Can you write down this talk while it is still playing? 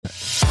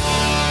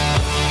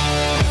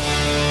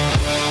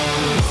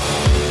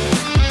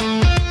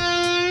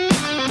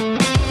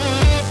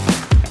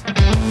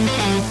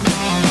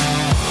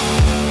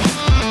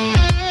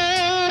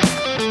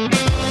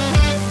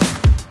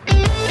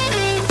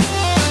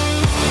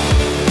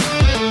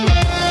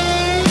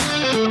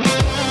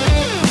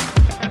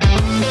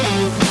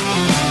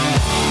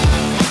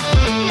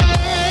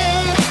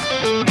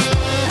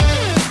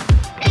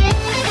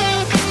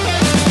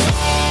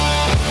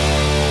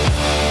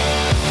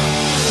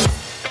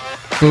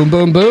Boom,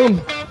 boom,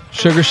 boom.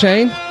 Sugar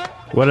Shane.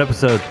 What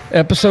episode?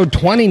 Episode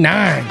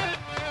 29.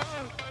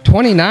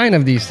 29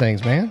 of these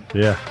things, man.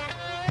 Yeah.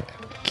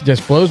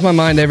 Just blows my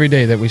mind every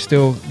day that we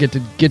still get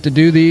to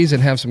do these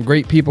and have some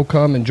great people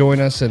come and join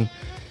us and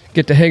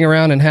get to hang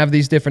around and have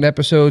these different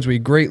episodes. We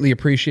greatly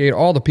appreciate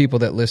all the people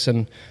that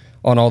listen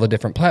on all the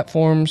different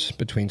platforms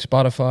between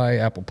Spotify,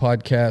 Apple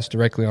Podcasts,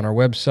 directly on our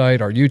website,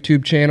 our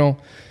YouTube channel.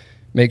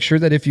 Make sure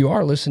that if you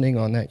are listening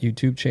on that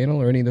YouTube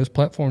channel or any of those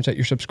platforms that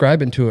you're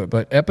subscribing to it.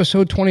 But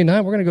episode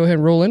 29, we're going to go ahead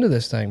and roll into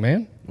this thing,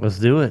 man. Let's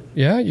do it.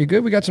 Yeah, you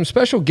good? We got some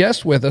special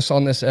guests with us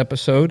on this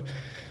episode.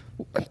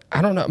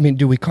 I don't know. I mean,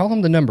 do we call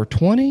him the number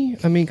 20?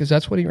 I mean, because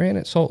that's what he ran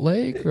at Salt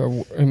Lake.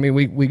 Or, I mean,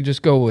 we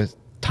just go with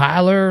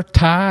Tyler,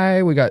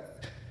 Ty. We got.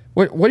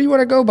 What do you want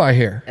to go by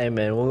here? Hey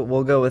man,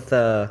 we'll go with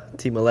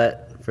T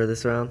Mollet for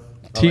this round.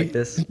 I like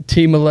this.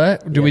 T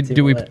Mollet. Do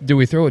Mollet.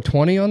 we throw a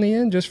 20 on the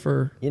end just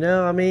for? You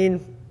know, I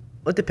mean,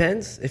 it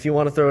depends. If you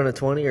want to throw in a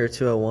 20 or a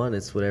 201,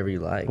 it's whatever you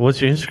like.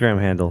 What's your Instagram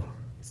handle?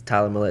 It's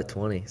Tyler Mollet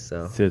 20.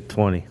 So It's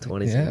 20.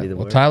 20 is gonna be the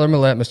word. Tyler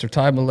Mollet, Mr.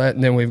 Ty Mollet,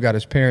 and then we've got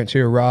his parents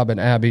here, Rob and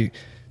Abby.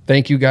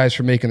 Thank you guys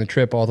for making the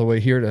trip all the way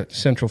here to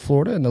Central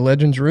Florida and the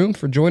Legends Room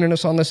for joining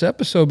us on this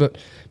episode. But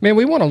man,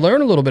 we want to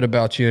learn a little bit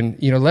about you,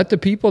 and let the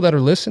people that are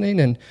listening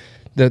and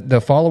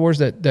the followers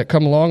that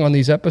come along on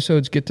these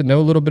episodes get to know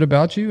a little bit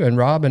about you. And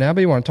Rob and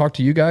Abby, want to talk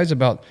to you guys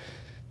about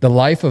the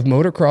life of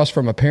motocross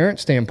from a parent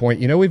standpoint.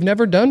 We've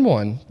never done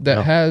one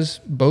that has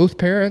both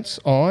parents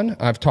on.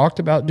 I've talked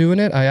about doing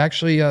it. I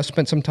actually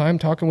spent some time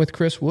talking with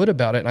Chris Wood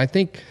about it, and I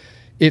think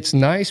it's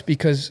nice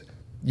because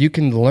you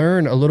can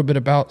learn a little bit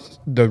about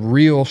the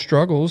real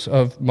struggles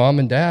of mom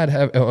and dad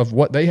of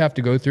what they have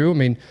to go through. I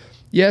mean,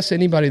 yes,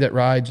 anybody that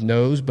rides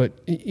knows, but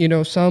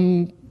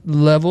some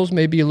levels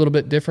may be a little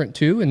bit different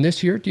too. And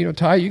this year,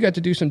 Ty, you got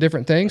to do some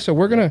different things. So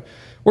we're gonna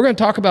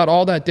talk about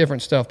all that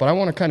different stuff. But I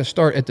want to kind of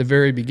start at the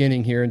very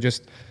beginning here and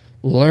just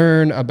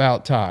learn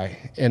about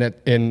Ty.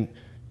 And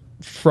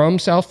from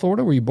South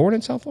Florida, were you born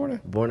in South Florida?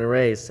 Born and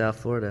raised South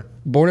Florida.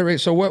 Born and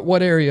raised. So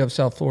what area of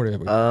South Florida?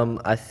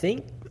 I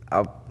think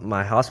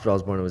my hospital I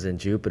was born in was in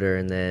Jupiter,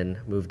 and then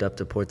moved up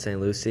to Port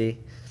St. Lucie.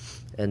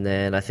 And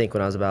then I think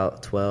when I was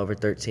about 12 or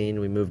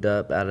 13, we moved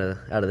up out of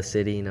the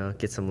city,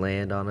 get some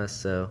land on us.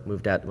 So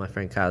moved out to my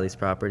friend Kylie's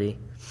property.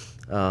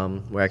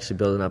 We're actually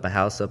building up a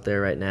house up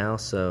there right now.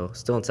 So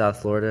still in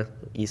South Florida,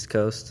 East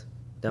Coast,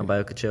 down by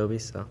Okeechobee.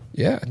 So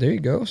yeah, there you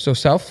go. So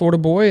South Florida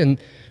boy.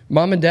 And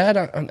mom and dad,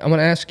 I'm going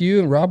to ask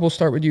you, and Rob, we'll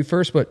start with you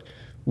first. But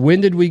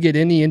when did we get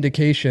any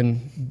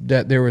indication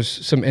that there was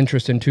some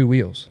interest in two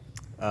wheels?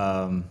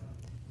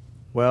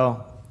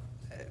 Well,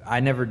 I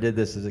never did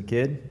this as a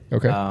kid.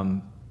 Okay.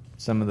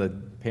 Some of the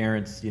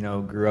parents,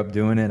 grew up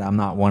doing it. I'm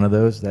not one of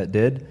those that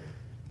did.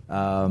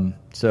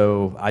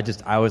 So I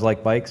always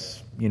liked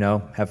bikes,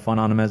 have fun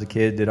on them as a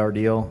kid, did our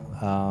deal.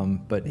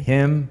 But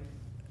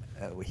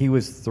he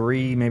was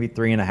 3, maybe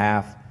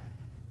 3.5.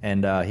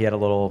 And he had a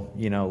little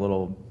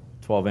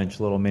 12-inch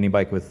little mini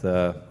bike with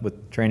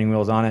training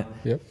wheels on it.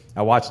 Yep.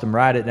 I watched him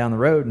ride it down the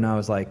road, and I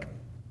was like,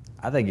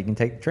 I think he can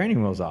take the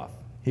training wheels off.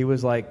 He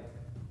was like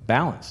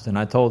balanced, and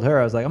I told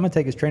her, I was like, I'm gonna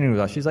take his training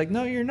wheels off. She's like,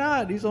 no, you're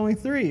not, he's only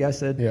 3. I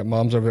said, yeah,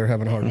 mom's over there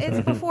having a hard time.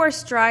 It's before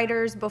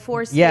Striders,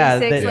 before C6.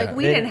 Yeah,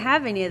 We didn't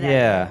have any of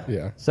that.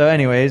 Yeah. So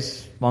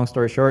anyways, long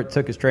story short,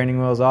 took his training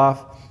wheels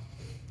off.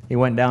 He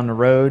went down the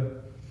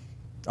road,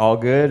 all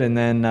good, and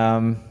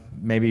then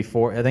maybe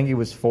 4, I think he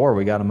was 4,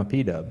 we got him a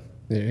P-dub.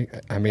 Yeah,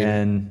 I mean,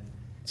 and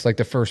it's like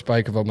the first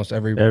bike of almost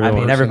every. I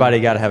mean,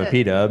 everybody got to have a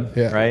P-dub,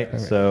 Yeah. right? I mean,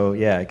 So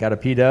yeah, got a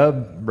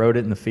P-dub, rode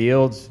it in the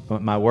fields.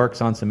 My work's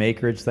on some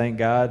acreage, thank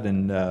God,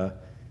 and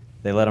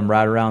they let him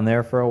ride around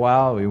there for a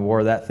while. We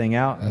wore that thing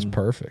out. That's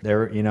perfect.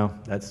 There,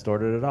 that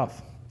started it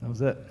off. That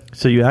was it.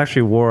 So you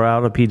actually wore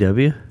out a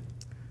PW?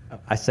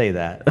 I say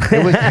that.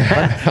 It was,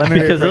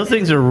 Because those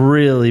things are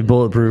really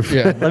bulletproof.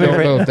 Yeah, don't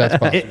know if that's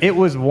possible. it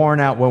was worn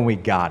out when we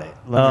got it.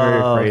 Let me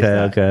rephrase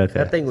that. Okay.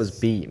 that thing was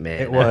beat,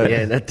 man. It was.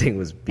 Yeah, that thing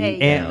was beat.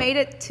 Hey, And- you made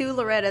it 2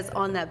 Lorettas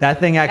on that.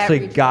 That thing actually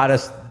average. got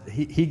us.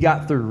 He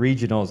got through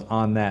regionals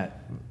on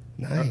that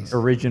Nice.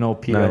 original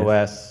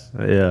POS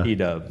Yeah.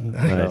 P-dub.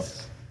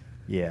 Nice. So,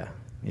 yeah.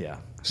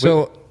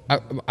 So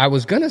I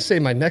was gonna say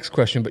my next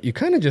question, but you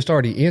kind of just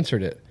already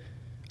answered it.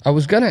 I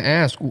was gonna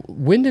ask,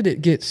 when did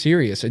it get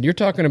serious? And you're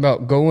talking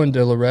about going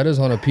to Loretta's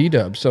on a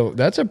P-dub, so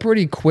that's a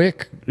pretty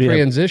quick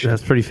transition.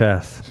 That's pretty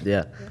fast.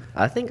 Yeah.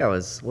 I think I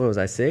was,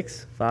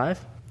 6,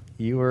 5?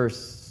 You were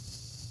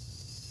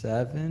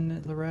 7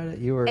 at Loretta.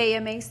 You were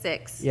AMA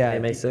 6. Yeah,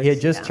 AMA 6? he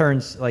had just Yeah.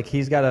 turned, like,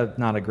 he's got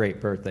not a great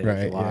birthday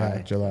Right, in July.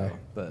 yeah, July. So,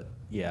 but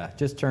yeah,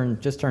 just turned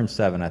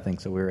 7, I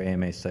think. So we were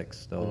AMA 6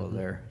 still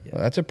there. Yeah.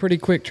 Well, that's a pretty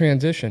quick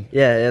transition.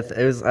 Yeah,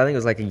 it was. I think it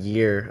was like a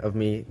year of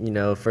me.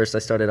 First I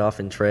started off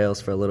in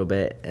trails for a little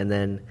bit, and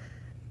then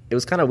it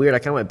was kind of weird. I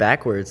kind of went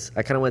backwards.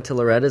 I kind of went to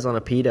Loretta's on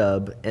a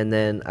P-dub, and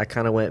then I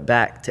kind of went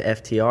back to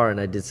FTR, and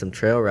I did some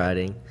trail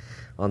riding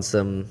on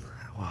some.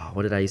 Wow,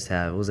 what did I used to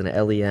have? Was it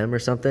an LEM or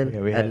something?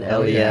 Yeah, we had an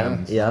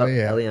LEM. LEMs. Yeah, Oh,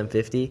 yeah. LEM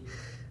 50.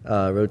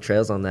 Rode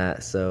trails on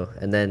that. So,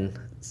 and then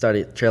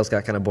trails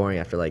got kind of boring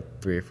after like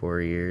 3 or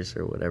 4 years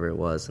or whatever it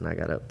was, and I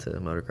got up to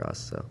motocross.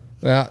 So.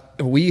 Well,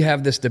 we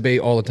have this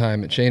debate all the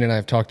time, and Shane and I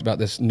have talked about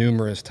this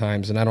numerous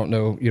times, and I don't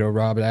know,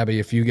 Rob and Abby,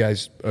 if you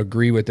guys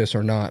agree with this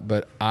or not,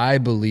 but I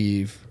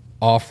believe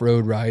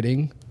off-road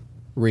riding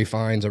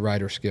refines a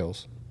rider's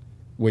skills.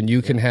 When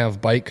you can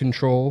have bike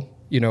control,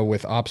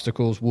 with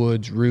obstacles,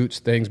 woods, roots,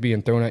 things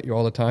being thrown at you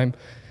all the time,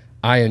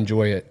 I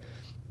enjoy it.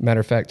 Matter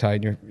of fact, Ty,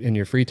 in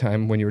your free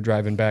time, when you were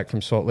driving back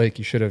from Salt Lake,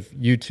 you should have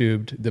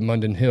YouTubed the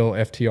Munden Hill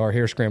FTR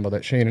hare scramble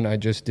that Shane and I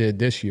just did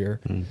this year.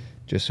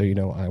 Just so you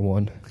know, I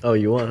won. Oh,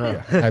 you won,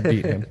 huh? Yeah, I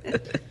beat him.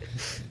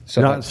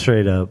 So Not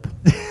straight up.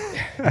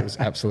 it was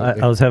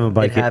absolutely. I was having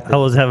bike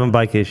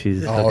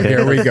issues. Oh, okay.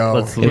 Here we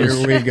go.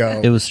 Here we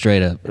go. It was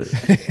straight up.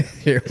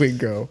 Here we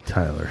go.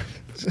 Tyler.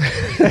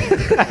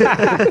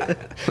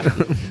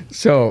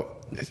 So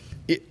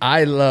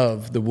I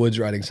love the woods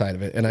riding side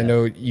of it, and I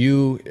know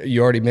you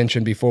already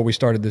mentioned before we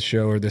started this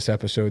show or this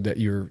episode that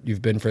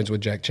you've been friends with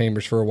Jack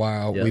Chambers for a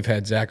while. Yep. We've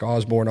had Zach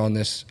Osborne on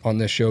this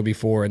show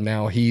before, and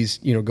now he's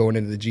going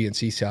into the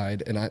GNC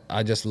side, and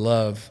I just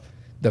love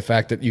the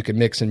fact that you can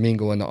mix and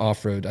mingle in the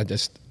off road.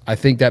 I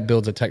think that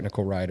builds a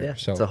technical rider. Yeah,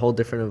 so it's a whole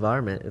different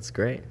environment. It's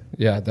great.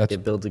 Yeah,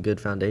 it builds a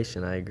good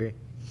foundation. I agree.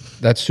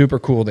 That's super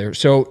cool there.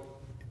 So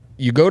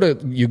you go to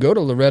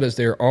Loretta's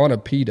there on a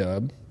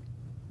P-Dub.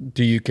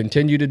 Do you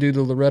continue to do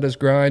the Loretta's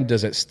grind?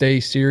 Does it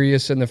stay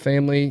serious in the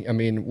family? I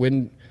mean,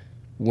 when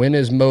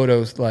is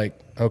Moto's like,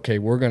 okay,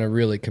 we're going to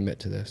really commit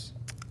to this?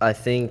 I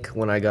think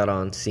when I got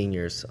on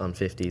seniors on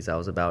 50s, I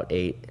was about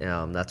 8.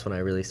 That's when I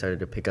really started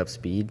to pick up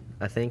speed,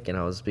 I think, and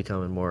I was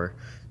becoming more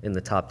in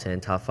the top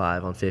 10, top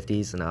 5 on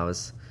 50s, and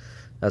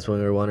that's when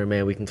we were wondering,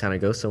 man, we can kind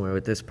of go somewhere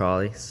with this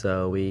probably.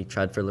 So we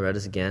tried for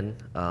Loretta's again.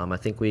 I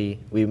think we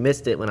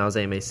missed it when I was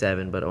AMA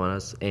 7, but when I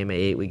was AMA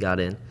 8, we got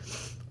in.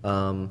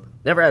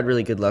 Never had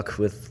really good luck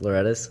with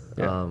Loretta's.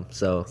 Yeah.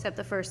 Except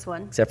the first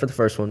one. Except for the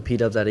first one.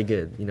 P-Dubs I did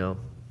good,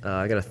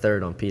 I got a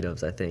 3rd on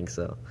P-Dubs, I think.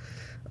 So,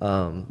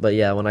 but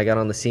yeah, when I got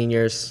on the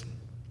seniors,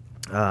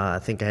 I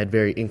think I had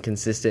very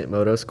inconsistent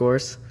moto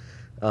scores.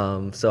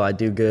 So I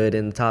do good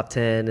in the top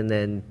 10 and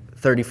then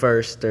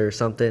 31st or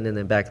something, and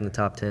then back in the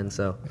top 10.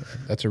 So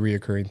that's a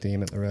reoccurring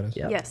theme at Loretta's.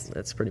 Yeah, yes,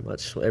 that's pretty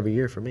much every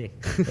year for me.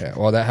 Yeah,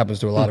 well, that happens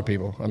to a lot of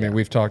people. I mean,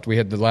 we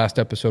had the last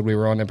episode we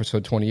were on,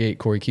 episode 28,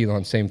 Corey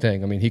Keelan, same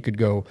thing. I mean, he could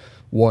go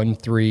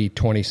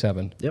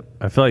 1-3-27. Yep.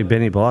 I feel like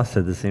Benny Bloss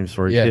said the same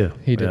story too. Yeah,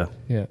 he did.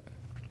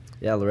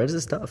 Yeah, Loretta's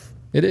is tough.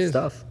 It's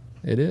tough.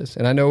 It is.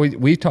 And I know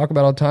we talk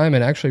about all the time,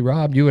 and actually,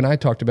 Rob, you and I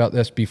talked about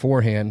this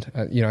beforehand.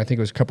 I think it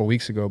was a couple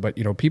weeks ago, but,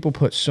 people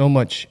put so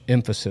much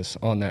emphasis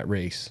on that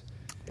race.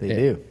 They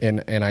do.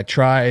 And I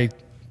try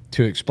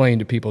to explain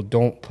to people,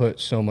 don't put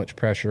so much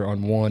pressure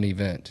on one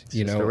event. It's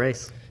just a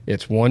race.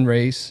 It's one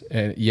race,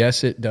 and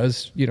yes, it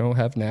does,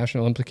 have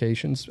national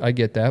implications. I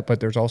get that, but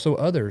there's also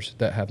others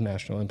that have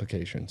national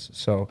implications.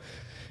 So,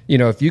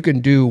 if you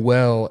can do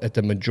well at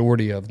the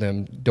majority of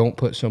them, don't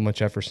put so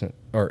much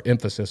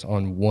emphasis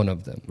on one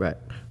of them. Right.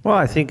 Well,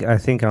 I think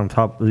on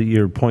top of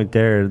your point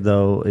there,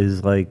 though,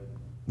 is like,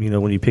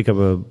 when you pick up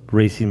a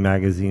racing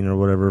magazine or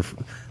whatever,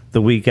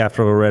 the week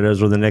after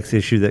Loretta's or the next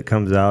issue that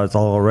comes out, it's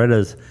all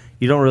Loretta's.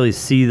 You don't really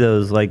see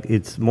those. Like,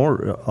 it's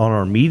more on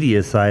our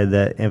media side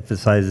that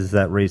emphasizes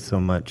that race so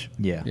much.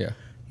 Yeah. Yeah.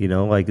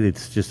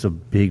 It's just a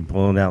big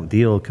blown out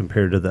deal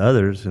compared to the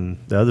others, and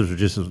the others are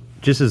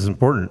just as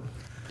important.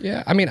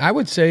 Yeah, I mean, I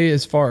would say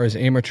as far as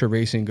amateur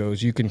racing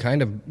goes, you can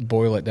kind of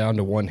boil it down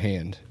to one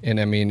hand.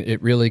 And I mean,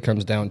 it really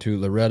comes down to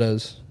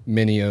Loretta's,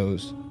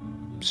 Minios,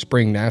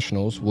 Spring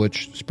Nationals,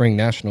 which Spring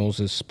Nationals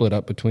is split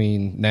up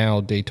between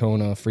now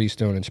Daytona,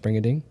 Freestone, and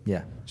Springading.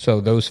 Yeah.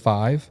 So those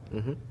 5.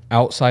 Mm-hmm.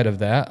 Outside of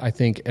that, I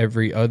think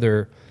every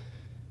other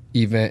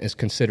event is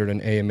considered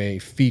an AMA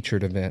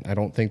featured event. I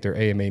don't think they're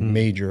AMA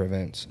major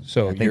events.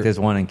 So I think there's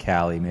one in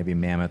Cali, maybe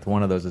Mammoth.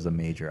 One of those is a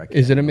major.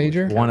 Is it a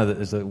major? One of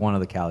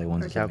the Cali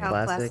ones. Or Cal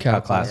Classic. Cal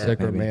Classic,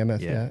 Classic or maybe.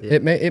 Mammoth. Yeah. Yeah.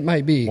 It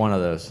might be One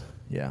of those.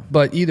 Yeah.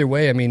 But either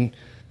way, I mean,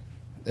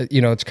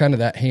 it's kind of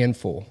that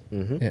handful.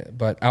 Mm-hmm. Yeah,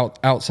 but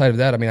outside of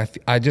that, I mean,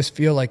 I just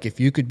feel like if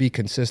you could be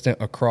consistent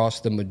across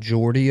the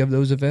majority of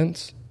those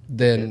events,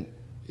 then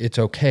it's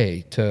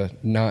okay to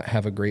not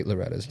have a great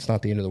Loretta's. It's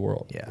not the end of the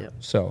world. Yeah. Yep.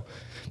 So,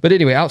 but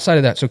anyway, outside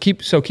of that, so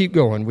keep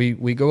going.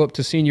 We go up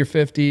to senior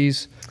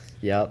 50s.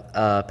 Yep.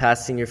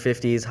 Past senior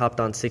 50s, hopped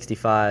on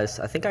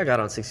 65s. I think I got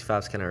on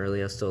 65s kind of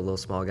early. I was still a little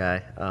small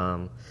guy.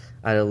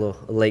 I had a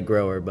late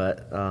grower,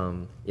 but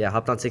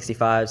hopped on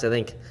 65s. I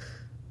think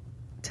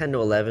 10 to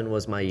 11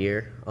 was my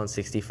year on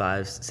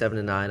 65s. 7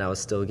 to 9, I was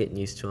still getting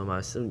used to them.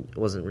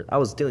 I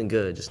was doing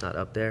good, just not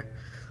up there.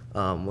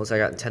 Once I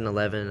got in 10 to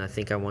 11, I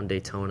think I won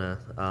Daytona.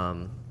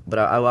 But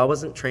I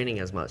wasn't training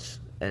as much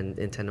in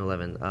 10 to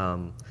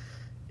 11.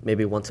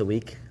 Maybe once a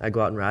week I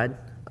go out and ride.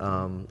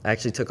 I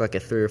actually took like a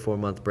 3 or 4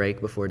 month break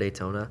before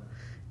Daytona,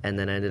 and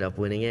then I ended up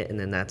winning it, and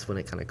then that's when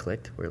it kind of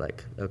clicked. We're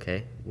like,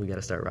 okay, we got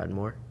to start riding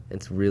more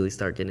and really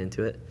start getting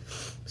into it.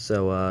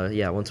 So,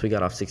 once we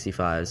got off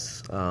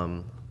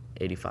 65s,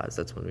 85s.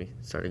 That's when we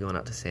started going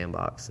out to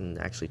sandbox and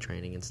actually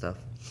training and stuff.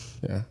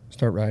 Yeah,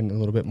 start riding a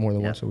little bit more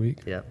than once a week.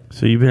 Yep.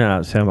 So you've been out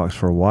at Sandbox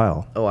for a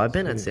while. Oh, I've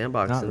been at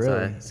sandbox Not since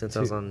really. I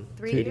was on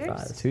 3 years?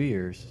 85s. 2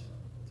 years.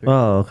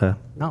 Oh, okay.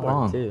 Not More than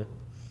long. 2.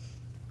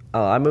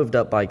 Oh, I moved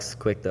up bikes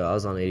quick though. I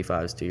was on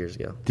 85s 2 years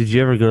ago. Did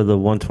you ever go the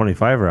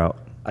 125 route?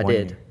 I 1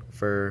 did year.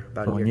 for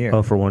about For a 1 year. year.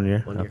 Oh, for 1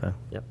 year? 1 year. Okay.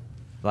 Yep.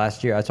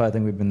 Last year, that's why I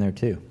think we've been there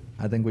too.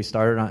 I think we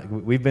started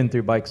on. We've been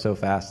through bikes so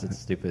fast, it's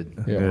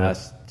stupid. Yeah. The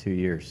last 2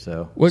 years.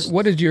 So.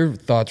 What is your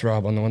thoughts,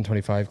 Rob, on the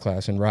 125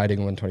 class and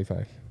riding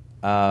 125?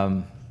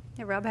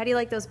 Hey, Rob, how do you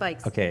like those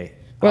bikes? Okay.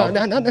 Well,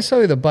 not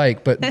necessarily the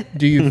bike, but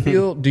do you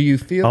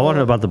feel? I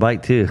wonder about the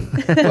bike too.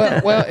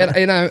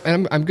 and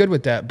I'm good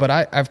with that. But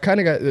I've kind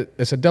of got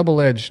it's a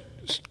double-edged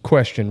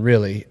question,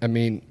 really. I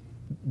mean,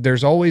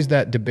 there's always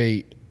that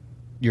debate.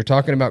 You're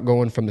talking about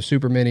going from the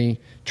super mini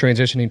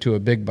transitioning to a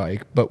big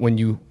bike, but when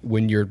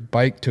your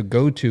bike to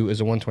go to is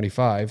a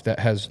 125 that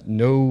has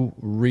no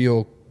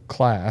real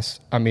class,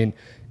 I mean,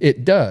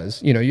 it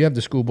does. You know, you have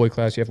the schoolboy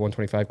class, you have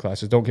 125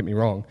 classes. Don't get me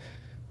wrong,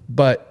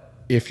 but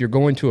if you're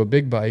going to a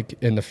big bike,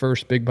 in the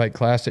first big bike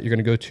class that you're going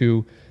to go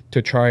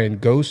to try and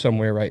go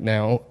somewhere right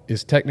now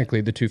is technically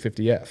the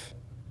 250F.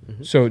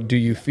 Mm-hmm. So do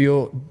you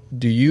feel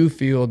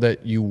that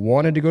you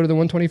wanted to go to the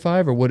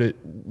 125, or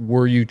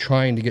were you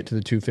trying to get to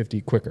the 250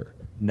 quicker?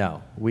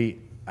 No,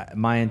 in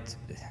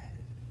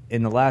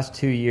the last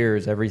 2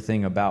 years,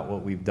 everything about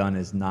what we've done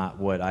is not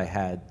what I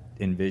had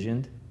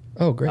envisioned.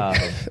 Oh, great.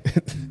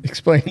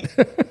 Explain.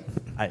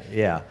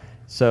 Yeah.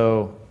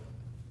 So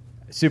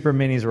super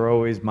minis were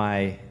always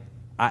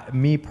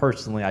me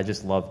personally, I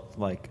just loved,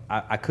 like,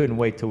 I couldn't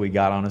wait till we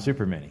got on a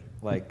super mini.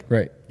 Like,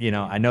 right. You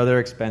know, I know they're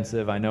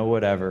expensive. I know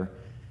whatever.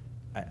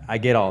 I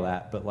get all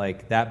that. But,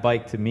 like, that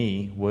bike to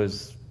me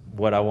was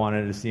what I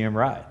wanted to see him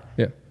ride.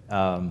 Yeah.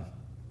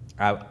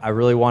 I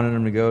really wanted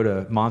him to go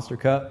to Monster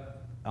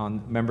Cup.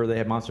 Remember they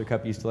had Monster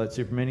Cup, used to let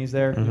super minis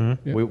there?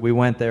 Mm-hmm. Yeah. We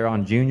went there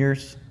on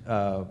juniors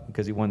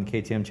because he won the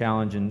KTM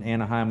Challenge in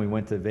Anaheim. We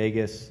went to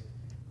Vegas.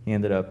 He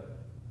ended up...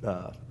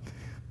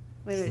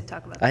 We didn't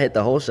talk about I that. hit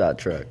the whole shot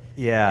truck.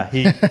 Yeah,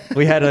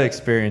 we had an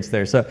experience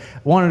there. So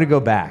wanted to go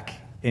back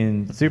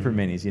in super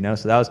minis, you know.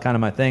 So that was kind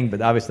of my thing.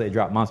 But obviously they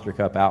dropped Monster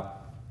Cup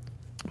out.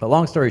 But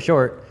long story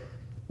short,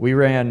 we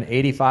ran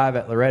 85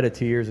 at Loretta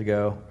 2 years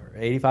ago.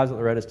 85s at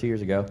Loretta's 2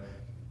 years ago.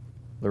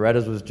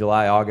 Loretta's was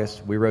July,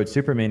 August. We rode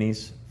super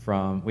minis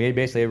we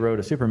basically rode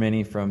a super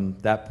mini from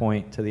that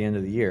point to the end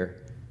of the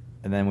year.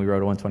 And then we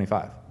rode a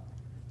 125.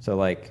 So,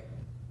 like,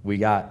 we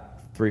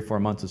got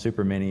 3-4 months of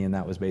super mini, and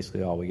that was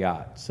basically all we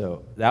got.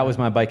 So that was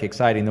my bike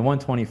exciting. The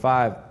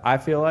 125, I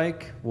feel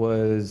like,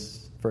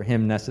 was for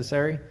him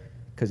necessary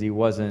because he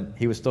was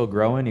still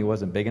growing. He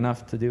wasn't big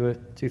enough to do a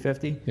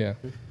 250. Yeah.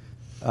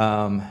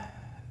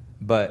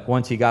 But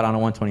once he got on a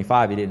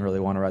 125, he didn't really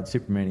want to ride the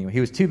super mini. He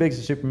was too big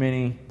for super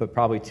mini, but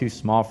probably too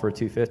small for a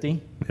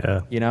 250. Yeah.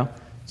 You know?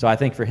 So I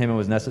think for him it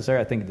was necessary.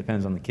 I think it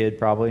depends on the kid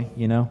probably,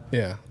 you know?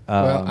 Yeah.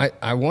 Well,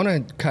 I want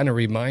to kind of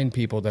remind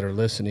people that are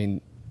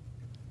listening,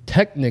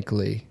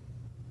 technically,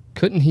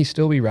 couldn't he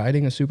still be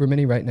riding a super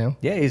mini right now?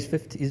 Yeah, he's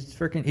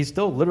 15. He's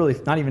still literally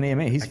not even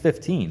AMA. He's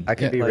 15. I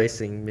could be Yeah.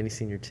 racing mini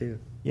senior 2.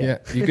 Yeah.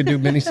 You could do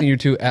mini senior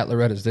 2 at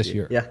Loretta's this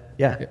year.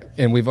 Yeah.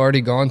 And we've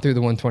already gone through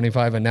the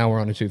 125, and now we're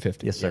on a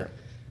 250. Yes, sir.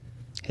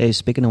 Hey,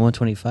 speaking of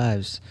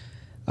 125s,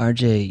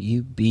 RJ,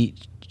 you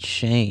beat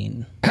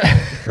Shane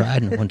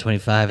riding a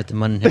 125 at the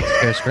Munn Hill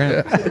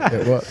Scramble.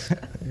 It was.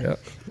 Yeah.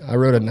 I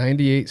rode a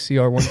 98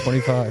 CR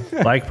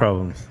 125. Bike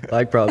problems.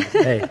 Bike problem.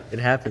 Hey, it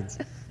happens.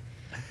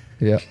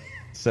 Yeah.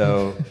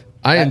 So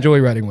I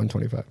enjoy riding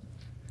 125.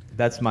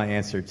 that's my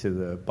answer to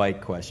the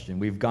bike question.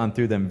 We've gone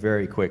through them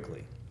very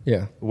quickly.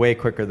 Yeah. Way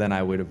quicker than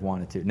I would have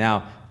wanted to.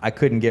 Now, I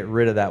couldn't get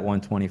rid of that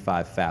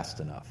 125 fast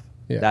enough.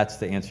 Yeah. That's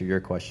the answer to your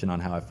question on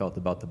how I felt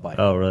about the bike.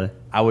 Oh, really?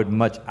 I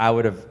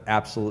would have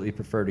absolutely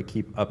preferred to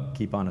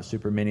keep on a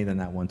super mini than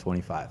that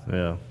 125.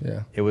 Yeah.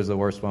 Yeah. It was the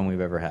worst one we've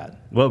ever had.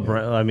 What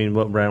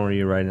brand were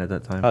you riding at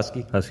that time?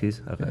 Husky.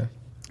 Huskies? Okay. Yeah.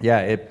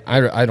 Yeah,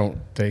 I don't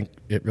think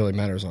it really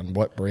matters on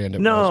what brand it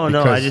was. No, I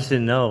because- just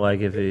didn't know,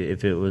 like, if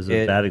it was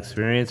a bad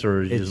experience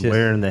or just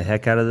wearing the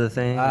heck out of the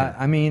thing.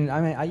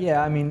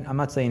 I'm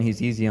not saying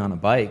he's easy on a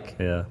bike.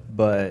 Yeah.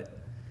 But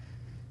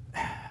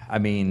I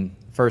mean,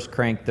 first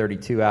crank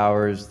 32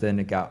 hours, then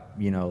it got,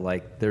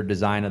 like their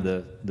design of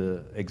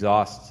the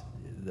exhaust,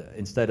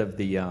 instead of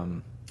the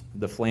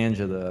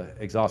flange of the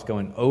exhaust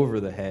going over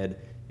the head,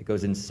 it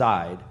goes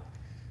inside.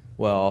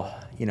 Well,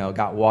 it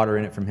got water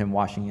in it from him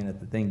washing in at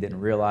the thing,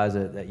 didn't realize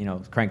it, that,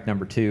 crank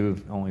number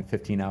 2 only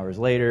 15 hours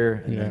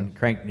later, and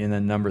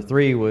then number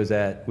 3 we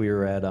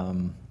were at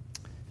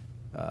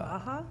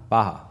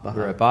Baja. We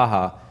were at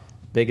Baja.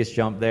 Biggest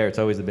jump there. It's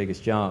always the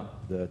biggest jump.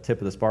 The tip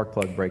of the spark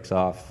plug breaks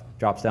off,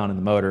 drops down in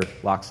the motor,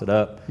 locks it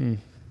up.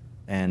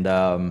 And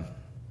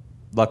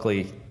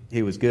luckily,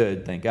 he was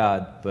good, thank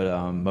God,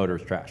 but motor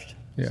was trashed.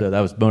 Yeah. So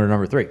that was motor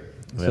number 3.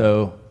 Yeah.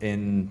 So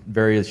in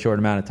very short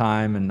amount of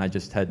time, and I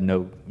just had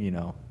no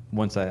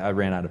once I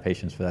ran out of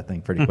patience for that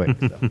thing pretty quick.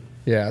 So.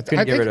 Yeah,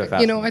 Couldn't get rid of it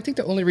fast enough. I think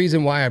the only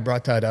reason why I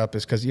brought that up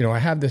is because I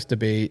have this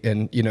debate,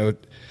 and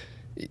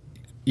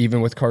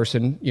even with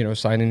Carson,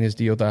 signing his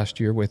deal last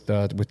year with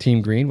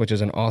Team Green, which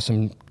is an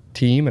awesome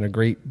team and a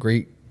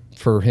great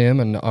for him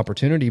and the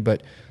opportunity,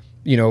 but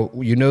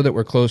that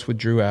we're close with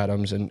Drew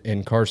Adams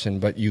and Carson,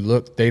 but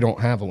they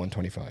don't have a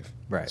 125.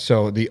 Right.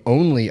 So the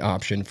only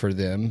option for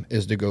them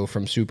is to go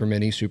from Super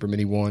Mini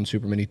 1,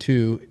 Super Mini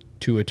 2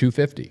 to a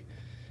 250.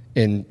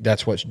 And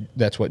that's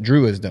what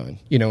Drew has done.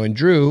 And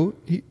Drew,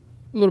 he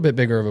a little bit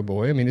bigger of a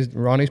boy. I mean,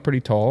 Ronnie's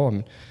pretty tall.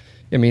 And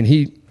I mean,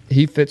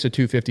 he fits a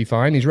 250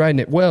 fine. He's riding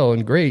it well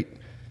and great.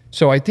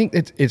 So I think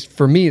it's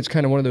for me, it's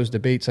kind of one of those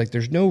debates. Like,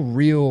 there's no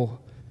real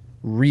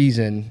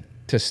reason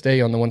to stay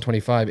on the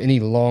 125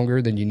 any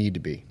longer than you need to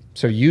be.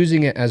 So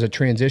using it as a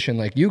transition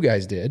like you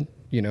guys did,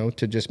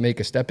 to just make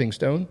a stepping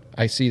stone,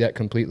 I see that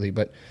completely.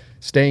 But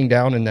staying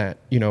down in that,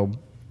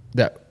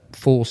 that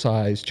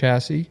full-size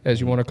chassis, as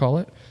you want to call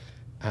it,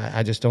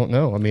 I just don't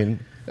know. I mean,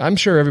 I'm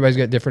sure everybody's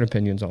got different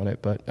opinions on it,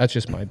 but that's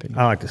just my opinion.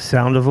 I like the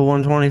sound of a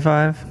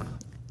 125.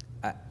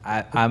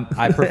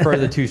 I prefer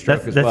the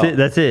two-stroke as well.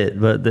 That's it.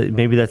 But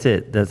maybe that's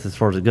it. That's as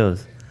far as it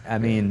goes. I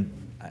mean,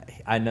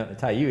 I know,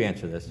 Ty, you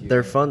answer this.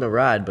 They're fun to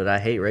ride, but I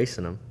hate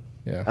racing them.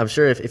 Yeah. I'm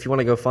sure if you want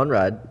to go fun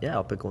ride, yeah,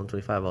 I'll pick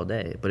 125 all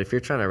day. But if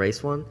you're trying to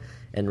race one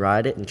and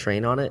ride it and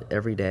train on it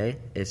every day,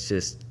 it's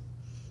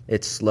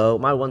slow.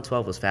 My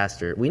 112 was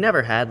faster. We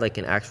never had like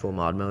an actual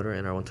mod motor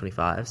in our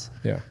 125s.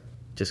 Yeah.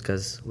 Just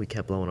because we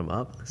kept blowing them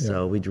up.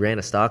 So we ran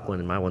a stock one,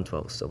 and my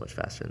 112 was so much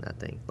faster than that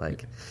thing.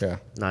 Like,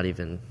 not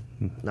even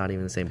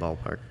the same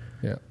ballpark.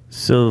 Yeah.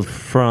 So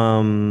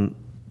from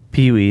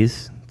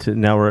Pee-wees to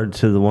now we're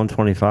to the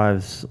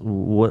 125s.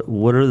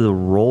 What are the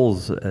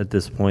roles at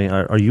this point?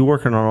 Are you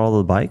working on all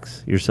the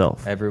bikes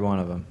yourself? Every one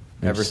of them.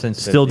 Ever since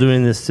still 50s.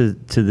 doing this to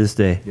this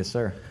day. Yes,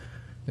 sir.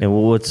 And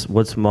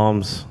what's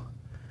mom's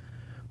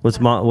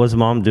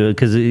mom doing?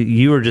 Because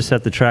you were just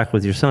at the track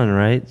with your son,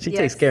 right? She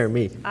takes care of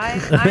me. I'm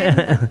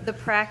the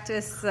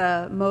practice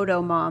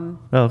moto mom.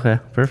 Oh, okay,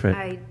 perfect.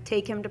 I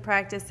take him to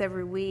practice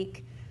every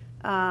week.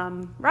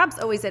 Rob's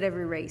always at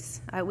every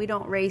race. We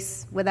don't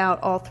race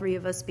without all three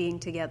of us being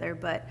together,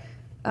 but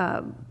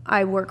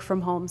I work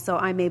from home, so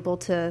I'm able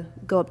to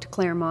go up to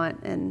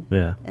Claremont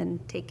and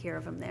take care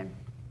of him there.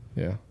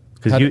 Yeah.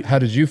 How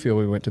did you feel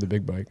when we went to the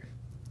big bike?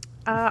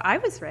 I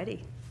was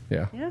ready.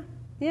 Yeah.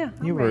 Yeah,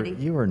 I'm ready.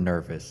 You were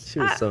nervous. She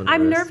was so nervous.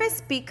 I'm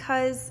nervous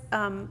because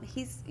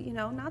he's,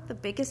 not the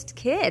biggest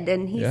kid,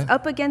 and he's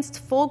up against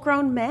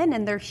full-grown men,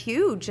 and they're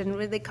huge, and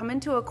when they come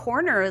into a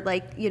corner,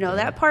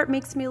 that part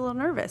makes me a little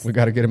nervous. We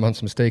got to get him on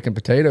some steak and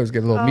potatoes,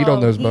 get a little meat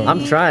on those bones.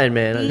 I'm trying,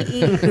 man.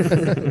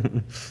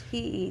 He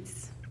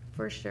eats,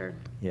 for sure.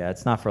 Yeah,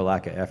 it's not for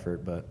lack of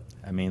effort, but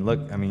me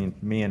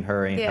and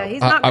her ain't. Yeah, he's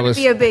not going to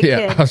be a big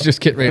kid. I was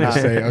just getting ready to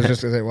say. I was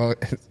just going to say, well,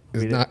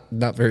 it's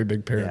not very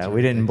big parents. Yeah,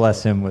 we didn't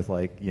bless him with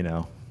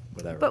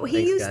whatever. But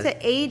he used guys. to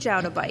age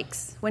out of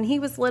bikes. When he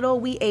was little,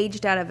 we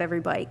aged out of every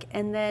bike.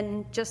 And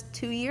then just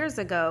 2 years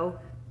ago,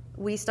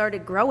 we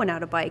started growing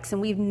out of bikes,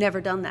 and we've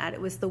never done that.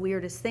 It was the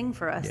weirdest thing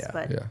for us. Yeah.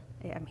 But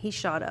he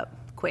shot up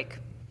quick.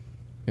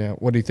 Yeah.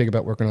 What do you think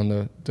about working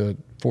on the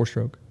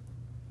four-stroke?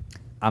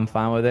 I'm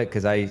fine with it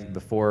because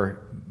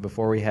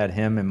before we had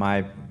him and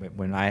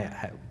when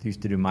I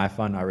used to do my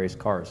fun, I raced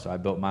cars. So I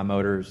built my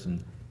motors,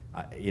 and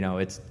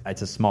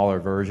it's a smaller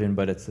version,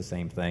 but it's the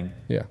same thing.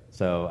 Yeah.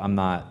 So I'm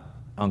not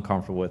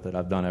uncomfortable with it.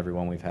 I've done every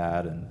one we've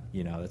had, and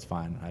that's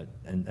fine.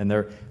 And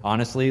they're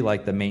honestly,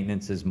 like, the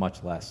maintenance is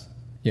much less.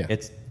 Yeah.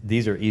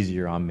 These are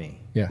easier on me.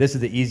 Yeah. This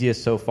is the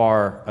easiest so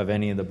far of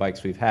any of the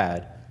bikes we've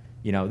had.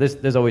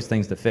 There's always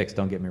things to fix.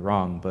 Don't get me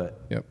wrong,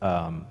 but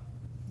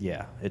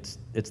it's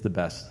the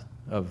best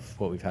of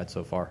what we've had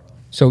so far.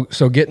 So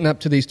getting up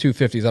to these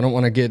 250s, I don't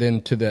want to get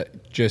into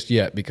that just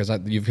yet because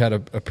you've had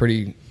a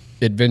pretty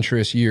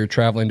adventurous year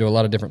traveling to a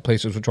lot of different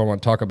places, which I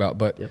want to talk about.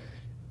 But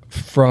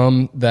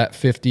from that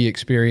 50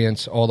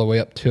 experience all the way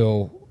up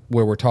till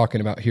where we're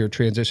talking about here,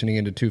 transitioning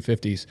into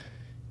 250s,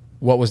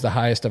 what was the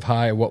highest of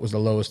high and what was the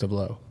lowest of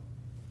low?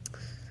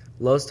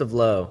 Lowest of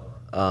low,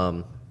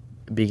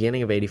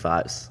 beginning of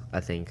 85s, I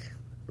think.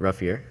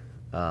 Rough year.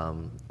 I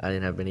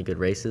didn't have many good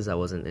races. I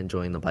wasn't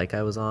enjoying the bike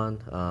I was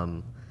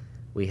on.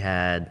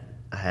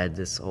 I had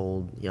this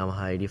old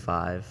Yamaha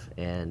 85,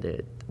 and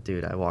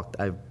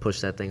I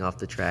pushed that thing off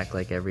the track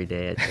like every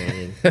day at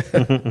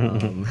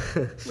training.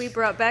 We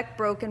brought back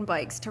broken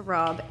bikes to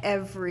Rob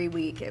every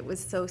week. It was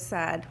so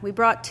sad. We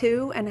brought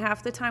two, and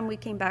half the time we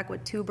came back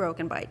with two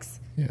broken bikes.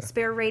 Yeah.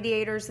 Spare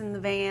radiators in the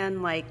van,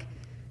 it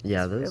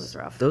was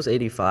rough. Those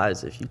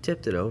 85s, if you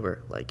tipped it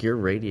over, your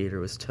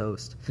radiator was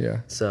toast. Yeah.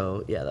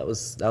 So that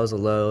was a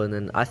low, and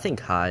then I think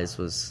highs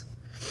was,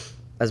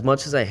 as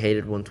much as I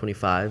hated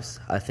 125s,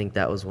 I think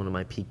that was one of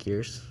my peak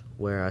years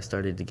where I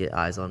started to get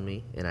eyes on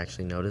me and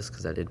actually notice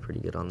because I did pretty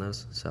good on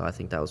those. So I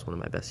think that was one of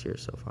my best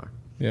years so far.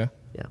 Yeah.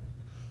 Yeah.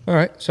 All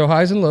right, so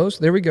highs and lows,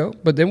 there we go.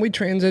 But then we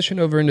transition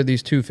over into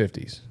these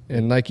 250s.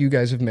 And like you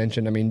guys have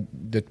mentioned, I mean,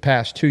 the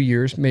past 2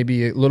 years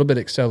maybe a little bit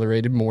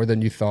accelerated more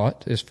than you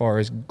thought as far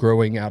as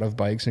growing out of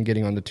bikes and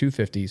getting on the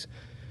 250s.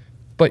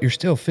 But you're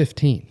still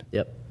 15.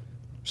 Yep.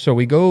 So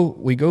we go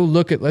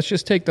look at, let's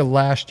just take the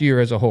last year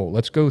as a whole.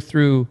 Let's go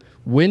through,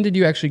 when did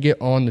you actually get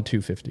on the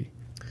 250?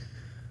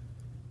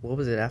 What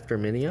was it after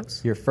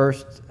Minios? Your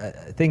first, I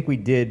think we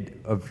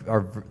did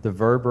the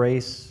Verb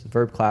race,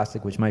 Verb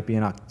Classic, which might be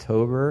in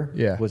October.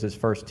 Yeah. Was his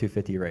first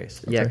 250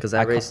 race. Yeah, because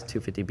I raced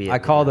 250B. I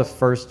call the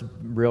first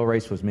real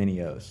race was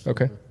Minios.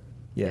 Okay.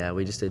 Yeah,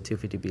 we just did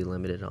 250B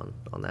limited on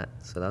that.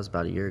 So that was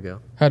about a year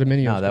ago. How did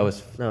Minios No, that go?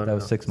 was No, that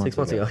was 6 months. 6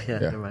 months ago. Yeah,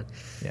 Yeah. never mind.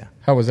 Yeah.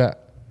 How was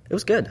that? It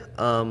was good.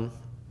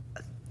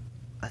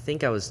 I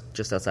think I was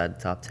just outside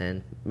the top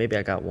 10. Maybe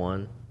I got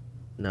one.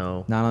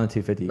 No. Not on the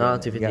 250. Not on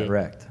You 250. got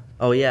wrecked.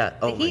 Oh yeah.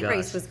 The Oh my heat gosh.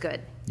 race was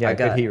good. Yeah, I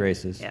good got- heat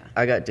races. Yeah.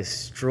 I got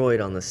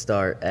destroyed on the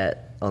start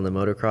on the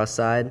motocross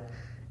side,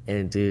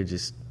 and dude,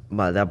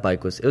 that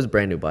bike was a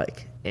brand new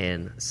bike,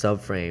 and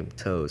subframe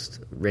toast,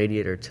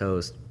 radiator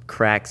toast,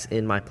 cracks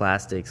in my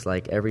plastics,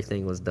 like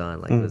everything was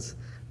done, like it was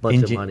a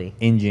bunch of money.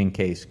 Engine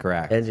case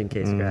cracked. Engine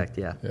case cracked,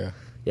 yeah.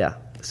 Yeah.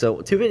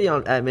 So 250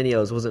 at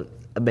Minios wasn't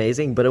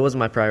amazing, but it wasn't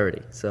my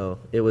priority, so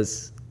it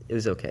was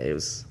okay. It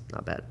was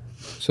not bad.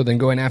 So then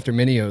going after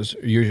Minios,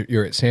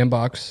 you're at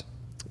Sandbox,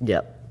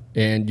 Yep.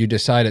 and you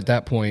decide at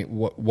that point,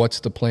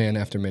 what's the plan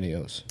after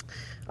Minios?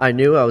 I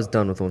knew I was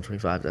done with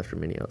 125s after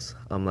Minios.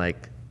 I'm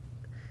like,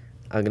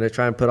 I'm going to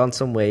try and put on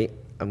some weight.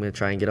 I'm going to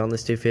try and get on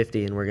this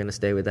 250, and we're going to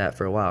stay with that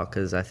for a while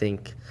because I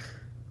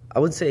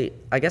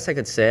guess I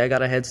could say I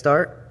got a head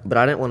start, but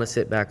I didn't want to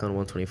sit back on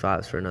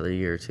 125s for another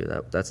year or two.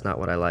 That's not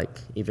what I like.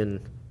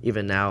 Even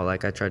now,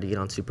 like I tried to get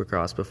on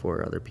Supercross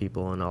before other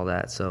people and all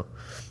that. So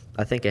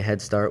I think a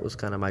head start was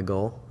kind of my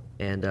goal.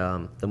 And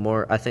the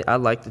more, I think I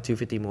liked the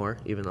 250 more,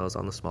 even though it was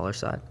on the smaller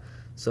side.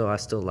 So I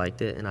still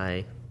liked it, and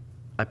I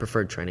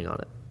preferred training on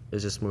it. It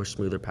was just more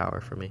smoother power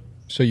for me.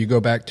 So you go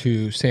back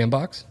to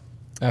Sandbox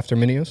after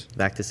Minios?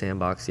 Back to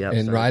Sandbox, yeah.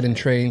 And ride and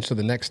train, so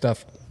the next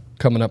stuff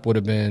coming up would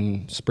have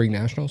been Spring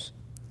Nationals?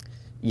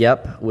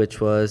 Yep,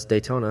 which was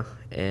Daytona,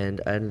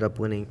 and I ended up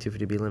winning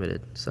 250B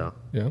Limited. So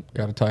Yeah,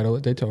 got a title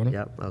at Daytona.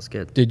 yep, that was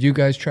good. Did you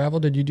guys travel?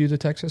 Did you do the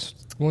Texas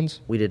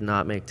ones? We did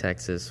not make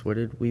Texas.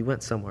 We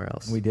went somewhere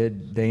else? We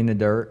did Dana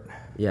Dirt.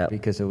 Yeah.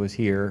 Because it was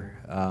here,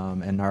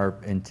 and our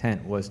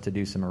intent was to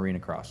do some arena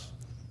cross.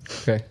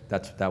 Okay.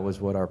 That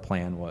was what our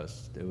plan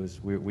was. It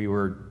was we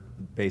were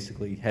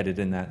basically headed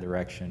in that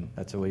direction.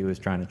 That's what we was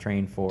trying to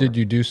train for. Did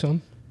you do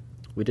some?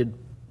 We did.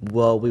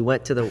 Well, we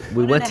went to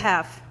One and a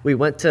half. We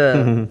went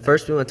to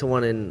first. We went to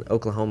one in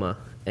Oklahoma,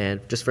 and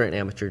just for an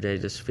amateur day,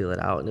 just to feel it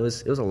out. And it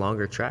was a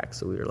longer track,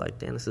 so we were like,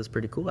 "Damn, this is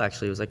pretty cool."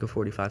 Actually, it was like a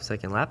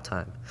 45-second lap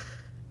time.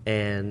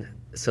 And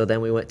so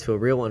then we went to a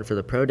real one for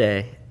the pro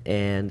day,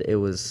 and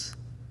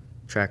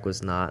track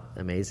was not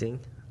amazing.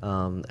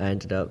 I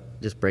ended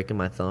up just breaking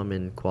my thumb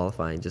in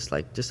qualifying, just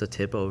a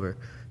tip over,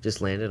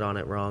 just landed on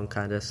it wrong,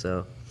 kind of.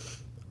 So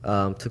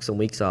took some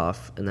weeks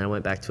off, and then I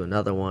went back to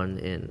another one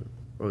in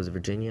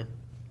Virginia?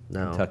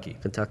 No,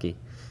 Kentucky.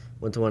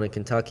 Went to one in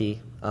Kentucky,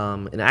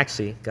 and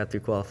actually got through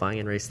qualifying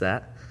and raced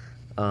that,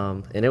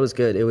 and it was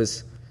good.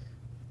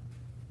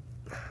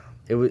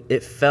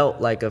 It felt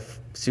like a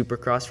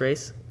Supercross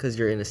race because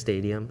you're in a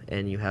stadium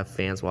and you have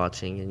fans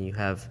watching and you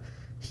have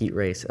heat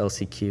race,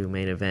 LCQ,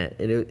 main event.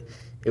 And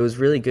it was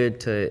really good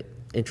to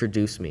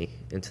introduce me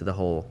into the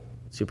whole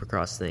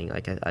Supercross thing.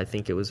 Like I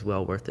think it was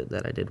well worth it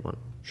that I did one.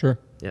 Sure.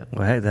 Yeah.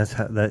 Well, hey,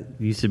 that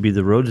used to be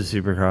the road to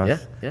Supercross.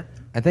 Yeah.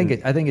 I think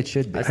it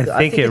should be. I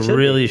think it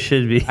really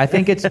should be. I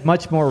think it's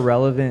much more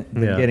relevant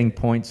than Yeah. getting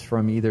points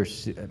from either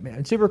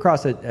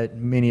Supercross at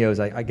Minios.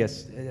 I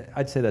guess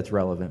I'd say that's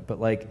relevant, but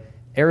like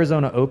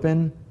Arizona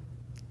Open,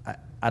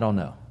 I don't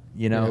know.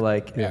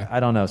 I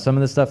don't know. Some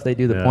of the stuff they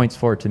do the points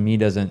for to me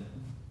doesn't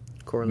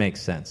make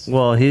sense.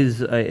 Well,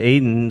 his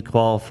Aiden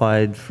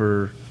qualified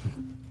for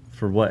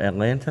what,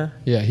 Atlanta?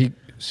 Yeah,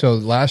 so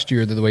last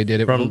year the way he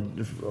did it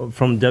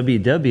from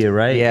WW,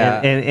 right?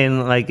 Yeah.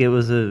 and like it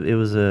was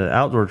a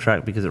outdoor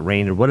track because it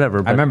rained or whatever.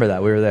 I But remember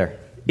that we were there.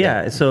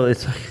 yeah, so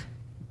it's like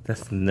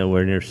that's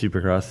nowhere near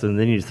Supercross, and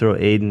then you throw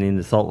Aiden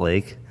into Salt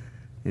Lake,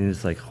 and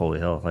it's like holy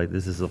hell, like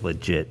this is a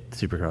legit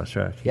Supercross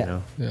track. Yeah. You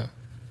know? Yeah.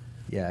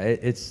 Yeah,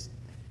 it's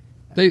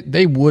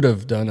They would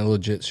have done a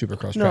legit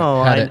Supercross track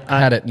No,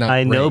 had it not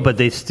I know, rained. but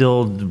they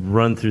still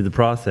run through the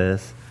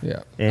process.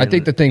 Yeah. And I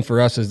think the thing for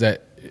us is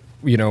that,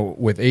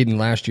 with Aiden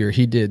last year,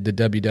 he did the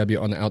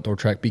WW on the outdoor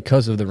track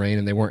because of the rain,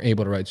 and they weren't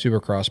able to ride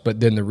Supercross.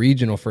 But then the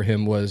regional for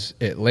him was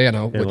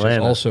Atlanta, which is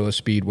also a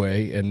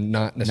speedway and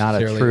not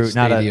necessarily a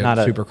stadium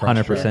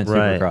Supercross 100% track.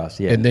 Right. Supercross.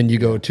 Yeah, And then you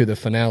go to the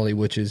finale,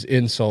 which is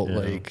in Salt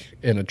Lake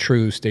in a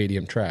true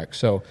stadium track.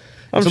 So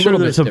I'm It's a sure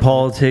little there's bit some different.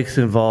 politics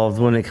involved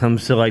when it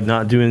comes to like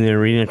not doing the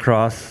arena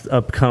cross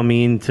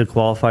upcoming to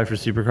qualify for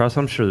Supercross.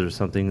 I'm sure there's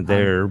something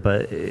there,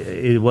 but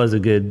it was a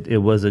good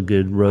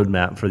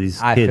roadmap for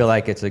these I kids. feel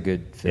like it's a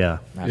good fit. Yeah.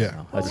 I don't Yeah. know.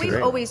 Well, That's we've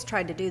great. always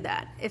tried to do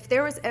that. If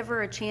there was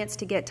ever a chance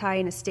to get Ty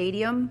in a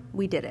stadium,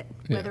 we did it.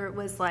 Yeah. Whether it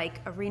was like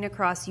Arena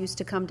Cross used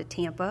to come to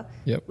Tampa,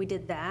 Yep. we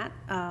did that.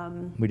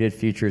 We did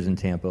Futures in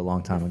Tampa a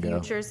long time ago.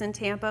 Futures in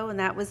Tampa, and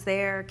that was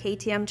their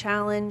KTM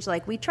challenge.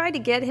 Like, we tried to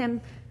get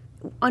him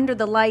under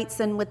the lights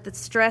and with the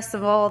stress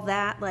of all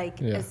that, like,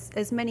 Yeah.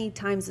 as many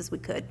times as we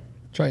could.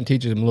 Try and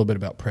teach them a little bit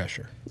about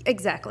pressure.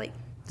 Exactly.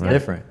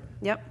 Different.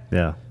 Yep.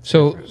 Yeah.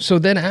 So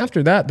then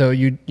after that though,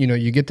 you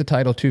get the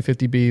title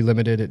 250B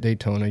limited at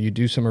Daytona. You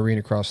do some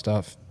arena cross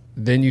stuff.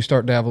 Then you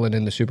start dabbling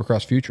in the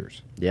Supercross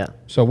Futures. Yeah.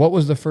 So what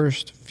was the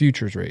first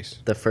Futures race?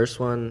 The first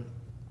one,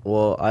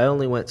 well, I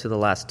only went to the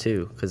last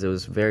two because it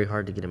was very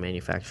hard to get a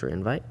manufacturer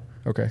invite.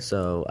 Okay.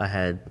 So I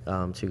had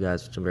two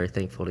guys, which I'm very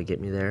thankful to get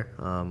me there.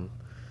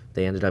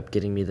 They ended up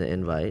getting me the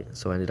invite,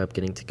 so I ended up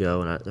getting to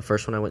go. And the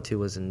first one I went to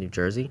was in New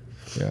Jersey.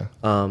 Yeah.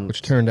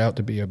 Which turned out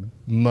to be a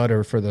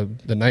mutter for the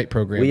night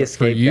program. We But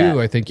for escaped you, that.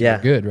 I think you were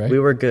good, right? We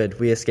were good.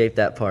 We escaped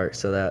that part,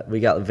 so that we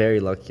got very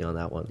lucky on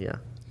that one. Yeah.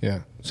 Yeah.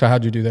 So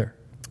how'd you do there?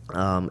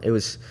 It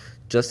was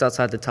just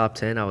outside the top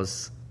 10.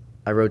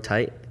 I rode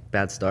tight,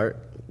 bad start,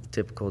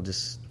 typical,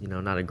 just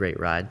not a great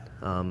ride.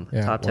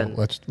 Yeah. Top 10.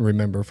 Let's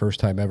remember first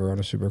time ever on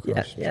a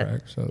Supercross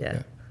track. So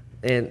yeah.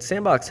 And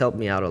Sandbox helped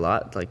me out a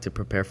lot, like to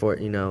prepare for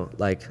it.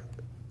 Like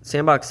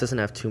Sandbox doesn't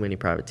have too many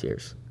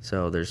privateers.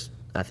 So there's,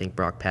 I think,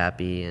 Brock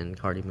Pappy and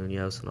Hardy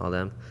Munoz and all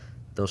them.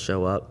 They'll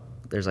show up.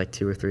 There's like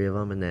 2 or 3 of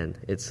them, and then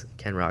it's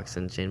Ken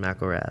Roxon, Shane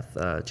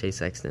McElrath, Chase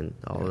Sexton,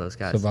 all of those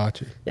guys.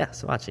 Savachi. Yeah,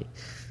 Savachi.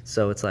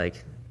 So it's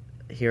like,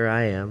 here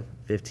I am,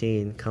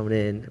 15, coming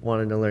in,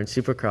 wanting to learn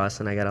Supercross,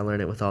 and I got to learn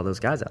it with all those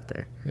guys out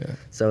there. Yeah.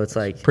 So it's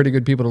like, Pretty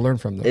good people to learn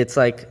from though. it's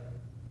like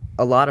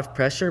a lot of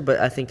pressure, but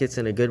I think it's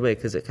in a good way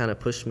because it kind of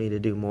pushed me to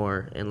do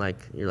more. And like,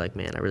 you're like,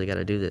 man, I really got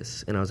to do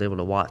this. And I was able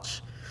to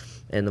watch.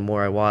 And the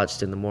more I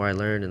watched and the more I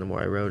learned and the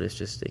more I rode,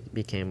 it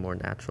became more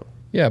natural.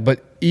 Yeah,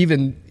 but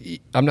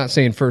I'm not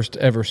saying first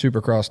ever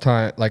Supercross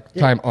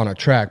time on a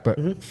track,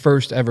 but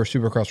first ever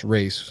Supercross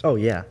race. Oh,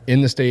 yeah.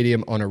 In the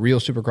stadium on a real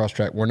Supercross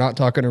track. We're not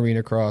talking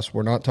arena cross.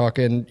 We're not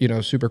talking,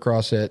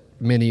 Supercross at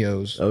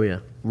Minios. Oh,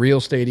 yeah.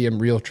 Real stadium,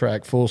 real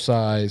track, full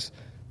size.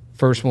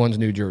 First one's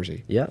New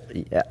Jersey. Yeah.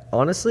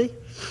 Honestly,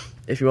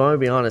 if you want me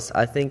to be honest,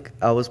 I think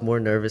I was more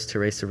nervous to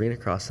race arena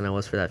cross than I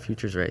was for that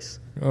Futures race.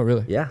 Oh,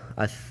 really? Yeah.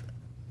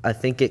 I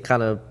think it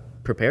kind of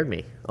prepared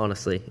me,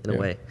 honestly, in a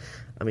way.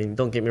 I mean,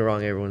 don't get me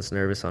wrong, everyone's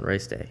nervous on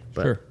race day,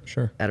 but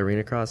Sure. at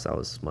arena cross, I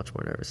was much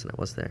more nervous than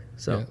I was there.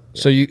 So, Yeah.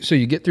 So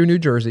you get through New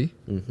Jersey,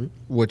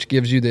 which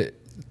gives you the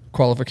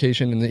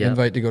qualification and the Yeah.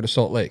 invite to go to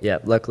Salt Lake. yeah,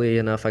 luckily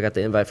enough, I got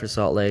the invite for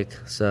Salt Lake,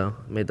 so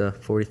made the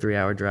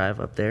 43-hour drive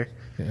up there.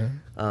 Yeah.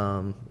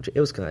 It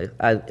was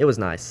it was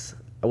nice.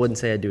 I wouldn't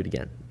say I'd do it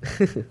again.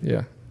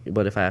 Yeah.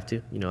 But if I have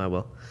to, I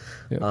will.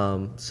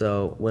 Yeah.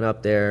 So went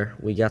up there.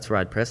 We got to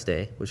ride press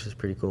day, which was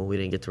pretty cool. We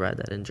didn't get to ride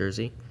that in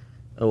Jersey.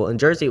 Oh, well, in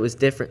Jersey it was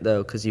different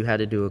though, because you had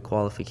to do a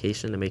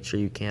qualification to make sure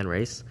you can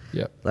race.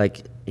 Yeah.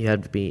 Like you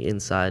had to be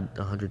inside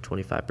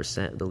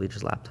 125% of the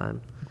leader's lap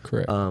time.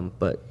 Correct.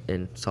 But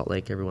in Salt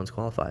Lake, everyone's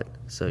qualified,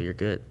 so you're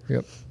good.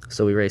 Yep.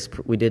 So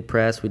we did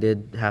press. We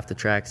did half the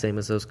track, same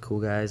as those cool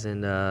guys,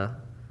 and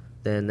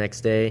then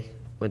next day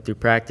went through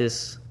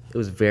practice. It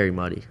was very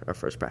muddy, our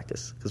first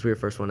practice, because we were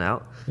first one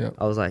out. Yep.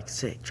 I was like,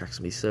 sick, track's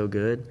going to be so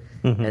good.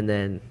 And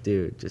then,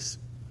 dude, just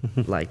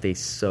like they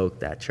soaked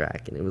that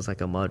track, and it was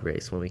like a mud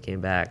race when we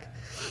came back.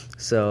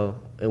 So,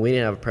 and we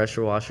didn't have a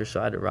pressure washer, so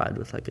I had to ride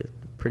with like a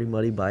pretty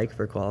muddy bike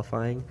for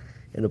qualifying.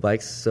 And the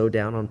bike's so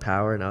down on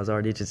power, and I was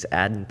already just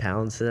adding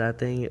pounds to that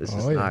thing. It was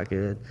just not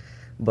good.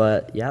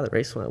 But, yeah, the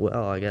race went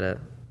well. I got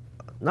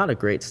not a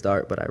great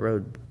start, but I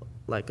rode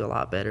like a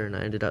lot better, and I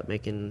ended up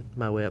making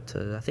my way up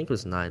to, I think it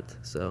was 9th.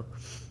 So,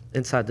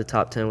 inside the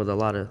top 10 with a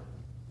lot of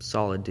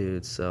solid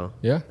dudes, so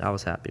Yeah. I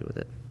was happy with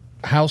it.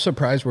 How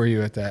surprised were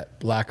you at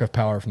that lack of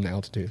power from the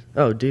altitude?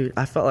 Oh, dude,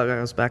 I felt like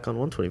I was back on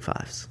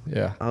 125s.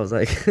 Yeah. I was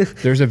like,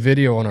 There's a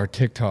video on our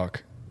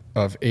TikTok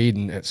of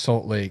Aiden at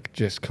Salt Lake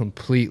just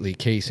completely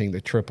casing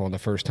the triple on the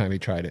first time he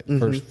tried it,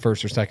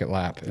 first or second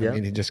lap. Yeah. I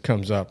mean, he just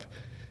comes up.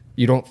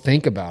 You don't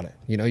think about it.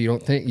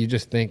 You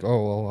just think,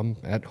 oh, well, I'm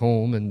at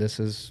home and this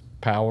is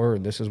power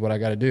and this is what I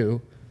got to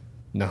do.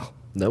 No.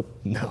 nope.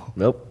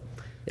 No.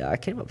 Yeah, I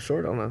came up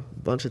short on a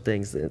bunch of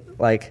things.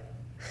 Like,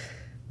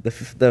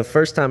 the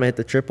first time I hit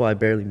the triple, I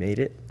barely made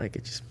it. Like,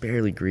 it just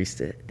barely greased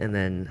it. And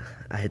then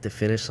I hit the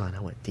finish line. I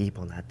went deep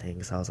on that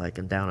thing. So I was like,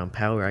 I'm down on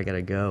power. I got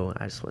to go. And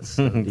I just went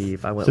so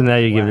deep. I went So now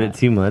you're giving flat. it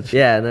too much.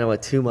 Yeah, and then I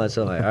went too much.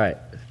 I'm like, all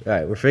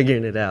right, we're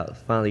figuring it out.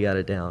 Finally got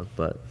it down.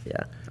 But,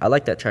 yeah, I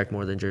like that track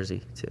more than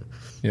Jersey, too.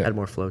 Yeah. Had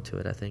more flow to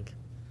it, I think.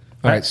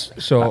 All right.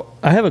 So,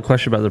 I have a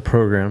question about the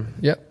program.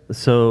 yep.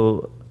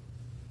 So,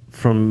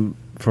 from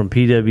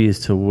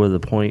PWs to where the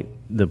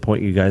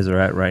point you guys are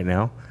at right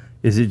now,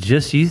 is it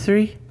just you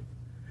three?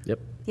 Yep.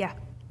 Yeah.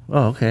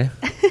 Oh, okay.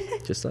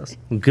 just us.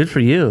 Good for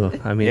you.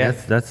 I mean, Yeah.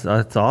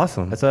 that's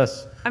awesome. That's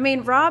us. I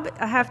mean, Rob,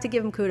 I have to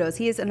give him kudos.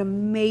 He is an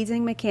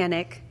amazing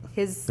mechanic.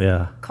 His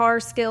Yeah. car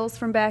skills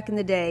from back in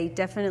the day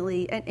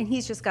definitely, and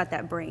he's just got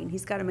that brain.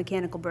 He's got a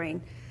mechanical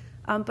brain.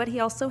 But he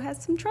also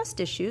has some trust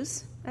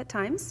issues at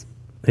times.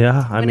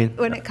 Yeah, I mean,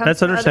 When it comes that's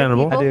to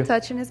understandable. other people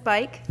touching his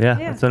bike. Yeah,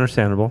 that's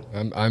understandable.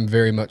 I'm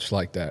very much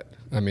like that.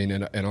 I mean,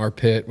 in our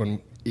pit,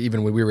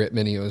 even when we were at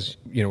Minio's,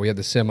 we had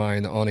the semi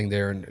and the awning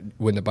there, and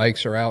when the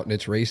bikes are out and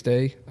it's race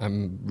day,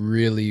 I'm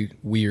really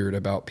weird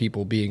about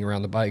people being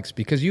around the bikes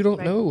because you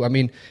don't know. I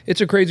mean, it's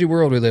a crazy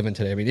world we live in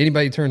today. I mean,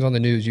 anybody turns on the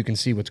news, you can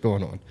see what's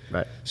going on.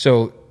 Right.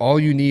 So all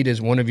you need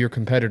is one of your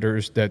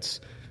competitors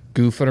that's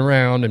goofing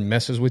around and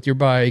messes with your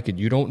bike, and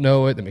you don't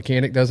know it. The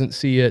mechanic doesn't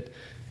see it,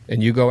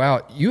 and you go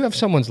out. You have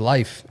someone's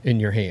life in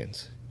your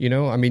hands.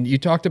 I mean, you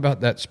talked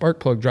about that spark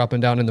plug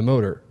dropping down in the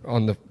motor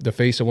on the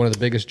face of one of the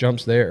biggest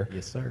jumps there.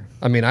 Yes, sir.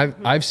 I mean,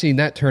 I've seen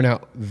that turn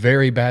out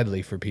very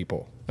badly for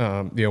people.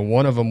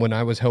 One of them, when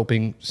I was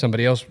helping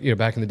somebody else,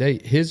 back in the day,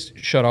 his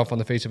shut off on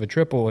the face of a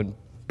triple and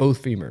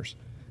both femurs.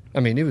 I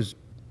mean, it was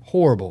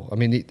horrible. I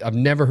mean, I've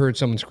never heard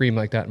someone scream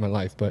like that in my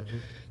life, but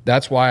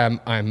that's why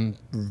I'm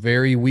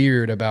very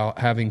weird about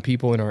having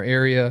people in our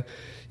area.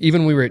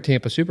 Even when we were at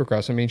Tampa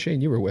Supercross, I mean,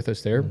 Shane, you were with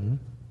us there. Mm-hmm.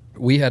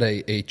 We had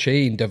a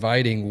chain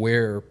dividing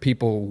where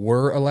people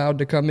were allowed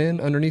to come in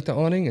underneath the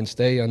awning and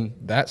stay on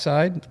that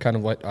side, kind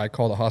of what I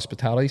call the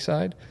hospitality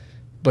side.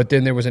 But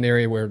then there was an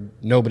area where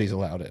nobody's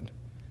allowed in,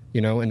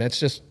 and that's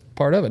just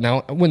part of it.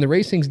 Now, when the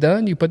racing's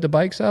done, you put the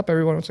bikes up,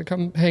 everyone wants to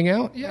come hang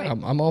out. Yeah, right.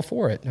 I'm all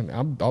for it. I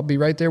mean, I'll be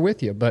right there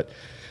with you. But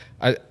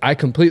I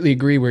completely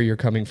agree where you're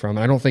coming from.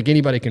 I don't think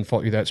anybody can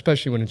fault you that,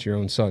 especially when it's your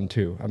own son,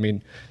 too. I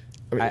mean,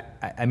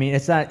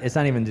 it's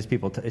not even just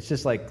people. It's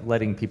just like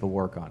letting people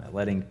work on it.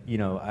 Letting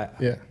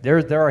Yeah. There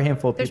are a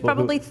handful of There's people.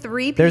 probably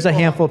 3 people. There's a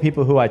handful of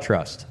people who I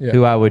trust,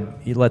 who I would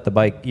let the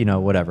bike,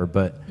 whatever.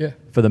 But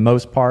for the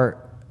most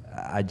part,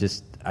 I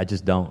just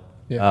don't.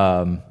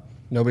 Yeah.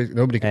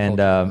 Nobody can.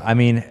 And I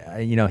mean,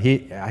 he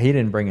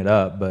didn't bring it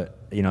up,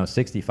 but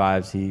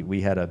 65s. We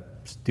had a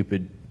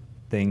stupid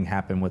thing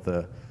happen with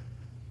a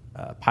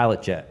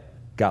pilot jet.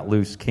 Got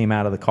loose, came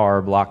out of the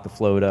car, blocked the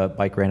float up,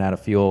 bike ran out of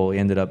fuel, he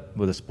ended up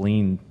with a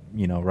spleen,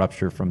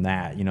 rupture from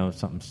that,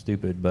 something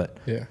stupid. But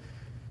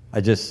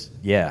I just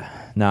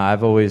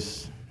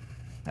always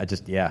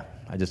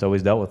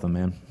dealt with them,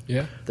 man.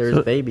 Yeah.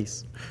 There's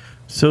babies.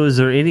 So is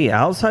there any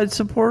outside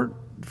support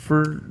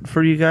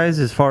for you guys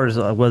as far as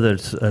whether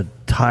it's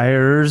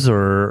tires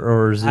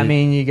or is it? I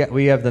mean,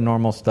 we have the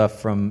normal stuff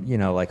from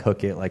like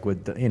Hook It, like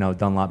with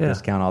Dunlop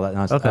discount, all that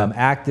nonsense. Okay.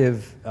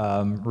 Active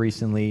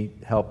recently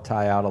helped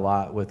Ty out a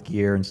lot with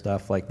gear and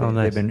stuff like that.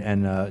 Nice. They've been,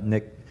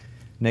 and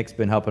Nick's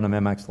been helping them.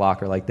 MX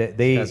Locker, like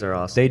they guys are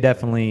awesome. They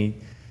definitely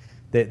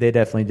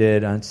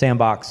did.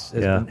 Sandbox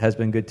has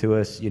been good to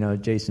us.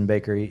 Jason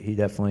Baker, he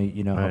definitely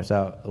helps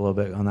out a little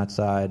bit on that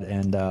side.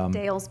 And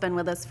Dale's been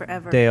with us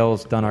forever.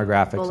 Dale's done our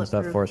graphics and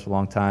stuff for us for a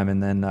long time.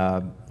 And then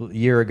a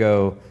year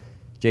ago,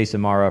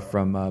 Jason Mara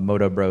from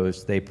Moto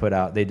Bros, they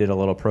did a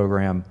little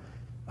program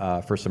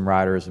for some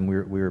riders, and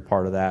we were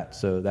part of that.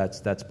 So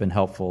that's been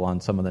helpful on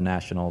some of the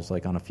nationals,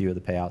 like on a few of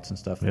the payouts and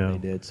stuff that they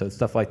did. So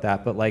stuff like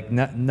that, but like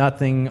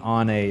nothing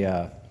on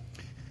a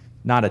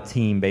not a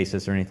team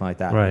basis or anything like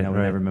that. Right, we've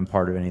never been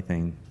part of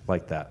anything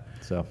like that.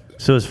 So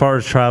as far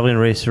as traveling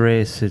race to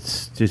race,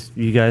 it's just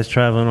you guys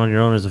traveling on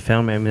your own as a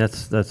family. I mean,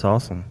 that's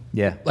awesome.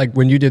 Yeah. Like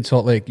when you did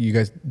Salt Lake, you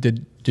guys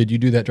did you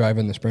do that drive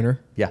in the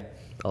Sprinter? Yeah.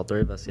 All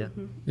 3 of us, yeah.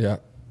 Mm-hmm. Yeah.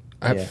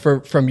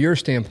 From your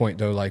standpoint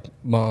though, like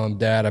mom,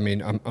 dad, I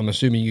mean, I'm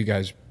assuming you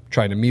guys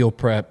trying to meal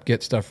prep,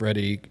 get stuff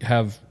ready,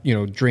 have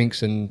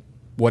drinks and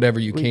whatever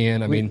you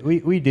can.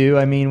 We do.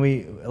 I mean,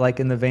 we like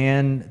in the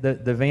van.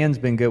 The van's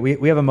been good.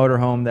 We have a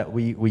motorhome that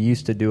we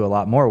used to do a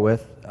lot more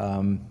with,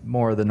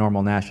 more of the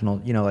normal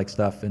national, like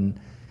stuff.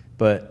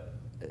 But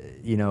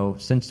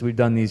since we've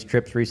done these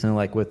trips recently,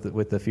 like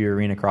with the few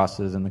arena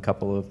crosses and a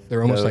couple of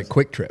they're almost like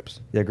quick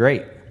trips. They're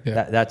great.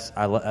 Yeah.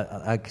 I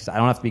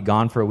don't have to be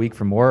gone for a week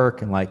from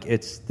work, and like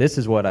this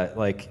is what I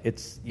like.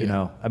 It's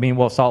I mean,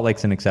 well, Salt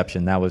Lake's an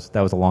exception. That was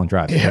a long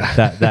drive. Yeah.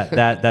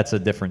 That's a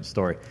different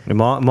story. And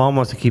mom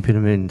wants to keep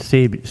him in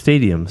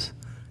stadiums.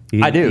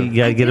 I do. You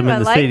gotta get him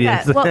in the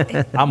stadiums. That.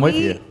 Well, I'm with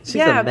you. She's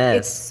a mess.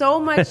 It's so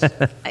much.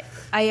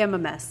 I am a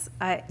mess.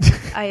 I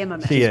am a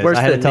mess. She is. worse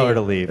I had to than tell me. her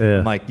to leave. Yeah.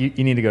 I'm like, you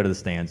need to go to the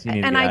stands. You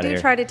need to And get I out do of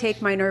here. try to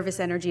take my nervous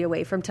energy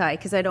away from Ty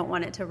because I don't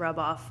want it to rub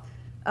off.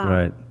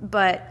 Right.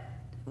 But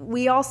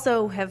we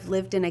also have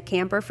lived in a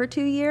camper for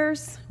 2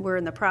 years. We're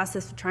in the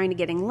process of trying to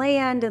getting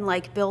land and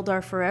like build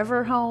our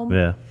forever home.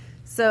 Yeah.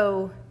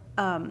 So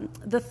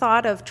the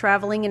thought of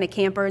traveling in a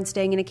camper and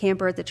staying in a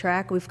camper at the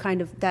track,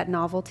 that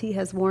novelty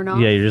has worn off.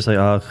 Yeah, you're just like,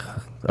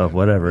 oh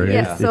whatever.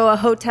 Yeah. So a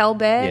hotel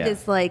bed Yeah.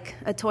 is like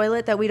a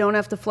toilet that we don't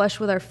have to flush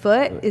with our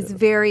foot is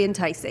very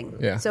enticing.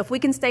 Yeah. So if we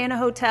can stay in a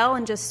hotel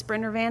and just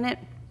Sprinter van it,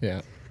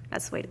 Yeah.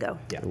 that's the way to go.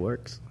 Yeah. It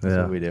works. That's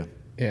Yeah. what we do.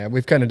 Yeah,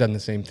 we've kind of done the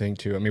same thing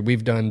too. I mean,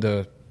 we've done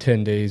the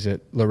 10 days at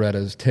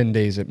Loretta's, 10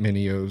 days at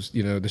Minio's,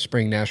 the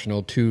Spring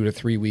National 2 to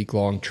 3 week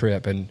long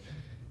trip, and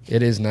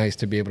it is nice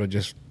to be able to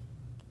just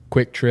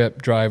quick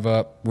trip, drive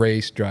up,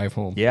 race, drive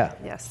home. Yeah.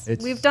 Yes.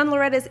 It's- We've done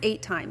Loretta's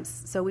 8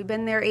 times. So we've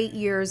been there 8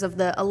 years of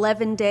the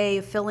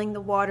 11-day filling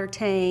the water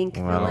tank,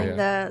 filling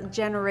the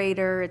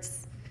generator.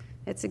 It's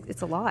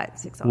a lot.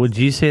 It's exhausting. Would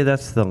you say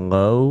that's the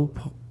low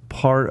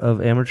part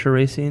of amateur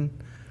racing?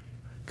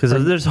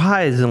 Because there's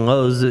highs and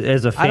lows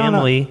as a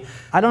family.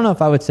 I don't know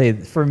if I would say,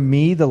 for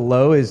me, the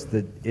low is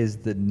the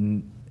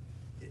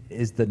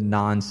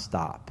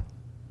nonstop.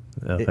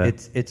 Okay.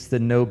 It's the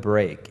no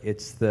break.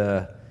 It's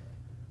the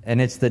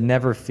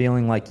never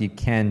feeling like you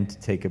can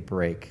take a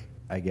break.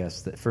 I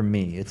guess that for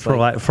me, it's for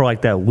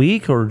like that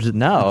week, or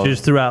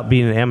just throughout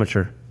being an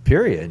amateur.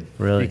 Period.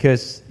 Really?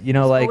 Because There's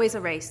always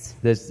a race.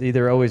 There's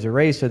either always a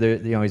race or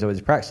there's always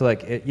a practice. So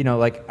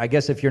I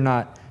guess if you're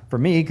not, for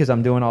me, because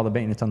I'm doing all the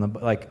maintenance on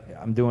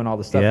I'm doing all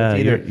the stuff. Yeah,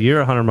 it's you're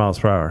 100 miles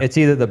per hour. It's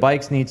either the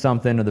bikes need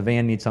something, or the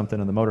van needs something,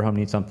 or the motorhome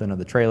needs something, or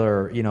the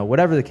trailer, or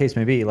whatever the case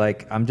may be.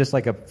 Like, I'm just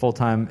like a full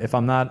time. If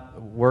I'm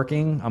not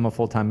working, I'm a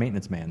full time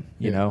maintenance man.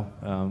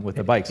 With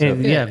the bike. So,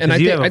 and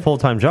you have a full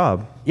time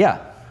job.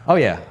 yeah. Oh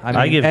yeah,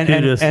 I give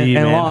kudos to you,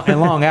 man. And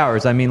long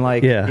hours. I mean,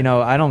 Yeah.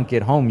 I don't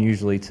get home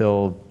usually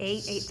till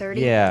 8:30.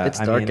 Yeah, It's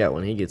dark out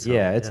when he gets home.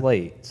 Yeah, it's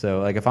late.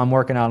 So like if I'm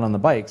working out on the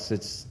bikes,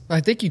 it's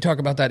I think you talk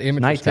about that amateur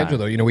nighttime. schedule,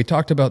 though. We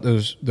talked about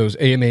those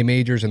AMA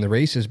majors and the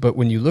races, but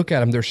when you look at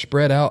them, they're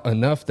spread out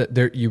enough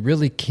that you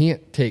really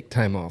can't take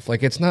time off.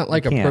 Like, it's not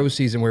like a pro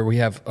season where we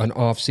have an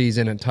off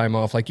season and time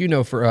off. Like,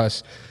 for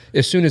us,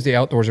 as soon as the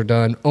outdoors are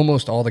done,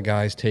 almost all the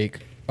guys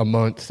take a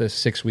month to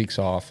 6 weeks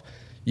off.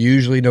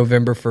 Usually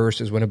November 1st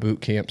is when a boot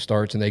camp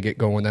starts and they get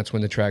going. That's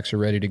when the tracks are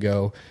ready to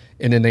go.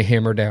 And then they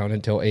hammer down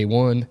until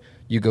A1,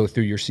 you go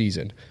through your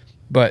season.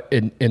 But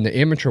in the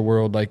amateur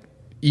world, like,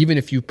 even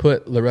if you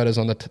put Loretta's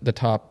on the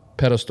top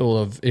pedestal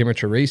of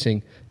amateur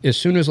racing, as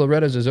soon as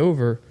Loretta's is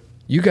over,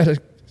 you got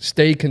to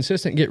stay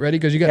consistent and get ready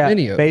because you got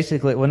many of them.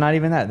 Basically, well, not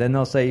even that. Then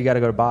they'll say you got to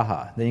go to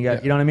Baja. Then you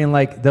got, you know what I mean?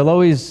 Like, they'll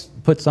always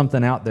put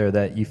something out there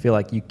that you feel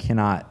like you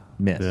cannot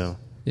miss.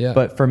 Yeah.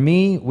 But for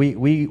me,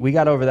 we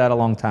got over that a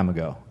long time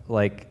ago.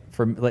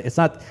 It's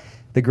not,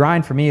 the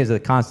grind for me is a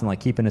constant,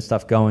 like, keeping this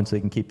stuff going so you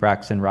can keep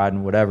practicing,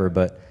 riding, whatever.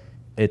 But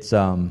it's,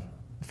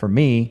 for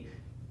me,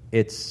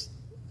 it's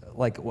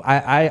like,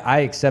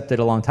 I accepted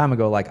a long time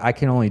ago, like, I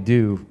can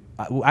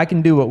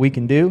do what we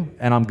can do,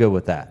 and I'm good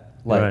with that.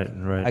 Like,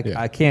 right.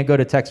 I can't go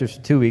to Texas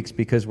for 2 weeks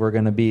because we're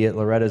going to be at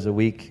Loretta's a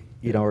week,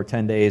 or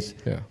 10 days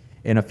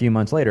in a few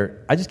months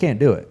later. I just can't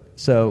do it.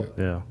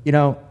 So,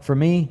 for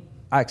me,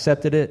 I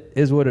accepted it,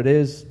 is what it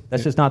is.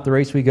 That's just not the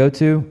race we go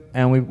to,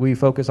 and we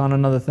focus on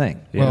another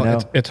thing.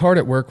 Well, it's hard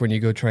at work when you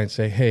go try and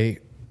say, hey,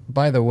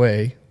 by the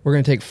way, we're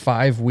going to take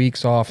 5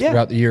 weeks off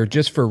throughout the year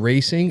just for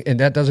racing, and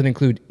that doesn't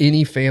include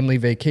any family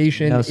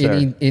vacation,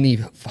 any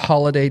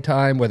holiday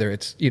time, whether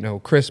it's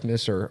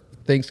Christmas or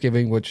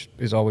Thanksgiving, which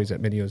is always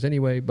at Minio's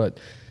anyway. But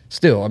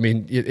still, I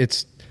mean,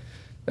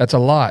 that's a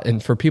lot,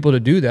 and for people to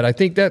do that, I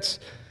think that's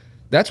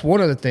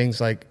one of the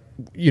things. Like,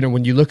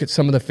 when you look at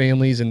some of the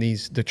families and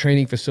the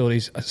training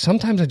facilities,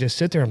 sometimes I just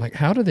sit there. I'm like,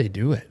 how do they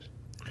do it?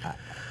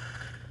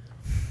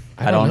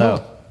 I don't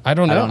know. I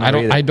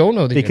don't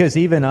know because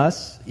even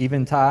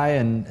Ty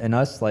and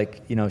us,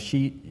 like,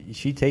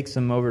 she takes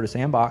them over to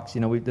Sandbox.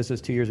 This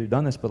is 2 years we've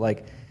done this, but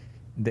like,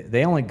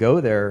 they only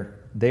go there.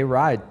 They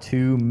ride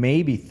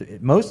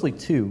mostly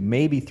 2,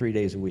 maybe 3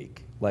 days a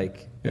week.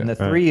 Like, and the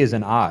 3 is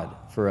an odd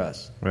for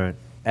us. Right.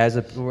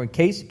 When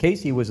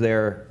Casey was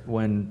there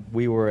when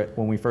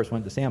we first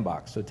went to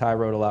Sandbox, so Ty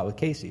rode a lot with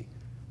Casey.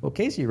 Well,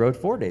 Casey rode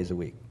 4 days a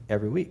week,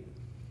 every week.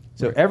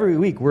 So every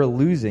week we're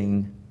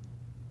losing,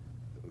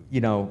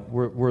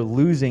 we're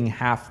losing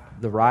half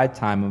the ride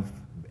time of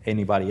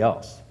anybody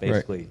else,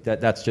 basically.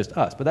 Right. That's just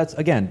us. But that's,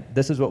 again,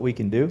 this is what we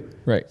can do.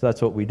 Right. So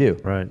that's what we do.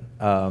 Right.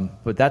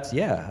 But that's,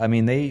 I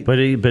mean, But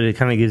it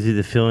kind of gives you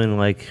the feeling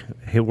like,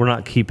 hey, we're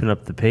not keeping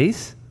up the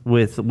pace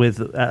with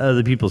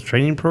other people's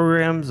training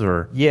programs,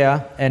 or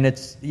and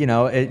it's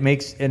it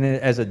makes, and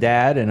as a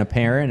dad and a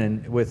parent,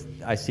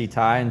 and I see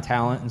Ty and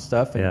talent and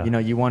stuff,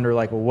 and you wonder,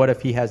 like, well, what if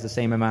he has the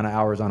same amount of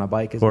hours on a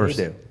bike as they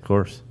do? Of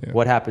course.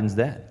 What happens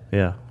then?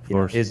 Yeah, of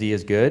course. Is he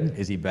as good?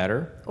 Is he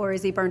better? Or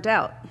is he burnt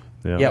out?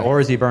 Or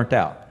is he burnt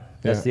out?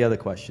 That's the other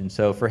question.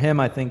 So for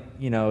him, I think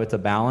it's a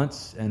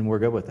balance, and we're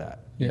good with that.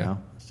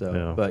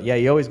 So, but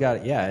you always got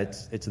it. Yeah,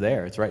 it's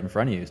there. It's right in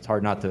front of you. It's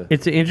hard not to.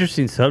 It's an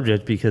interesting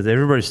subject because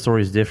everybody's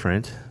story is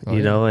different,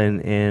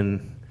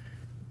 and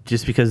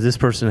just because this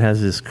person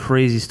has this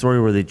crazy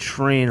story where they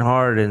train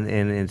hard and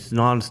it's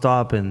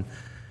nonstop, and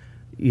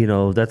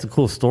that's a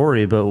cool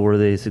story, but were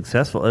they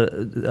successful?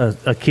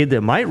 A kid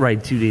that might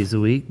ride 2 days a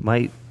week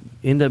might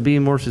end up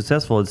being more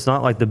successful. It's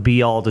not like the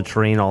be all to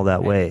train all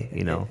that way,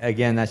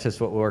 Again, that's just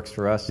what works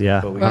for us.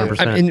 Yeah, what we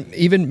 100%. And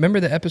even remember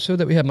the episode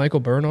that we had Michael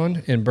Byrne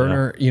on, and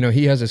Burner,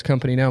 he has his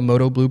company now,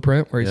 Moto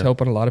Blueprint, where he's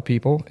helping a lot of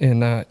people,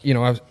 and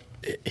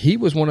he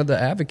was one of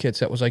the advocates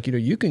that was like,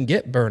 you can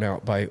get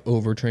burnout by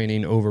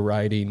overtraining,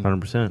 overriding.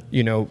 100%.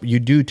 You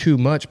do too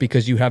much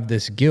because you have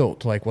this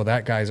guilt, like, well,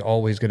 that guy's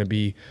always going to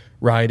be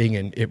riding,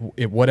 and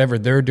whatever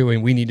they're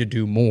doing, we need to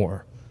do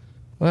more.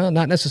 Well,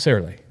 not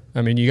necessarily.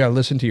 I mean, you got to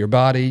listen to your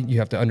body. You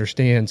have to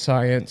understand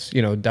science,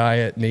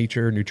 diet,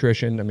 nature,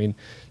 nutrition. I mean,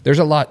 there's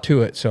a lot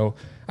to it. So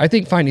I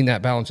think finding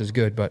that balance is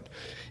good. But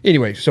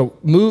anyway, so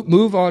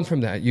move on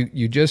from that.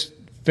 You just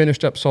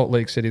finished up Salt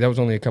Lake City. That was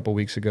only a couple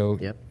weeks ago.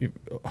 Yep. You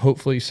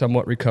hopefully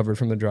somewhat recovered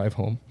from the drive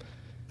home.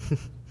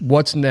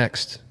 What's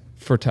next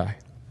for Ty?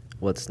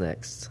 What's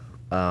next?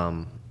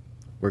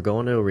 We're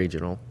going to a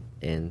regional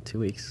in 2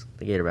 weeks,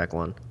 the Gatorback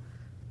one.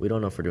 We don't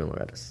know if we're doing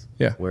Loretta's.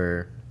 Yeah.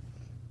 We're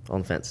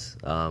on the fence.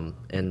 I'm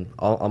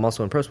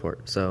also in pro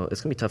sport, so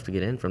it's going to be tough to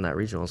get in from that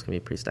regional. It's going to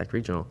be a pretty stacked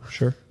regional.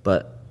 Sure.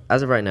 But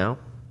as of right now,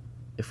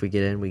 if we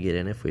get in, we get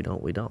in. If we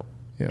don't, we don't.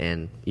 Yeah.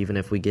 And even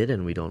if we get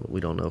in, we don't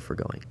know if we're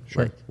going.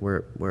 Sure. Like,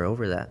 we're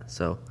over that.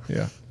 So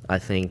Yeah. I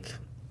think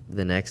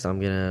the next I'm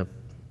going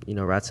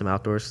to, ride some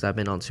outdoors because I've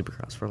been on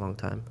Supercross for a long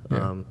time.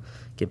 Yeah.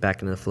 Get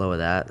back into the flow of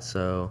that.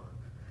 So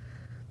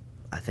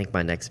I think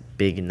my next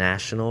big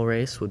national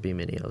race would be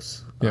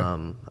Minios.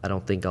 Yeah. I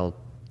don't think I'll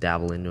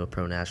dabble into a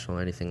pro national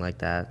or anything like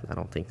that. I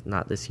don't think,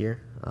 not this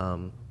year.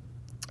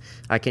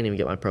 I can't even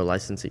get my pro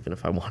license even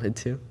if I wanted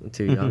to. I'm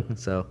too young.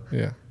 So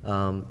Yeah.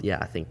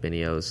 I think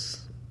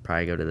Minios,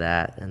 probably go to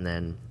that, and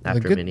then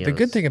after Minios. The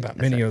good thing about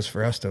that's it. Minios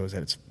for us though is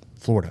that it's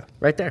Florida.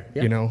 Right there.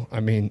 Yeah. I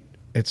mean,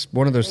 it's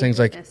one of those things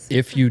like goodness.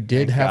 if you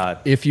did Thank have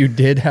God. if you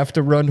did have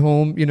to run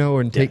home,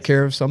 and take Yes.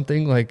 care of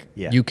something, like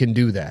Yeah. you can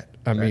do that.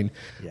 I mean,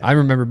 Yeah. I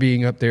remember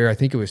being up there. I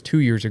think it was 2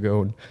 years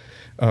ago,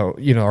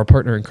 and our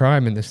partner in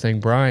crime in this thing,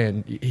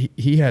 Brian,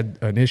 he had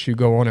an issue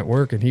go on at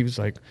work, and he was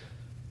like,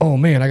 "Oh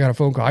man, I got a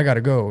phone call. I got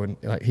to go." And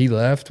he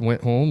left,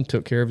 went home,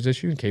 took care of his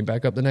issue, and came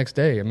back up the next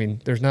day. I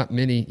mean, there's not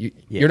many.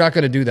 You're not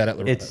going to do that at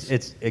Loretta's.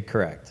 It's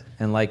correct.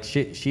 And like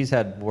she's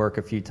had work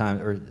a few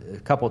times or a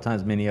couple of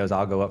times. Minios,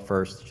 I'll go up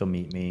first. She'll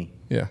meet me.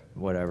 Yeah.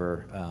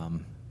 Whatever.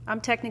 I'm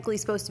technically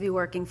supposed to be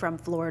working from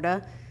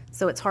Florida,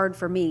 so it's hard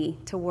for me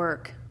to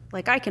work.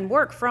 Like, I can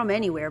work from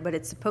anywhere, but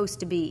it's supposed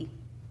to be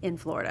in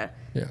Florida.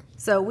 Yeah.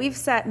 So we've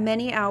sat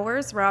many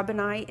hours, Rob and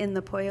I, in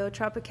the Pollo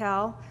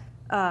Tropical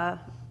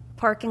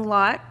parking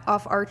lot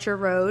off Archer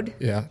Road.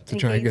 Yeah, to in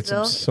try and get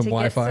some Gainesville to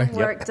Wi-Fi. Get some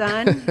work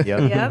done.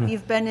 Yep.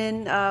 You've been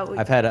in.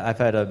 I've had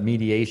a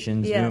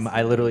mediation Yes. Zoom.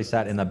 I literally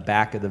sat in the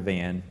back of the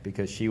van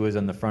because she was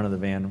in the front of the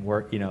van.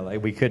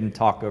 Like we couldn't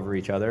talk over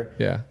each other.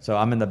 Yeah. So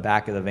I'm in the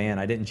back of the van.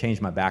 I didn't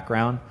change my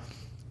background.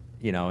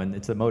 And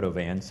it's a moto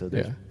van, so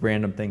there's Yeah.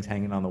 random things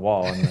hanging on the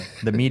wall. And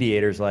the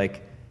mediator's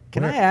like,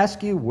 "Can I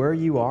ask you where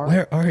you are?"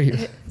 Where are you?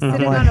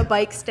 Sitting on a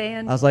bike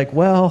stand. I was like,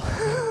 "Well,"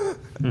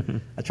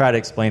 I try to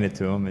explain it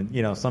to him,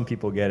 and some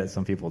people get it,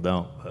 some people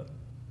don't, but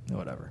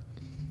whatever.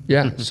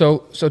 Yeah. So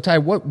Ty,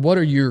 what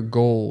are your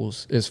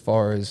goals as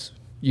far as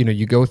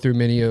you go through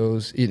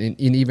Minios in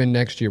even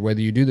next year,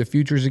 whether you do the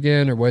futures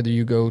again or whether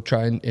you go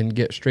try and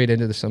get straight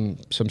into some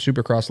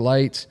Supercross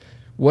lights?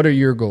 What are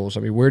your goals? I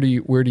mean, where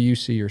do you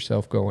see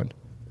yourself going?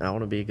 I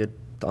want to be a good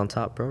on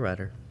top pro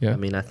rider. Yeah. I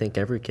mean, I think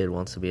every kid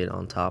wants to be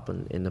on top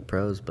in the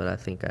pros, but I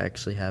think I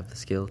actually have the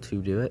skill to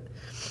do it.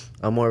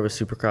 I'm more of a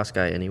Supercross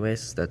guy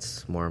anyways.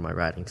 That's more of my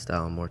riding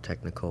style, more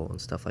technical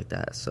and stuff like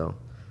that. So,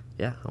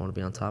 yeah, I want to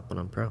be on top when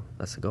I'm pro.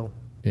 That's the goal.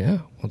 Yeah.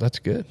 Well, that's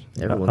good.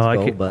 Everyone's I like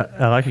goal, it. but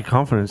I like your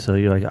confidence. So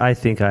you're like, I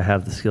think I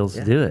have the skills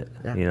Yeah. to do it.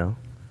 Yeah.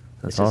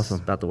 That's it's just awesome.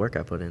 about the work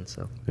I put in.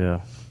 So,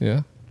 Yeah.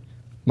 Yeah.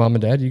 Mom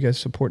and Dad, you guys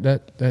support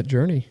that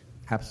journey.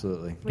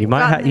 Absolutely. We've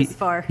gotten this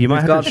far. You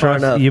might We've have to gone far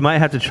trust. enough. You might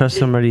have to trust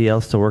somebody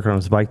else to work on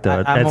his bike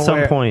though. I'm At some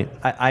aware- point,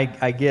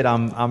 I get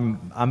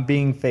I'm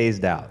being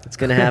phased out. it's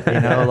going to happen.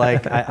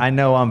 I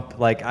know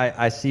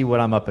I see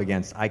what I'm up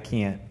against. I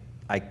can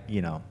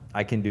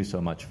do so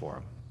much for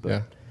him.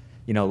 But,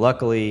 Yeah.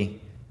 Luckily,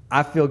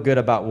 I feel good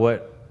about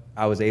what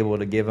I was able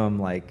to give him.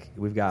 Like,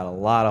 we've got a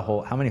lot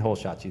of how many hole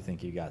shots you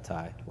think you got,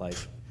 Ty? Like,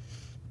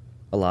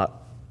 A lot.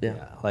 Yeah.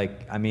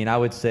 I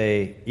would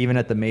say even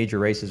at the major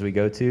races we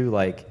go to,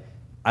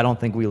 I don't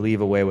think we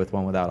leave away with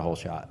one without a hole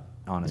shot,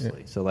 honestly.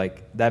 Yeah. So,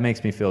 that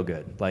makes me feel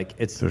good.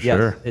 It's For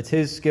sure. it's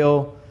his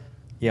skill.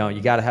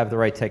 You got to have the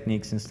right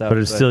techniques and stuff. but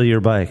it's still your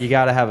bike. You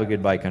got to have a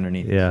good bike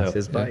underneath. it. Yeah. It's So,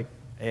 his bike.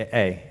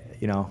 hey,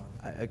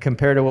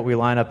 compared to what we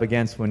line up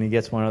against when he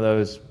gets one of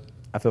those,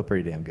 I feel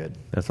pretty damn good.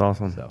 That's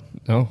awesome. So,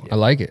 No, I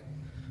like it.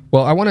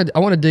 Well, I want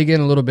to dig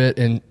in a little bit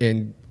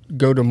and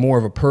go to more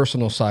of a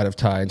personal side of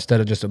Ty instead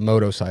of just a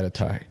moto side of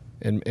Ty.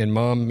 And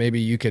Mom, maybe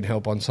you can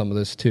help on some of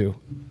this too.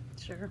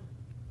 Sure.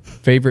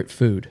 Favorite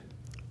food?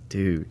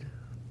 Dude.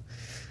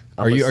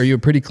 Are you a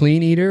pretty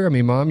clean eater? I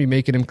mean, Mom, you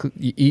making him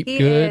you eat He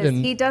good is.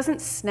 and He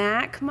doesn't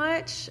snack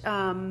much.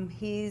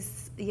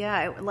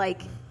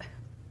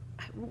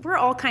 We're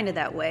all kind of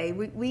that way.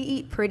 We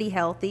eat pretty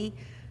healthy.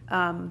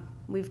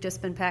 We've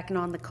just been packing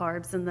on the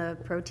carbs and the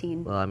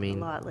protein Well, I mean,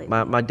 a lot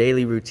lately. my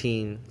daily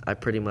routine, I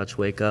pretty much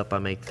wake up, I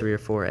make 3 or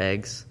 4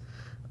 eggs,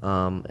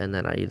 and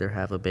then I either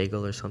have a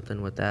bagel or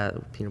something with that,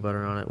 with peanut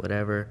butter on it,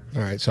 whatever.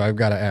 All right, so I've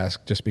got to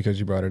ask, just because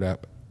you brought it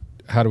up,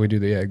 how do we do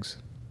the eggs?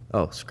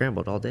 Oh,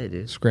 scrambled all day,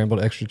 dude. Scrambled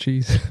extra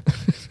cheese?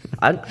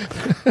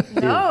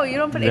 No, you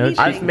don't put anything.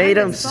 I've made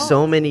not them even salt.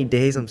 so many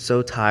days. I'm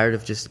so tired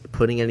of just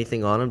putting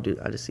anything on them, dude.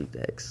 I just eat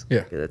the eggs.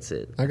 Yeah. Okay, that's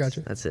it. I got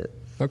you. That's it.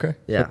 Okay,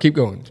 Yeah. so keep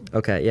going.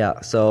 Okay, yeah.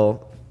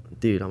 So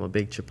Dude, I'm a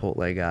big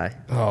Chipotle guy.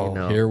 Oh, you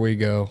know? here we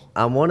go.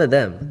 I'm one of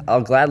them.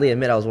 I'll gladly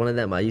admit I was one of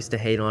them. I used to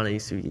hate on it. I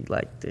used to be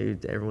like,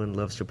 dude, everyone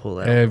loves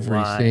Chipotle. I don't know Every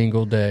why.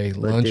 single day,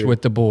 lunch dude,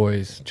 with the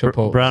boys.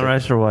 Chipotle. Brown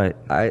rice or white?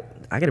 I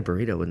get a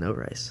burrito with no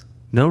rice.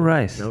 No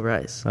rice. No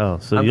rice. Oh,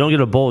 so you don't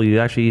get a bowl. You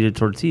actually eat a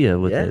tortilla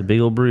with a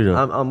big old burrito.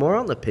 I'm more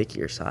on the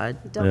pickier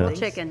side. Double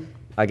chicken.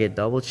 I get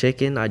double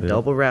chicken. I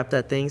double wrap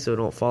that thing so it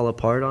don't fall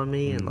apart on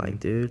me. And like,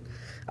 dude,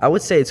 I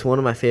would say it's one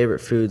of my favorite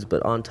foods.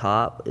 But on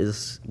top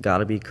is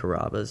gotta be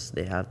Carrabba's.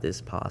 They have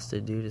this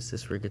pasta, dude. It's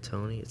this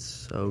rigatoni. It's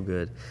so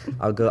good.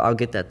 I'll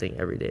get that thing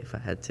every day if I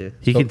had to.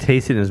 He can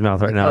taste it in his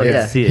mouth right now. Oh, I yeah.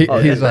 can see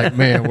it. He's like,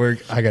 man,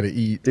 I got to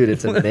eat. Dude,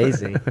 it's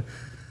amazing.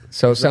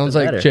 So it sounds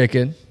like better.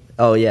 chicken,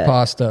 Oh yeah,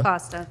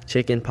 Pasta.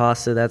 chicken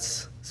pasta.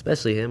 That's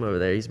especially him over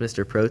there. He's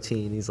Mr.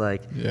 Protein. He's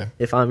like, Yeah.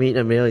 if I'm eating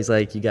a meal, he's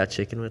like, you got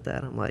chicken with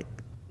that? I'm like,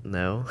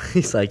 no.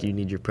 He's like, you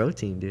need your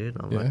protein, dude.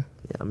 I'm like, yeah.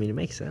 I mean, it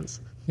makes sense.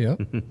 Yep.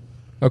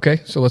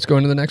 Okay, so let's go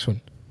into the next one.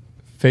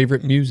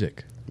 Favorite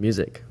music.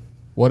 Music.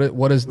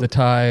 What is the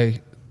Thai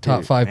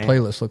top 5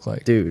 playlist look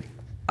like? Dude,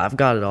 I've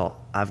got it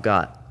all. I've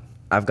got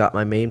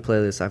my main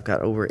playlist. I've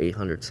got over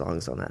 800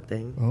 songs on that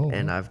thing. Oh,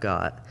 and wow.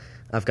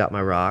 I've got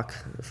my rock,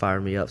 fire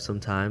me up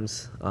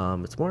sometimes.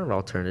 It's more of an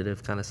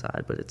alternative kind of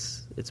side, but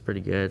it's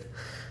pretty good.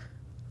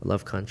 I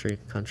love country.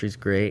 Country's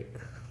great.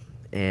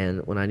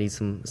 And when I need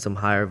some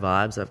higher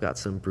vibes, I've got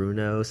some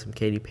Bruno, some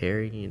Katy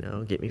Perry,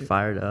 get me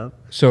fired up.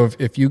 So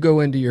if you go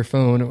into your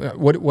phone,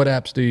 what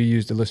apps do you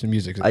use to listen to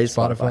music? Is it I use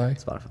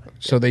Spotify? Spotify.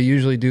 So they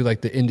usually do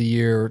like the end of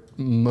year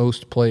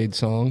most played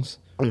songs.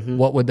 Mm-hmm.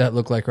 What would that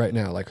look like right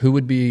now? Like who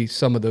would be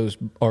some of those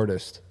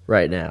artists?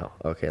 Right now.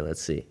 Okay,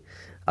 let's see.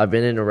 I've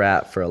been into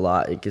rap for a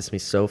lot. It gets me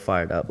so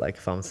fired up. Like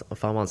if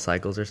I'm on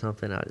cycles or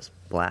something, I just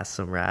blast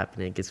some rap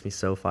and it gets me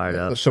so fired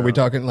up. So we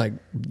talking like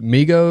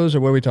Migos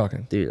or what are we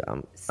talking? Dude,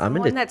 I'm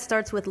Someone into that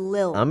starts with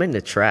Lil. I'm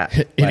into trap.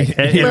 Like,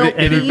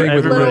 Everybody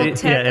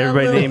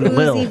named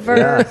Lil.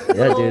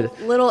 Yeah, dude.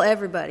 Little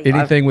everybody.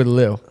 Anything with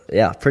Lil.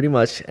 Yeah, pretty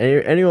much.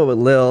 Anyone with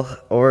Lil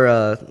or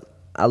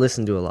I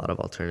listen to a lot of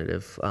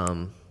alternative.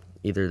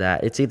 Either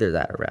that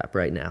or rap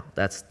right now.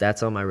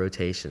 That's on my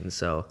rotation.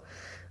 So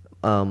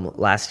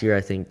last year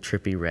I think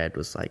Trippie Redd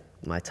was like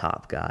my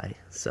top guy.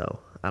 So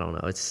I don't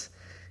know. It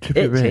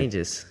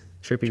changes.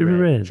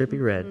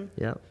 Trippie Redd.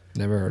 Mm-hmm. Yeah.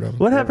 Never heard of him.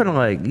 What happened to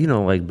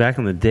like back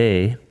in the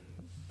day?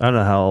 I don't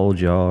know how old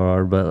y'all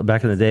are, but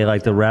back in the day,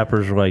 like the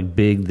rappers were like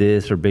big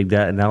this or big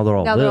that, and now they're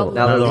all Lil.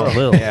 Now they're all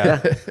Lil.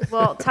 Yeah.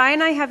 Well, Ty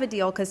and I have a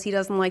deal because he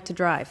doesn't like to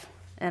drive,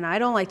 and I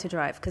don't like to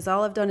drive because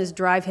all I've done is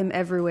drive him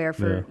everywhere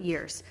for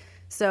years.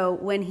 So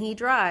when he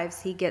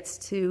drives, he gets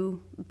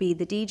to be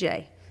the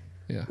DJ.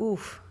 Yeah.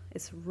 Oof,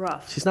 it's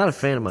rough. She's not a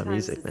fan of my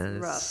Sometimes music, it's man.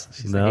 rough.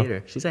 She's No. a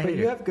hater. She's a But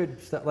hater. you have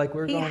good stuff. Like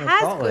we're He going to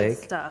has Salt good Lake.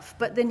 stuff,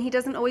 but then he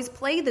doesn't always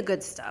play the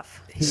good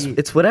stuff.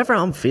 It's whatever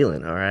I'm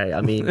feeling, all right? I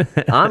mean,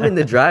 I'm in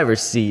the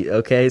driver's seat,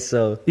 okay?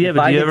 So Yeah, if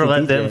but I do you get ever to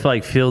let DJ, them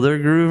like feel their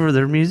groove or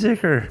their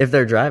music or? if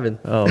they're driving?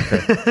 Oh, okay.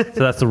 So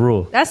that's the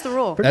rule. That's the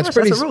rule. That's much,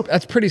 pretty. that's a rule.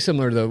 That's pretty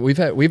similar though.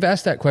 We've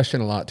asked that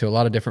question a lot to a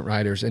lot of different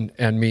riders, and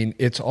I mean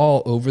it's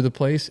all over the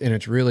place, and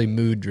it's really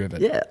mood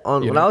driven. Yeah,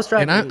 when I was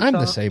driving, and I'm Utah,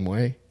 the same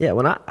way. Yeah,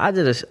 when I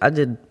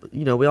did,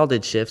 we all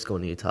did shifts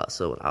going to Utah.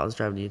 So when I was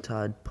driving to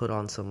Utah, I'd put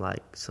on some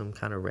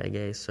kind of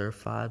reggae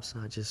surf vibes,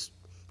 and I just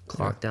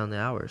clocked down the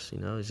hours.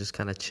 It's just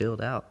kind of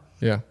chilled out.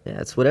 Yeah, Yeah,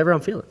 it's whatever I'm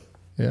feeling.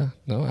 yeah.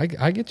 No, I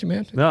get you,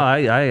 man. No,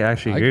 I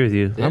actually agree with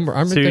you. I'm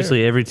right Seriously,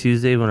 there. every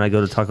Tuesday when I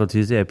go to Taco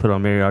Tuesday, I put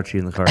on mariachi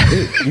in the car.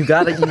 You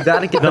gotta get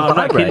the No, I'm vibe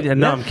not right. kidding.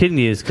 No, I'm kidding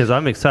you. It's because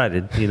I'm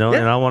excited, and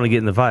I want to get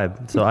in the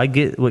vibe. So I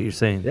get what you're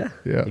saying. Yeah,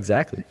 Yeah.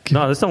 exactly.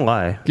 No, just don't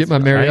lie. Get my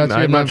mariachi.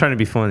 I'm not trying to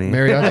be funny.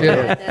 Mariachi.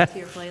 Add that to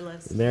your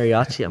playlist.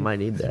 Mariachi, I might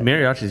need that.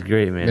 Mariachi's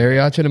great, man.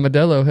 Mariachi and a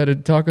Modelo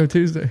headed to Taco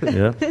Tuesday.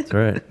 Yeah, that's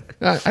right.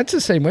 That's the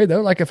same way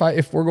though. Like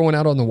if we're going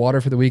out on the water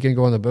for the weekend,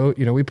 go on the boat,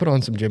 we put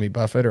on some Jimmy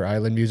Buffett or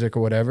island music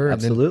or whatever. And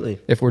Absolutely.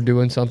 then if we're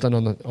doing something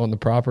on the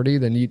property,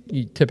 then you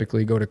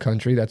typically go to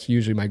country. That's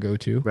usually my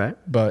go-to. Right.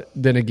 But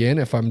then again,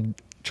 if I'm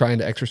trying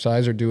to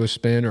exercise or do a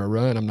spin or a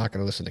run, I'm not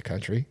going to listen to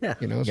country. Yeah.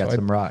 So Got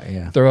some rock,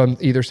 yeah. throw on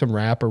either some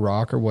rap or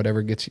rock or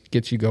whatever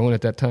gets you going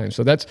at that time.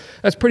 So that's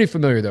pretty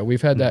familiar though.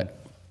 We've had that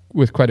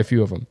with quite a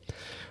few of them.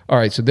 All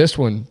right, so this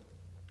one,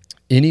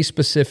 any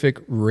specific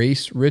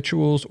race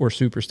rituals or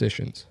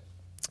superstitions?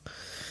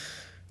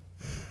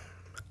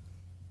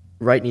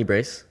 Right knee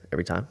brace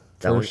every time.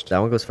 That First?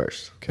 one goes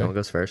first. Okay. That one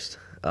goes first.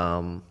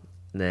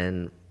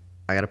 Then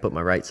I got to put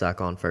my right sock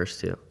on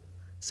first too.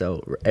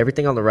 So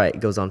everything on the right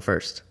goes on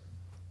first.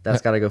 That's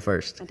got to go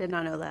first. I did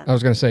not know that. I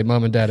was going to say,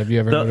 Mom and Dad, have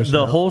you ever noticed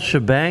The that? whole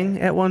shebang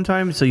at one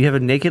time. So you have a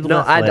naked No,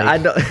 left I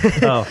leg.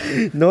 don't.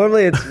 Oh.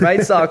 Normally it's right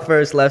sock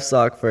first, left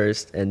sock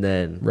first, and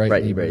then Right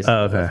right knee knee brace.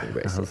 Oh, okay. left knee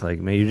brace. I was like,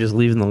 man, you're just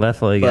leaving the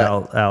left leg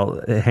But-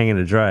 out hanging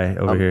to dry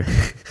over here.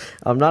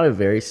 I'm not a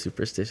very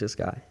superstitious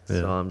guy,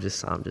 Yeah. so I'm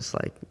just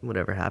like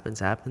whatever happens.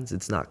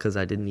 It's not because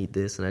I didn't eat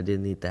this and I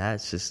didn't eat that.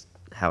 It's just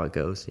how it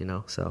goes,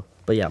 So,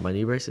 but yeah, my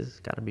knee braces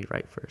got to be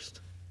right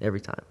first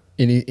every time.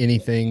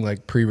 Anything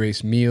like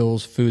pre-race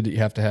meals, food that you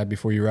have to have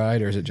before you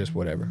ride, or is it just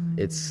whatever?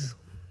 It's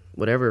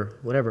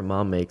whatever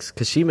mom makes,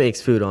 because she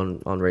makes food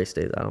on race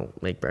days. I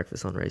don't make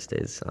breakfast on race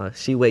days.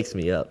 She wakes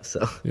me up.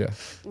 So Yeah.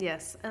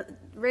 Yes.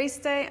 Race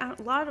day, a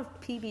lot of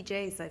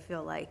PBJs, I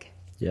feel like.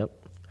 yep,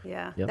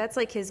 Yeah. Yep. That's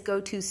like his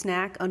go-to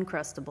snack,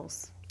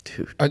 Uncrustables.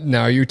 dude.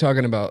 Now, are you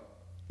talking about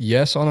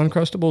yes on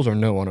Uncrustables or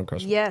no on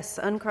Uncrustables? Yes,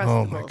 Uncrustables.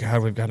 Oh my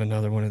God, we've got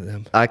another one of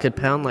them. I could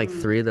pound like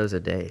 3 of those a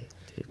day.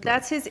 Dude.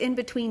 That's his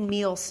in-between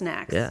meal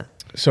snacks. Yeah.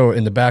 So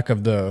in the back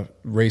of the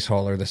race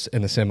hall or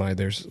in the semi,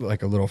 there's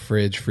like a little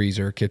fridge,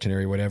 freezer, kitchen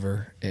area,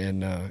 whatever.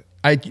 And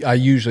I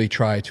usually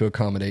try to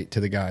accommodate to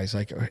the guys,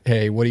 like,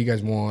 hey, what do you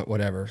guys want,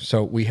 whatever.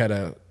 So we had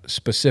a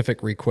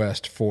specific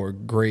request for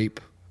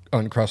grape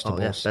Uncrustables.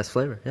 Oh yeah, best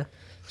flavor. Yeah.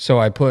 So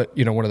I put,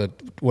 one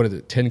of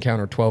the 10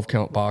 count or 12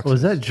 count boxes.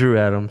 Was that Drew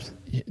Adams?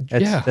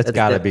 That's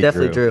got to be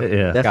definitely Drew. Drew.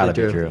 Yeah. Definitely Gotta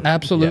be Drew. Drew.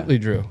 Absolutely,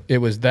 Drew. It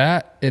was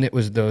that, and it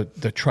was the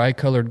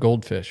tricolored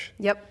goldfish.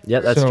 Yep. Yeah,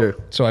 that's so,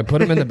 true. So I put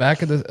them in the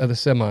back of the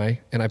semi,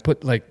 and I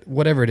put like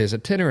whatever it is, a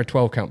 10 or a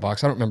 12 count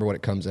box. I don't remember what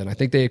it comes in. I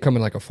think they come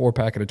in like a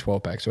 4-pack and a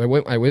 12-pack. So I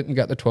went and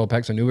got the 12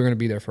 packs. I knew we were going to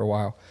be there for a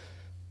while.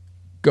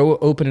 Go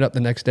open it up the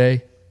next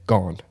day,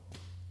 gone.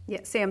 Yeah,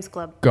 Sam's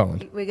Club.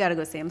 Gone. We got to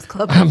go Sam's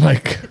Club. I'm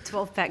like,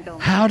 12-pack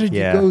don't. how did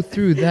Yeah. you go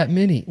through that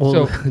many?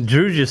 Well, So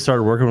Drew just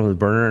started working with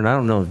Burner, and I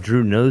don't know if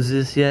Drew knows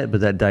this yet,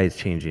 but that diet's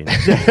changing.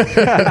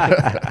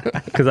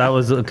 Because I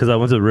went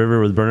to the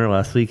river with Burner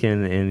last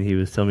weekend, and he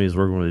was telling me he was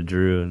working with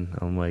Drew, and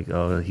I'm like,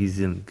 oh, he's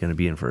going to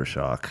be in for a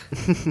shock.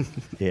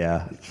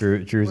 Yeah,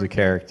 Drew's a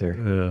character.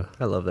 Yeah.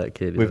 I love that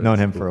kid. We've known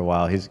him for a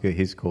while. He's good.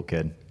 He's a cool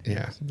kid.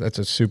 yeah, that's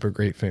a super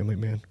great family,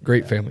 man.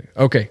 Great family.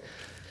 Okay,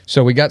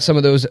 so we got some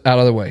of those out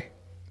of the way.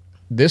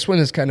 This one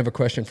is kind of a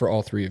question for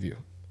all three of you.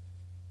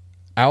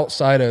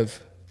 Outside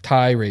of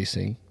tie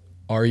racing,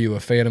 are you a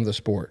fan of the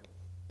sport?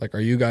 Like, are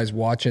you guys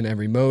watching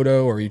every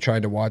moto, or are you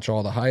trying to watch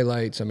all the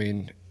highlights? I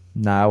mean,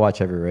 Nah, I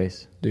watch every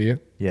race. do you?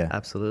 Yeah.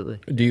 Absolutely.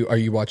 Are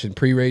you watching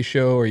pre-race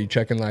show? Or are you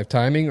checking live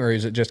timing, or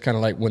is it just kind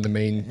of like when the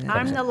main?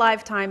 I'm the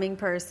live timing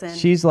person.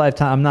 She's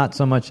lifetime. I'm not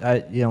so much.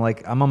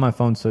 I'm on my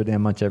phone so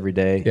damn much every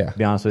day. Yeah. To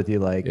be honest with you,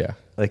 like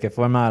if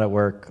I'm out at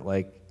work,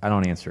 like I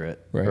don't answer it,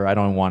 Right. or I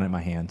don't want it in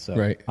my hand. So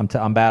Right.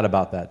 I'm bad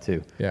about that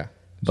too. Yeah.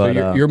 But,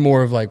 So you're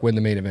more of like when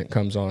the main event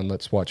comes on,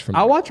 let's watch from.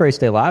 I'll watch race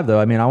day live though.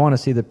 I mean, I want to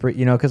see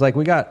because like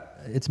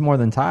it's more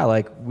than Ty.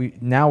 Like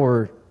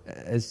we're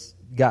as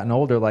gotten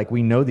older, like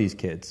we know these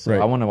kids. So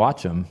Right. I want to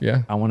watch them.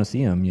 Yeah. I want to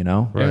see them.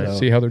 Yeah, So-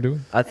 see how they're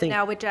doing. I think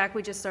Now with Jack,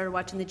 we just started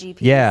watching the GPs.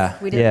 Yeah,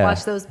 We didn't yeah.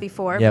 watch those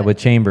before. Yeah, but with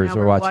Chambers, now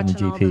we're watching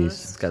the all GPs. those.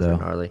 these guys So- are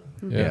gnarly.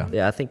 Yeah.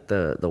 Yeah, I think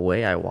the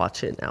way I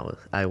watch it now,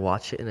 I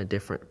watch it in a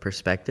different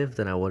perspective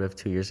than I would have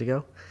 2 years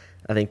ago.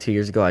 I think 2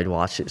 years ago I'd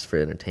watch it for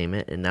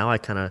entertainment, and now I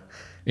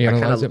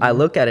Analyze it I more?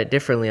 look at it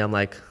differently. I'm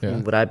like, Yeah.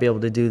 would I be able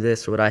to do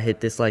this, or would I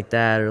hit this like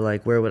that, or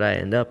like where would I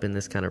end up in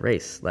this kind of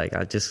race? Like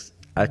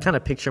I kind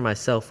of picture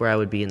myself where I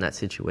would be in that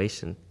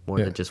situation more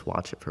Yeah. than just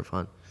watch it for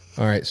fun.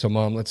 All right, so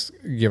Mom, let's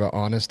give an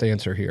honest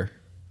answer here.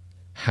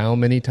 How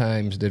many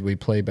times did we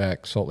play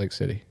back Salt Lake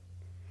City?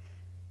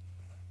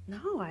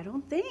 No, I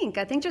don't think.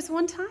 I think just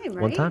one time,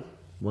 right? One time.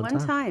 One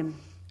time.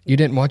 You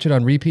didn't watch it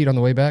on repeat on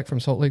the way back from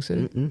Salt Lake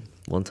City?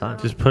 One time.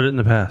 Just put it in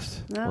the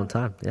past. No. One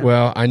time. Yeah.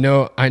 Well, I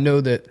know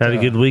that Had a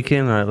good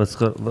weekend. All right, let's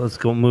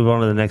go move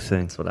on to the next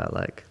thing. That's what I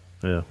like.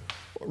 Yeah.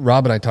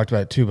 Rob and I talked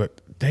about it too, but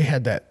they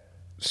had that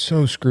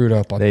so screwed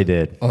up on They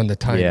did. on the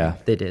timing. Yeah.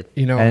 They did.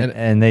 You know,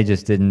 and they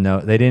just didn't know.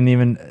 They didn't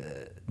even.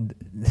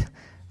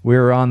 We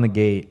were on the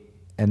gate,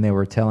 and they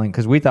were telling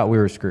because we thought we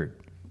were screwed.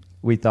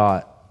 We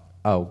thought,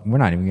 oh, we're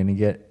not even going to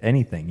get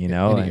anything, Any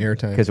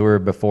airtime. because we were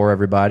before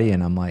everybody.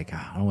 And I'm like,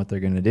 I don't know what they're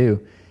going to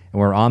do. And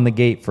we're on the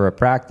gate for a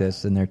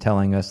practice, and they're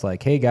telling us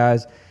like, hey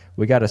guys,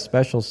 we got a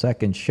special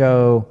second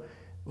show.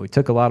 We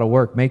took a lot of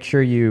work. Make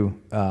sure you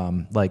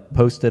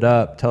post it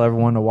up, tell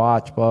everyone to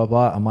watch, blah,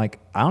 blah, blah. I'm like,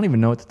 I don't even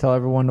know what to tell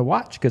everyone to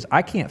watch because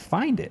I can't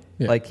find it.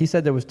 Yeah. Like he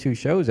said there was 2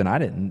 shows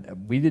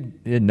and we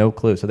had no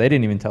clue. So they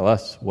didn't even tell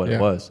us what Yeah.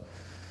 it was.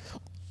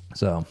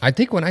 So I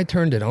think when I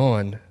turned it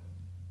on,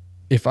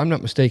 if I'm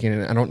not mistaken,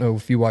 and I don't know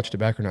if you watched it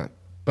back or not,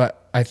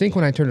 but I think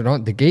when I turned it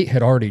on, the gate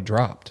had already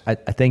dropped. I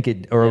think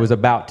it was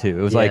about to.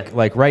 It was Yeah.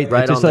 like right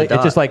Right it just on the like it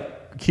dot. just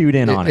like cued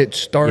in on it. It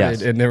started,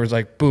 Yes. and there was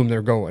like, boom,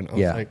 they're going. I was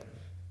Yeah. like,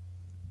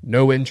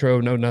 no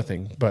intro, no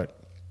nothing. But,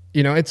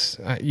 it's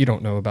you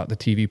don't know about the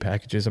TV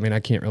packages. I mean, I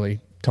can't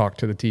really talk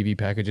to the TV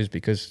packages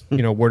because,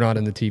 we're not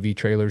in the TV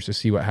trailers to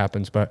see what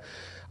happens. But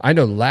I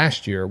know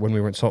last year when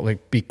we were in Salt Lake,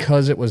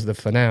 because it was the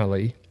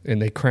finale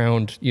and they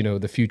crowned,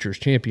 the Futures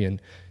champion,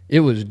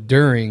 it was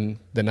during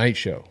the night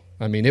show.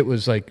 I mean, it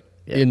was like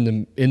in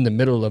the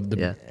middle of the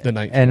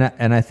night show.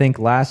 And I think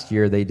last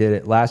year they did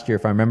it. Last year,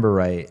 if I remember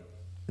right,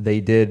 they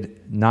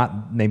did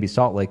not maybe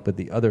Salt Lake, but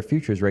the other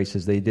Futures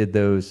races. They did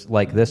those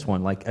like this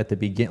one, like at the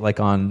begin, like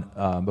on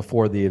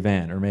before the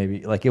event, or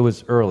maybe like it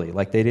was early.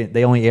 Like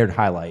they only aired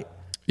highlight.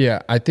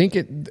 Yeah, I think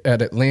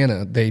at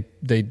Atlanta they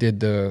did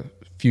the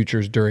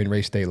Futures during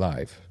race day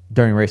live.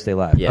 During race day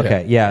live. Yeah.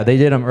 Okay. Yeah, they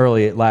did them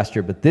early last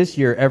year, but this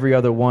year every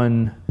other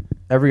one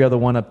every other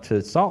one up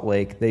to Salt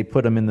Lake, they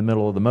put them in the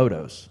middle of the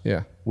motos.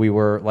 Yeah. We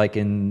were like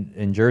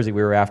in Jersey,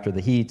 we were after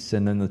the heats,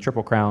 and then the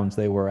Triple Crowns,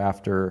 they were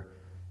after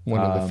one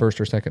of the first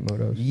or second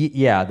motos.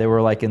 Yeah, they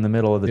were like in the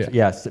middle of the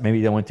yes.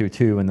 Maybe they went through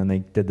 2, and then they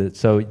did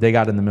so they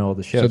got in the middle of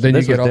the show. So then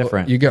this you get was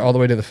different. you get all the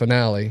way to the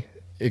finale,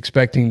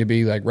 expecting to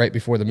be like right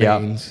before the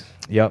mains.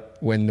 Yep.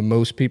 When the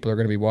most people are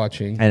going to be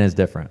watching, And it's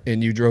different.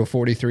 and you drove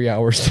 43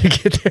 hours to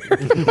get there.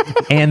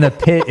 And the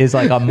pit is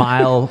like a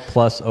mile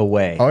plus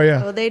away. Oh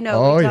yeah. Oh, they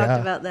know. Oh, We yeah.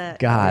 talked about that.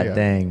 God yeah.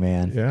 dang,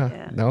 man. Yeah.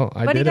 Yeah. No,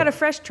 I But did he got it. a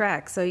fresh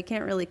track, so you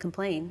can't really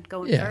complain.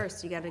 Going Yeah.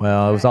 first, you got to.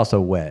 Well, it was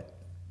also wet.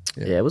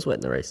 Yeah, it was wet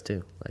in the race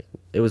too. Like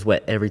it was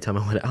wet every time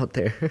I went out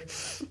there.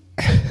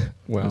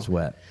 Well, It was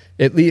wet.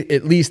 At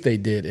least they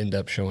did end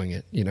up showing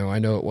it. You know, I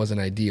know it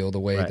wasn't ideal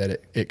the way Right.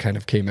 that it kind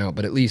of came out,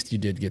 but at least you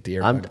did get the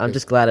air. I'm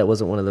just glad it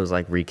wasn't one of those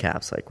like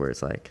recaps, like where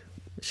it's like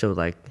showed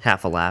like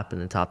half a lap in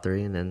the top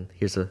 3, and then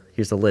here's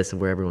a list of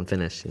where everyone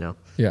finished. You know.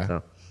 Yeah.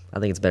 So I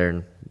think it's better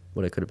than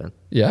what it could have been.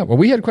 Yeah, well,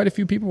 we had quite a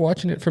few people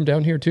watching it from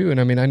down here too, and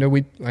I mean, I know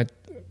I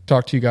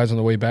talked to you guys on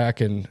the way back,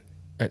 and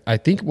I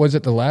think was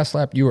it the last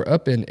lap you were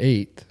up in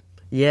 8th,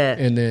 Yeah.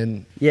 and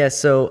then Yeah,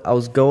 so I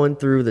was going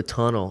through the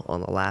tunnel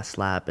on the last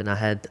lap, and I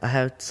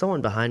had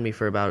someone behind me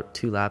for about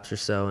 2 laps or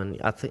so, and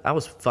I think I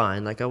was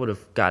fine. Like I would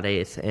have got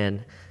 8th,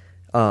 and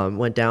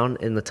went down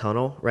in the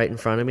tunnel right in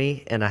front of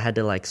me, and I had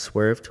to like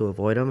swerve to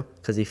avoid him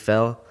because he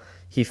fell.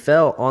 He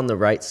fell on the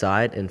right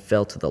side and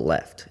fell to the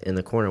left, and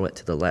the corner went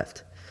to the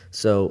left.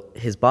 So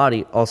his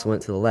body also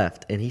went to the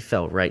left, and he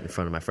fell right in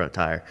front of my front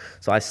tire.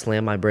 So I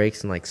slammed my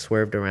brakes and like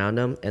swerved around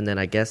him, and then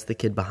I guess the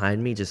kid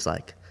behind me just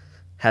like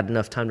had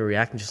enough time to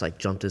react and just like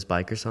jumped his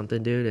bike or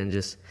something, dude, and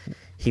just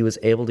he was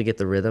able to get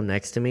the rhythm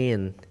next to me,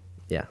 and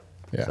yeah.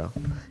 So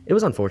it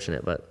was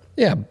unfortunate, but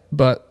yeah,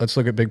 but let's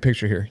look at big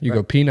picture here. You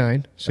go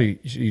P9, so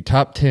you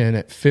top 10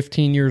 at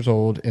 15 years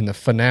old in the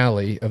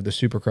finale of the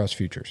Supercross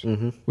Futures.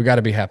 Mm-hmm. We got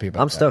to be happy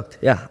about I'm that. stoked.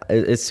 Yeah,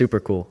 it's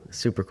super cool. It's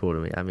super cool to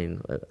me. I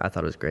mean, I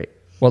thought it was great.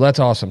 Well, that's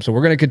awesome. So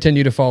we're going to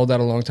continue to follow that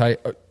along tight.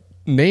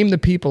 Name the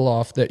people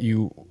off that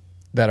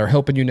are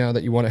helping you now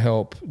that you want to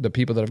help, the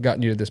people that have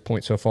gotten you to this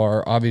point so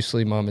far.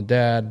 Obviously, mom and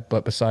dad,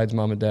 but besides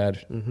mom and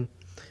dad. Mm-hmm.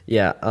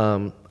 Yeah,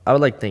 I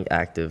would like to thank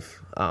Active.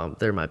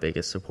 They're my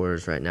biggest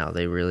supporters right now.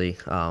 They really,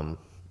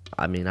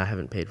 I mean, I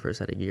haven't paid for a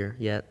set of gear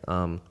yet,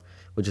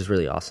 which is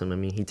really awesome. I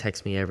mean, he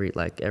texts me every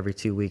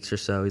 2 weeks or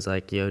so. He's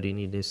like, yo, do you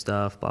need new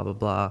stuff? Blah, blah,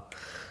 blah.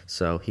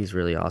 So he's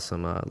really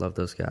awesome. I love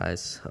those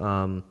guys.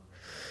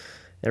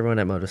 Everyone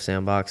at Moto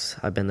Sandbox,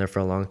 I've been there for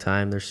a long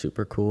time. They're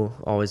super cool,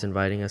 always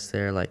inviting us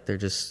there. Like, they're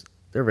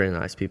very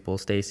nice people.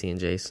 Stacy and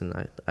Jason,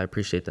 I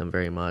appreciate them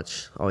very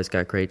much. Always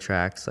got great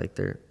tracks. Like,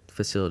 their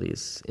facility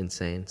is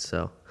insane.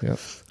 So, Yep.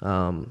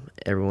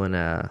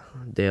 Everyone,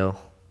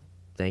 Dale,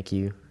 thank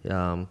you.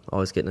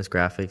 Always getting us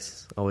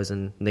graphics, always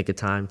in nick of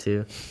time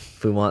too.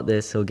 If we want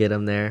this, he'll get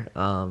them there.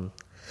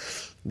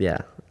 Yeah,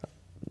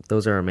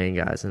 those are our main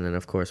guys. And then,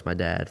 of course, my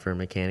dad for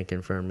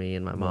mechanicking for me,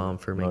 and my mom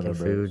for making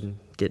food and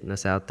getting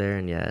us out there.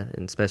 And yeah,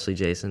 and especially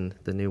Jason,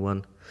 the new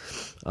one.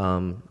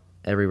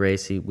 Every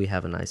race, we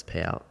have a nice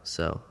payout.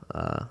 So,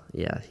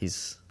 yeah,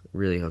 he's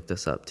really hooked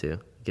us up too.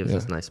 Gives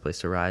us a nice place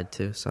to ride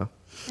too. So.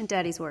 And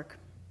Daddy's work.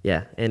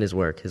 Yeah, and his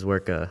work. His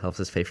work helps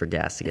us pay for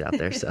gas to get out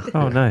there. So.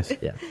 Oh, nice.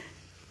 Yeah.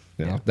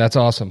 Yeah, that's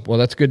awesome. Well,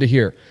 that's good to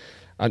hear.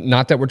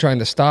 Not that we're trying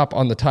to stop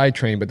on the Thai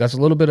train, but that's a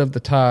little bit of the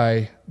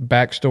Thai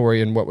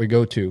backstory and what we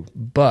go to.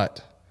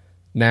 But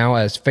now,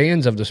 as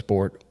fans of the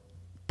sport,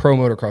 pro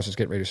motocross is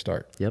getting ready to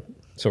start. Yep.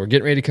 So we're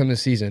getting ready to come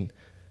this season.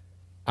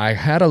 I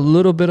had a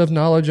little bit of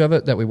knowledge of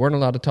it that we weren't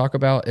allowed to talk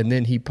about, and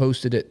then he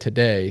posted it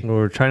today. Well,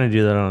 we're trying to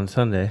do that on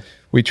Sunday.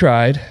 We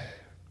tried,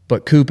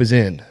 but Coop is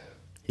in.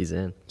 He's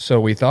in.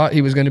 So we thought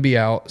he was going to be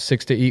out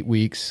 6 to 8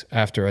 weeks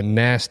after a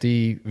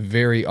nasty,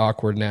 very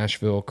awkward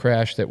Nashville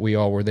crash that we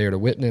all were there to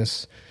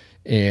witness,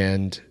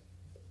 and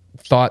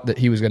thought that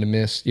he was going to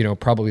miss,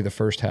 probably the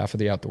first half of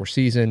the outdoor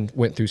season.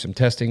 Went through some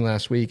testing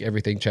last week.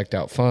 Everything checked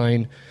out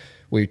fine.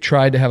 We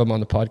tried to have him on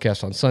the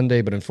podcast on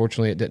Sunday, but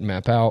unfortunately it didn't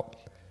map out.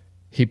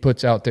 He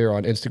puts out there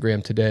on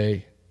Instagram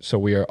today, so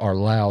we are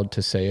allowed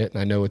to say it.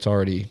 And I know it's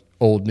already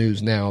old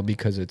news now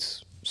because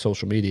it's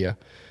social media,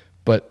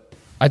 but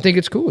I think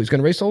it's cool. He's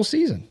going to race the whole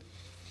season.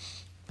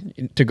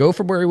 To go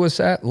from where he was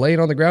at, laying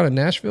on the ground in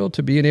Nashville,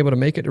 to being able to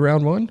make it to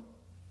round 1,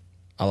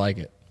 I like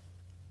it.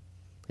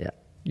 Yeah.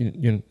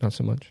 You not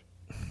so much.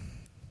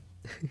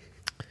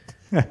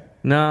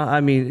 No,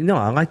 I mean,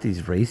 I like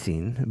these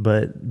racing,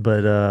 but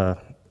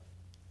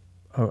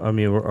I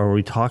mean, are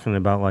we talking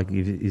about like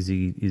is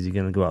he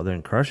going to go out there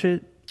and crush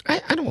it?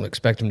 I don't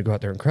expect him to go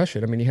out there and crush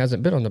it. I mean, he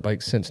hasn't been on the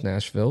bike since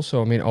Nashville.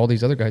 So, I mean, all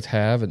these other guys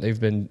have, and they've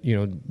been,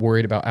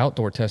 worried about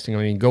outdoor testing. I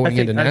mean, going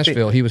into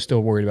Nashville, he was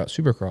still worried about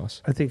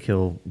Supercross. I think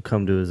he'll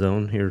come to his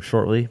own here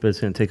shortly, but it's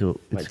going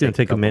to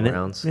take a minute.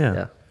 Rounds.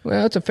 Yeah.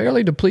 Well, it's a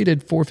fairly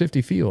depleted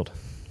 450 field.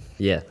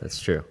 Yeah, that's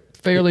true.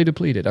 Fairly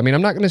depleted. I mean,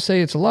 I'm not going to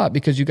say it's a lot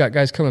because you got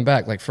guys coming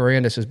back, like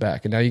Ferrandis is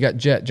back, and now you got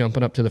Jet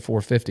jumping up to the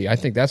 450. I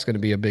think that's going to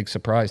be a big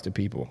surprise to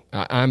people.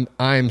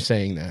 I'm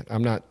saying that.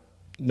 I'm not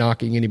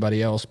knocking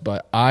anybody else,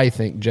 but I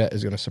think Jet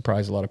is going to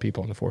surprise a lot of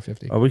people in the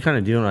 450. Are we kind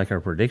of doing like our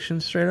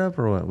predictions straight up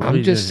or what?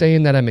 I'm just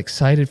saying that I'm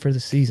excited for the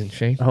season,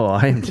 Shane. Oh,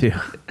 I am too.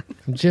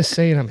 I'm just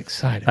saying I'm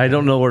excited. I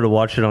don't know where to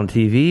watch it on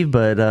TV,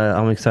 but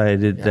I'm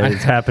excited that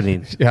it's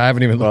happening. Yeah, I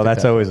haven't even looked Well, at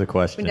that's that. always a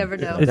question. We never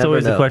know. It's Never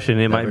always know. a question.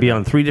 It might Never be know.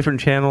 on 3 different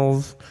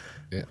channels,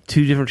 Yeah.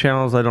 2 different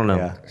channels. I don't know.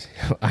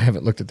 Yeah. I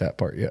haven't looked at that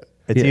part yet.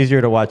 It's Yeah.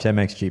 easier to watch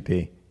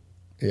MXGP.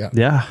 Yeah.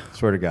 Yeah.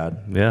 Swear to God.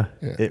 Yeah.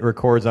 It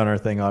records on our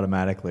thing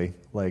automatically.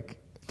 Like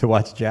to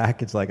watch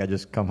Jack, it's like I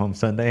just come home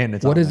Sunday and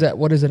it's What on is there. that?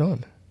 What is it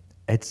on?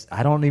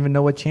 I don't even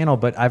know what channel,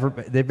 but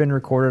they've been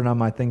recorded on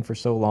my thing for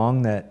so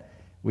long that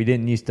we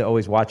didn't used to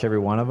always watch every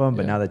one of them.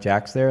 But now that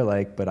Jack's there,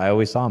 but I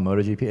always saw him,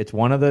 MotoGP. It's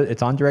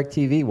on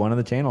DirecTV, one of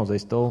the channels. They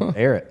still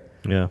air it.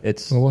 Yeah.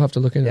 It's Well, we'll have to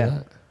look into Yeah.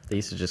 that. They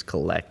used to just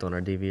collect on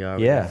our DVR.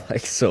 yeah,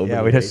 Like so. yeah.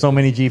 many We'd have so races.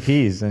 many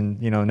GPs,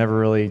 and never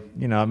really.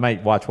 I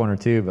might watch 1 or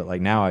 2,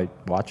 but now I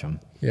watch them.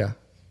 Yeah.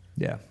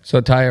 Yeah. So,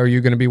 Ty, are you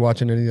going to be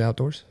watching any of the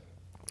outdoors?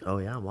 Oh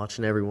yeah, I'm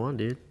watching every one,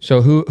 dude.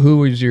 So,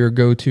 who is your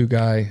go-to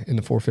guy in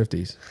the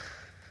 450s?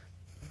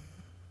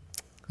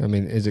 I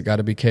mean, is it got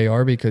to be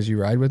KR because you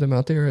ride with him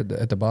out there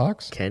at the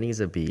box? Kenny's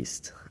a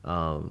beast.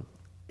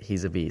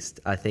 He's a beast.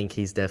 I think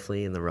he's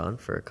definitely in the run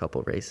for a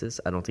couple races.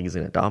 I don't think he's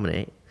going to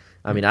dominate.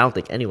 I mean, I don't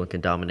think anyone can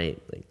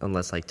dominate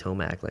unless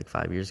Tomac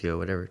 5 years ago,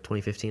 whatever,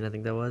 2015, I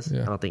think that was.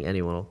 Yeah. I don't think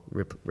anyone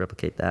will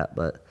replicate that.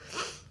 But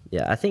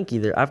yeah, I think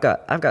either I've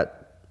got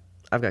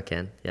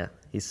Ken. Yeah,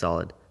 he's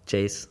solid.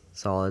 Chase,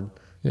 solid.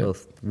 Yeah.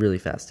 Both really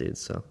fast dudes.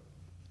 So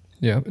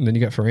Yeah, and then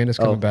you got Ferrandis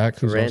coming back.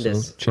 Who's Ferrandis.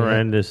 also champ.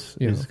 Ferrandis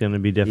You is know. going to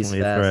be definitely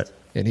He's a fast. threat.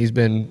 And he's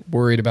been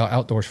worried about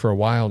outdoors for a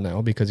while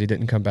now because he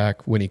didn't come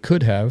back when he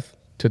could have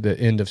to the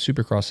end of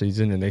Supercross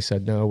season, and they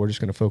said, no, we're just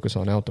going to focus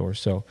on outdoors.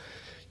 So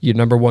you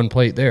number one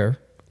plate there.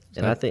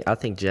 And I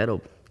think Jed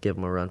will give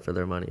them a run for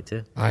their money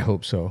too. I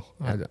hope so.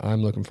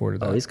 I'm looking forward to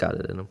that. Oh, he's got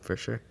it in him for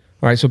sure.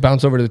 All right, so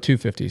bounce over to the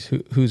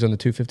 250s. Who's on the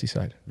 250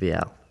 side?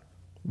 Vial.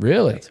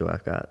 Really? That's who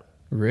I've got.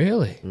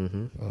 Really?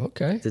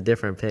 Okay. It's a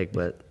different pick,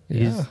 but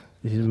Yeah.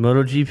 He's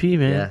MotoGP,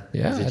 man.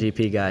 yeah, he's a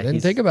GP guy. I didn't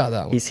think about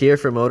that one. He's here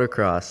for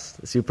motocross.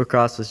 The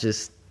Supercross was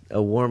just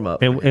a warm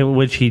up. And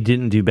which he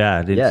didn't do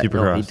bad in Yeah, no,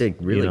 Supercross. he did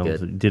really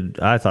good.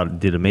 I thought it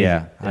did amazing.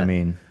 Yeah. I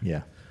mean,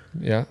 yeah.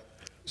 Yeah.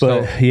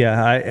 But So,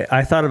 yeah,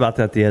 I thought about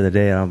that the other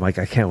day. And I'm like,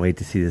 I can't wait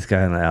to see this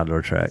guy on the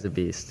outdoor track. He's a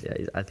beast.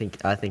 Yeah, I think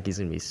he's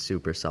gonna be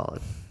super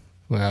solid.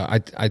 well,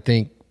 I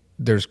think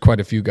there's quite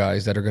a few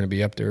guys that are going to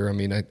be up there. I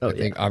mean, I Oh,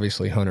 think yeah.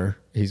 obviously Hunter,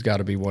 he's got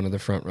to be one of the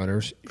front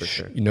runners. For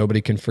sure.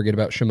 Nobody can forget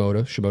about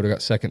Shimoda. Shimoda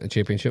got second in the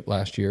championship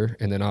last year.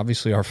 And then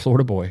obviously our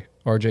Florida boy,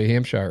 RJ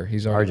Hampshire.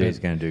 He's already RJ's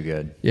going to do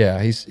good. Yeah,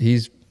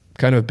 he's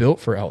kind of built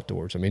for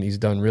outdoors. I mean, he's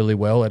done really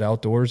well at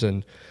outdoors,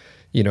 and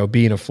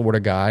being a Florida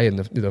guy and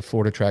the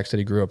Florida tracks that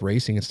he grew up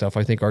racing and stuff,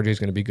 I think RJ's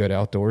going to be good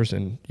outdoors.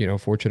 And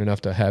fortunate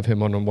enough to have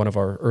him on one of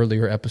our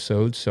earlier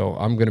episodes, so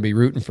I'm going to be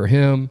rooting for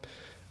him.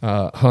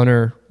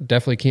 Hunter,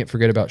 definitely can't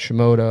forget about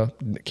Shimoda.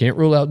 Can't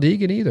rule out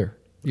Deegan either.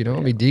 I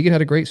mean, Deegan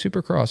had a great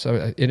Supercross.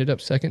 I ended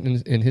up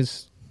second in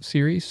his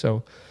series,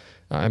 so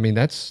I mean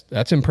that's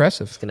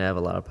impressive. He's gonna have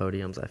a lot of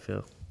podiums. I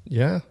feel.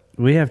 Yeah.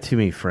 We have too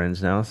many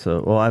friends now.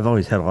 So, I've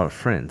always had a lot of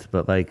friends,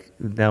 but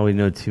now we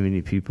know too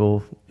many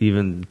people,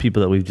 even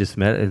people that we've just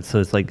met. And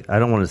so it's I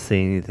don't want to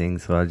say anything.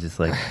 So I just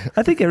I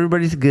think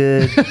everybody's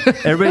good.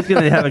 Everybody's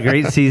going to have a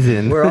great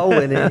season. We're all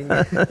winning.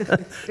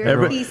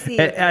 Very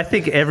PC. I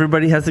think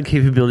everybody has the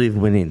capability of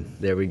winning.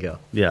 There we go.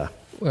 Yeah.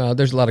 Well,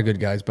 there's a lot of good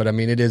guys, but I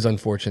mean, it is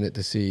unfortunate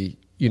to see,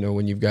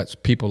 when you've got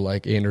people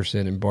like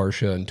Anderson and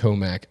Barsha and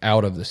Tomac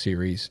out of the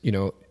series,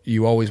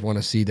 you always want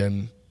to see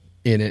them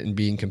in it and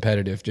being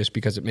competitive just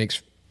because it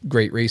makes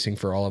great racing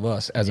for all of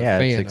us as a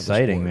fan. It's of the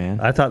exciting, sport. man.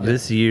 I thought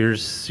this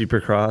year's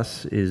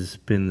Supercross has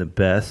been the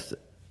best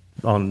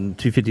on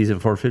 250s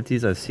and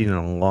 450s I've seen in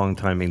a long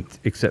time,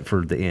 except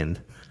for the end.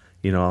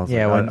 I was,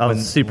 Yeah, I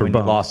was super when you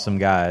bummed. lost some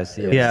guys.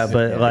 Yeah,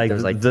 but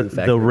there's two the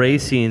factors.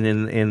 racing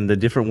and the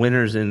different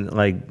winners and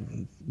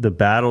the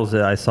battles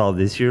that I saw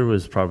this year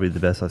was probably the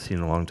best I've seen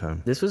in a long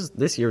time.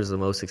 This year was the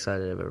most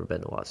excited I've ever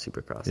been to watch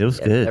Supercross. It was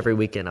good. Every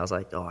weekend I was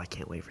like, oh, I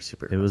can't wait for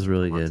Supercross. It was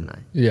really Come on good.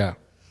 tonight. Yeah.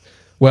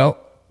 Well,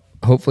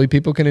 hopefully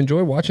people can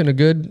enjoy watching a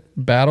good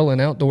battle and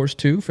outdoors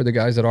too for the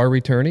guys that are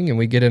returning, and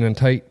we get in a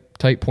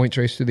tight points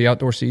race through the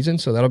outdoor season,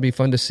 so that'll be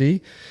fun to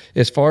see.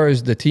 As far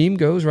as the team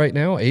goes right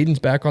now, Aiden's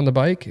back on the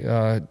bike.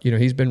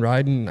 He's been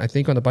riding, I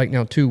think, on the bike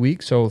now 2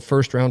 weeks, so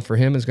first round for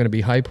him is going to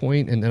be High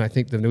Point, and then I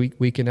think the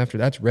weekend after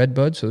that's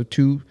Redbud, so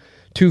two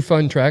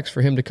fun tracks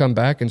for him to come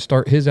back and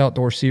start his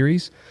outdoor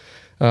series.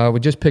 We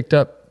just picked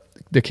up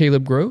the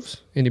Caleb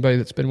Groves. Anybody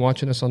that's been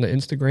watching us on the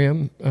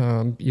Instagram,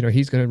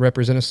 he's going to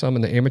represent us some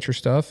in the amateur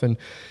stuff and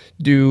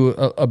do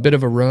a bit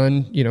of a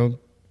run,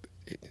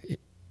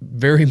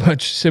 very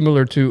much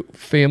similar to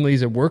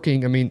families and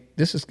working. I mean,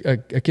 this is a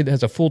kid that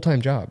has a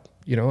full-time job.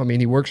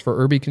 He works for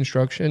Irby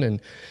Construction,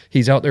 and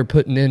he's out there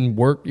putting in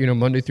work,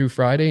 Monday through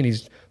Friday, and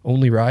he's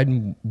only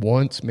riding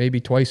once, maybe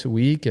twice a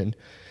week. And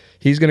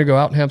he's going to go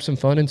out and have some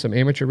fun in some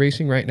amateur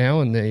racing right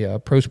now in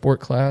the pro sport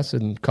class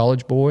and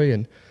college boy.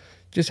 And,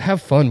 just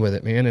have fun with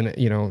it, man. And,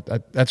 you know,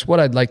 that's what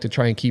I'd like to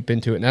try and keep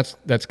into it. And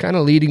that's kind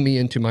of leading me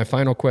into my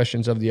final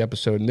questions of the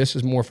episode. And this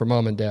is more for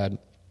mom and dad.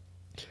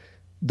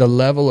 The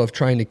level of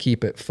trying to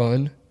keep it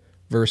fun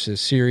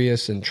versus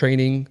serious and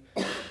training.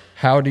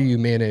 How do you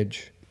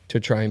manage to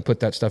try and put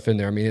that stuff in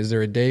there? I mean, is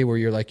there a day where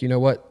you're like, you know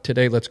what,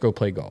 today let's go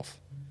play golf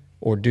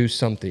or do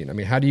something? I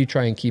mean, how do you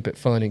try and keep it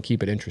fun and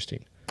keep it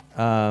interesting?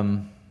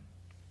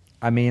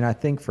 I mean, I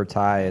think for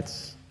Ty,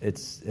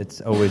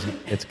 it's always,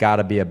 it's got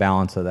to be a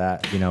balance of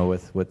that, you know,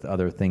 with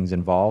other things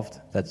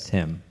involved. That's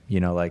him, you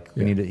know, like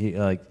we need to,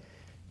 like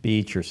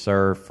beach or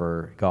surf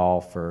or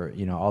golf or,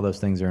 you know, all those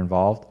things are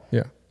involved.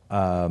 Yeah.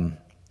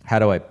 How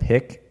do I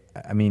pick?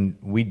 I mean,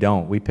 we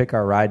pick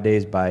our ride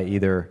days by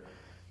either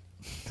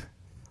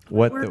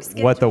what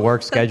the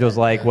work schedule's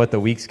like, what the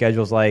week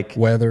schedule's like,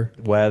 Weather.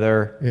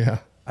 Yeah.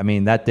 I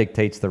mean, that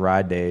dictates the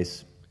ride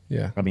days.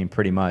 Yeah. I mean,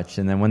 pretty much.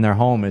 And then when they're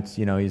home, it's,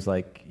 you know, he's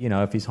like, you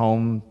know, if he's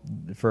home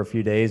for a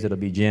few days, it'll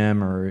be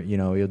gym or, you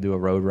know, he'll do a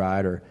road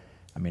ride or,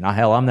 I mean,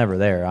 I'm never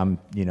there. I'm,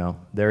 you know,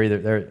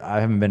 I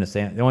haven't been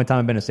the only time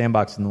I've been to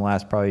Sandbox in the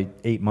last probably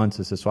 8 months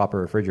is to swap a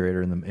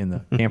refrigerator in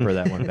the camper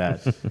that went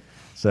bad.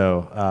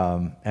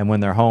 So, and when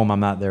they're home, I'm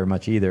not there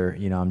much either.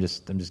 You know, I'm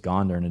just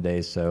gone during the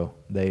day. So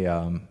they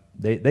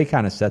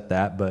kind of set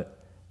that, but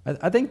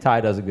I think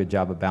Ty does a good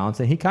job of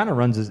balancing. He kind of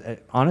runs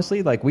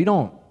honestly, like we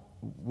don't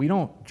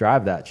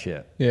drive that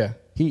shit. Yeah.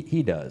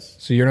 He does.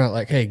 So you're not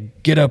like, hey,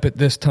 get up at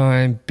this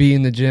time, be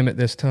in the gym at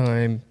this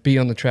time, be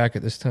on the track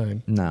at this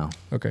time. No.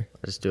 Okay.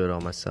 I just do it all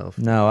myself.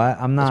 No,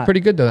 I'm not. That's pretty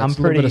good though. That's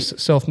a little bit of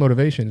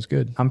self-motivation is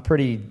good. I'm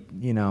pretty,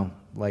 you know,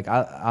 like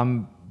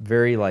I'm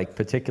very like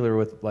particular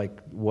with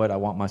like what I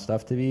want my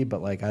stuff to be,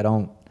 but like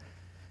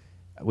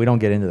we don't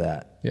get into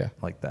that. Yeah.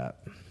 Like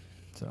that.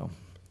 So.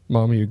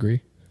 Mom, you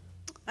agree?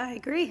 I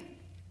agree.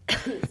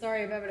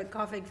 Sorry, I'm having a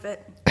coughing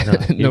fit.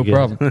 No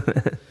problem.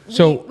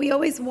 So we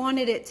always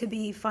wanted it to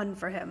be fun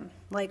for him.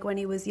 Like when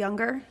he was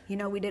younger, you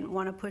know, we didn't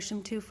want to push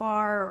him too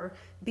far or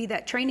be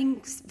that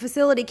training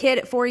facility kid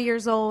at 4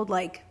 years old.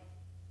 Like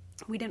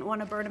we didn't want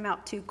to burn him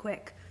out too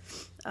quick.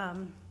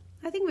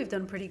 I think we've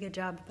done a pretty good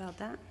job about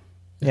that.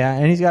 Yeah,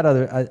 and he's got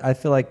I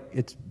feel like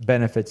it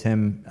benefits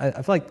him. I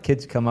feel like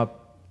kids come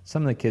up,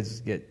 some of the kids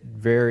get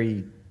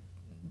very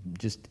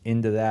just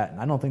into that,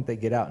 and I don't think they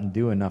get out and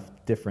do enough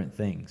different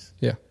things.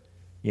 Yeah.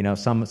 You know,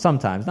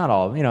 sometimes, not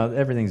all, you know,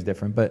 everything's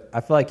different, but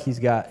I feel like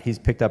he's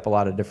picked up a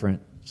lot of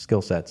different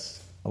skill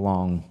sets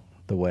along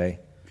the way,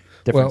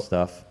 different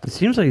stuff. It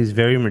seems like he's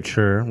very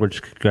mature,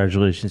 which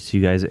congratulations to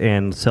you guys,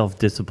 and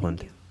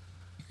self-disciplined.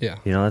 Yeah.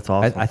 You know, that's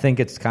awesome. I think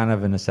it's kind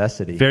of a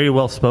necessity. Very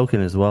well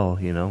spoken as well,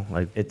 you know.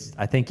 Like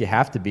I think you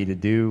have to be to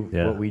do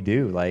what we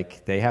do.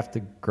 Like they have to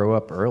grow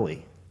up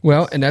early.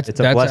 Well, and it's a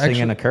blessing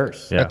actually, and a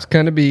curse. Yeah. That's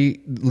kind of be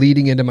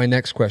leading into my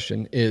next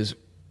question is,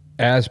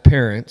 as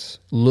parents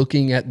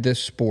looking at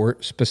this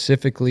sport,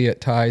 specifically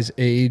at Ty's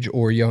age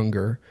or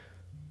younger,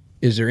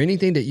 is there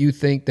anything that you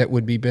think that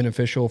would be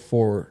beneficial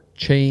for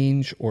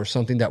change or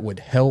something that would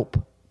help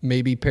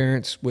maybe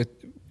parents with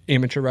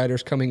amateur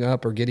riders coming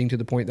up or getting to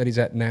the point that he's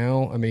at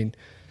now? I mean,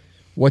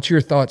 what's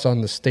your thoughts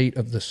on the state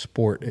of the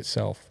sport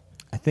itself?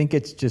 I think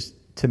it's just,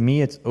 to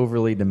me, it's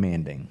overly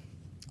demanding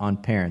on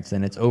parents,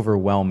 and it's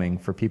overwhelming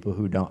for people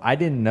who don't. I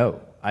didn't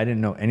know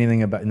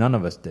anything about. None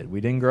of us did.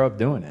 We didn't grow up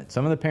doing it.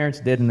 Some of the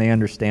parents did, and they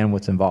understand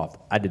what's involved.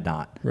 I did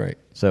not. Right.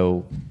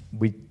 So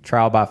we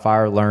trial by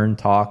fire, learn,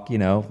 talk. You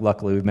know,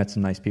 luckily we've met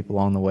some nice people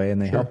along the way, and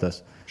they helped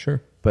us.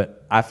 Sure.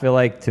 But I feel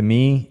like, to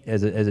me,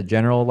 as a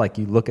general, like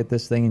you look at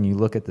this thing and you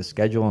look at the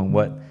schedule and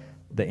what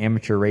the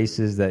amateur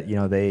races that, you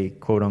know, they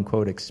quote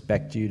unquote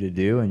expect you to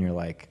do, and you're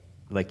like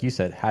you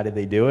said, how did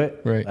they do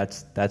it? Right.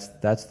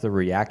 That's the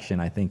reaction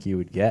I think you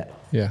would get.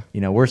 Yeah. You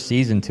know, we're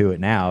seasoned to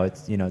it now.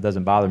 It's, you know, it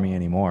doesn't bother me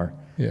anymore.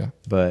 Yeah.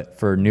 But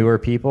for newer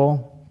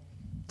people,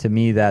 to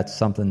me, that's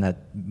something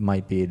that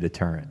might be a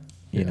deterrent,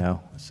 you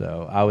know?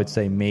 So I would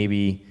say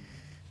maybe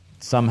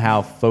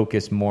somehow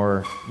focus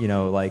more, you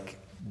know, like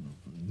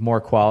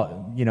more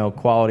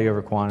quality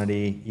over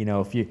quantity. You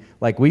know, if you,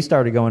 like, we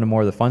started going to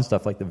more of the fun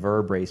stuff, like the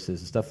Verb races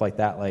and stuff like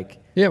that. Like,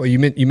 yeah, well, you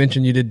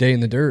mentioned you did Day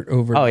in the Dirt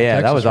over. Oh yeah,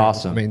 Texas that was race.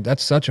 awesome. I mean,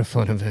 that's such a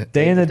fun event.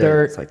 Day in the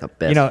Dirt, it's like the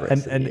best. You know, race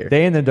of the and year.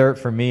 Day in the Dirt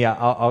for me,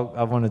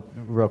 I want to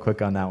real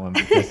quick on that one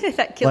because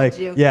That killed like,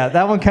 you. Yeah,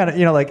 that one kind of,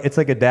 you know, like it's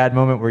like a dad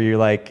moment where you're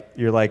like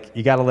you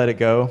got to let it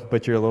go,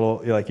 but you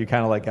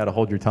kind of like got to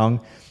hold your tongue,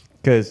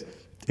 because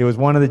it was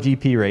one of the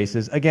GP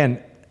races.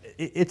 Again,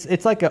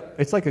 it's like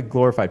a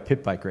glorified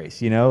pit bike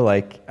race, you know.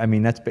 Like, I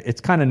mean,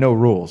 it's kind of no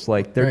rules.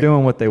 Like they're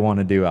doing what they want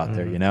to do out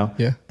there, you know.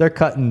 Yeah, they're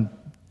cutting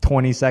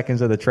 20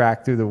 seconds of the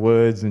track through the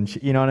woods, and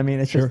you know what I mean.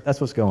 It's just,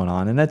 that's what's going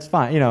on, and that's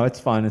fine. You know, it's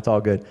fun. It's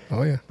all good.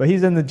 Oh yeah. But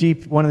he's in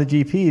one of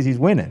the GPs. He's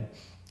winning,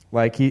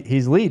 like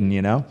he's leading.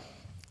 You know,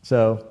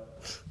 so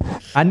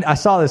I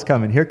saw this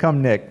coming. Here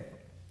come Nick.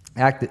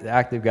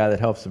 Active guy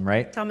that helps him,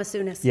 right?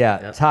 Thomas-Unis. Yeah,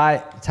 Yep.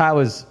 Ty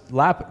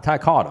Ty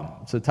caught him,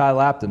 so Ty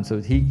lapped him. So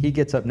he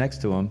gets up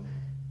next to him.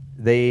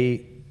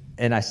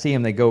 and I see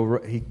them.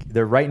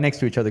 They're right next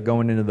to each other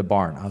going into the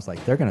barn. I was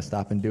like, they're going to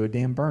stop and do a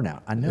damn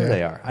burnout. I know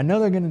they are. I know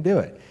they're going to do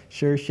it.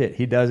 Sure as shit.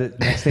 He does it.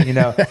 Next thing you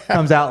know,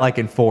 comes out like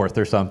in fourth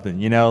or something.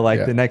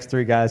 The next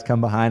three guys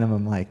come behind him.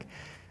 I'm like,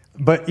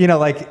 but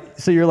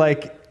so you're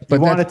like. But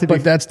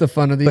that's the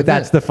fun of the event. But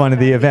that's the fun of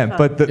the event.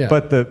 But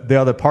the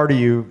other part of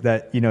you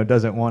that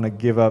doesn't want to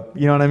give up.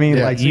 You know what I mean?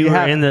 Yeah. Like so you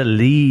were in the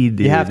lead.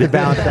 Dude. You have to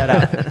balance that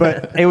out.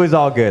 But it was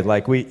all good.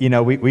 Like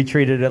we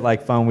treated it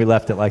like fun. We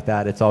left it like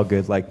that. It's all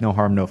good. Like no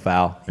harm, no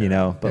foul.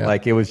 But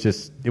like it was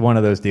just one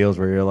of those deals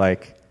where you're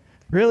like,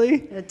 really?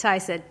 Ty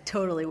said,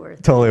 totally worth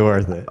it. Totally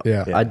worth it.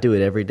 Yeah. I'd do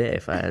it every day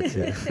if I had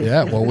to.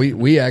 Yeah. Well,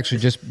 we actually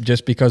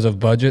just because of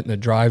budget and the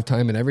drive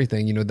time and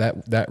everything,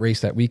 that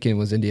race that weekend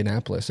was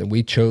Indianapolis, and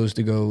we chose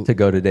to go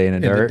today in the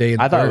dirt.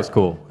 I thought it was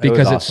cool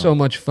because it's so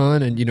much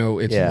fun, and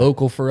it's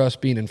local for us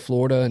being in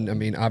Florida, and I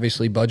mean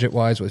obviously budget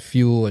wise with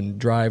fuel and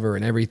driver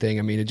and everything.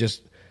 I mean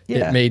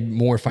it made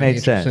more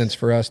financial sense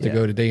for us to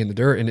go today in the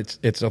dirt, and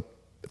it's a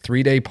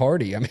 3-day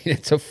party. I mean,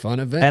 it's a fun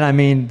event. And I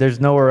mean,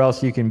 there's nowhere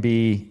else you can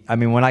be. I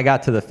mean, when I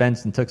got to the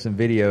fence and took some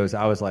videos,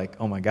 I was like,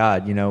 oh my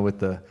God, with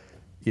the,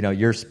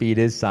 your speed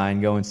is sign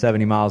going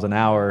 70 miles an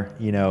hour,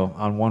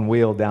 on one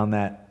wheel down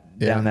that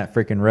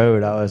freaking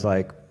road. I was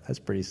like, that's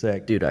pretty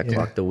sick. Dude, I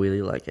clocked the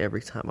wheelie like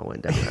every time I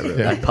went down that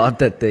road. I popped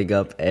that thing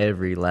up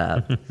every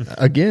lap.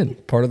 Again,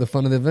 part of the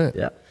fun of the event.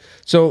 Yeah.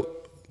 So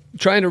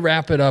trying to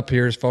wrap it up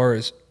here as far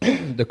as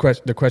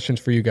the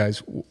questions for you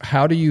guys.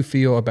 How do you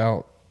feel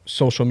about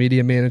social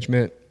media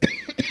management,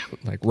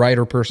 like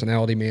writer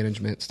personality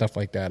management, stuff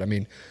like that? I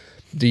mean,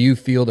 do you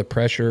feel the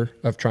pressure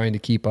of trying to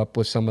keep up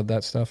with some of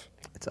that stuff?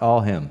 It's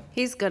all him.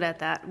 He's good at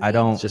that.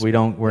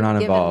 We're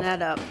not involved.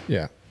 That up.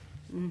 Yeah.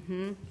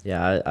 Mm-hmm.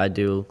 Yeah, I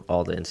do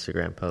all the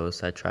Instagram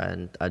posts.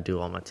 I do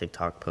all my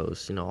TikTok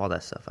posts, all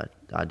that stuff.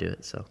 I do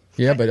it. So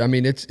yeah, but I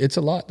mean, it's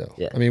a lot though.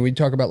 Yeah. I mean, we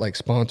talk about like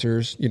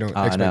sponsors,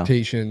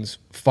 expectations,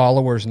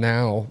 followers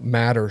now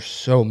matter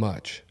so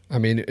much. I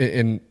mean,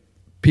 and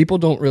people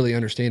don't really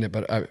understand it,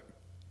 but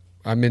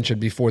I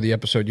mentioned before the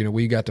episode,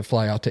 we got to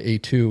fly out to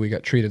A2. We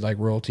got treated like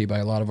royalty by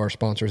a lot of our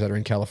sponsors that are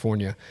in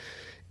California,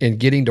 and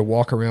getting to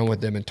walk around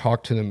with them and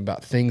talk to them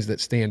about things that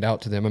stand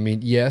out to them. I mean,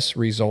 yes,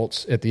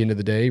 results at the end of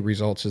the day,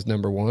 results is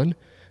number one,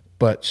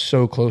 but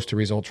so close to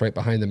results right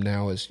behind them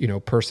now is,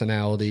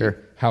 personality, sure.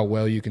 How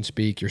well you can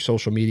speak, your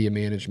social media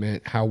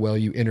management, how well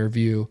you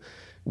interview.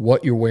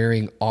 What you're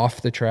wearing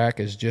off the track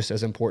is just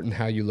as important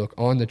how you look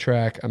on the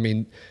track. I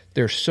mean,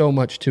 there's so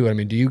much to it. I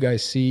mean, do you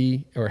guys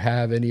see or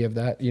have any of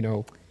that,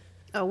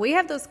 Oh, we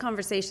have those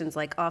conversations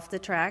like off the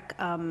track.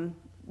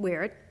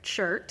 Wear a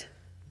shirt.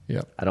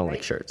 Yeah. I don't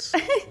like shirts.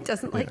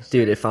 Doesn't like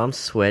Dude, shirts. if I'm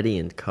sweaty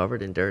and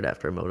covered in dirt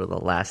after a moto, the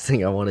last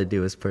thing I want to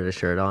do is put a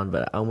shirt on,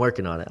 but I'm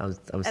working on it. I'm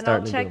And starting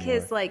I'll to check do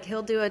his, more.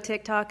 he'll do a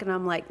TikTok, and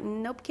I'm like,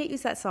 nope, can't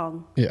use that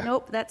song. Yeah.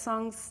 Nope, that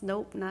song's,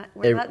 nope,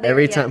 we're not there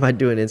Every yet. time I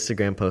do an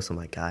Instagram post, I'm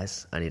like,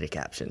 guys, I need a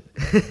caption.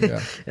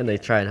 Yeah. And they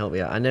try and help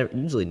me out. I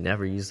usually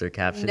never use their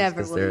captions Never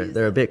because will use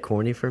they're a them. bit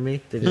corny for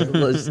me.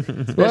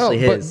 Especially Well,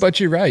 his. but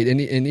you're right, and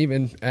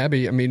even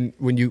Abby. I mean,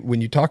 when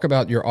you talk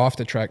about your off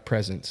the track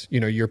presence,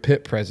 your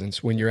pit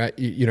presence, when you're at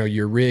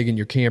your rig and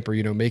your camper,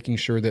 making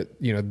sure that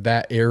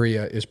that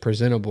area is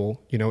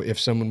presentable. If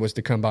someone was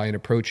to come by and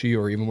approach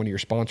you, or even one of your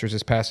sponsors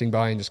is passing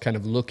by and just kind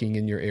of looking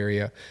in your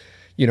area,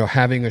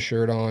 having a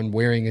shirt on,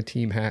 wearing a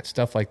team hat,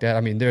 stuff like that.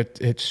 I mean,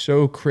 it's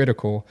so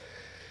critical.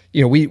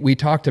 We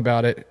talked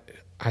about it.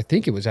 I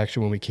think it was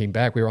actually when we came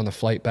back, we were on the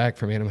flight back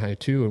from Anaheim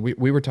 2, and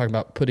we were talking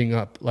about putting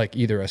up like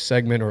either a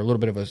segment or a little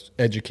bit of an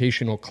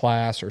educational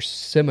class or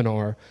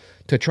seminar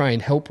to try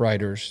and help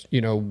riders,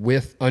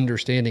 with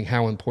understanding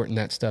how important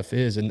that stuff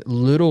is, and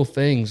little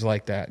things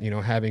like that,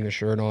 having a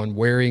shirt on,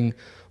 wearing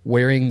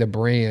the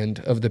brand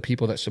of the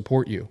people that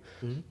support you.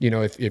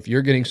 Mm-hmm. If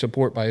you're getting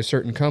support by a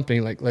certain company,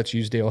 like let's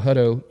use Dale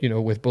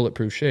Hutto, with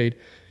Bulletproof Shade,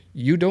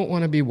 you don't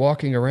want to be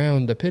walking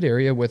around the pit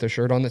area with a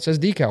shirt on that says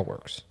Decal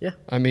Works. Yeah.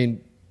 I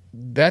mean,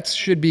 that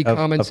should be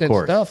common sense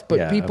stuff,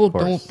 but people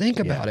don't think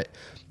about it.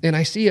 And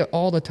I see it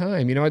all the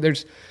time.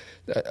 There's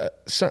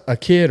a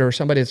kid or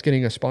somebody that's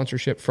getting a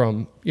sponsorship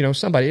from,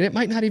 somebody, and it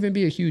might not even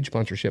be a huge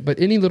sponsorship, but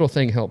any little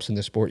thing helps in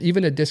this sport.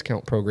 Even a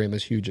discount program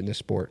is huge in this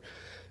sport.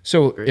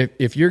 So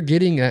if you're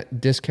getting that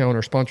discount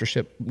or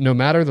sponsorship, no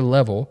matter the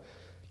level,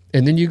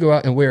 and then you go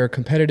out and wear a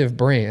competitive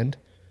brand,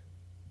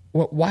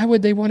 why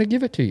would they want to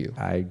give it to you?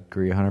 I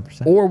agree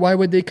 100%. Or why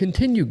would they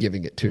continue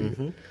giving it to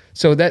you?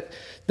 So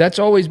that's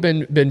always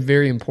been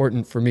very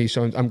important for me.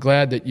 So I'm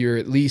glad that you're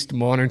at least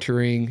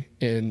monitoring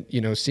and,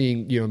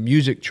 seeing,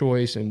 music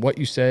choice and what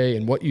you say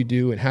and what you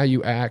do and how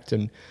you act.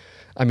 And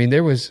I mean,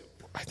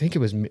 I think it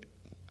was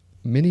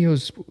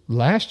Minio's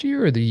last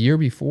year or the year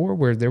before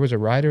where there was a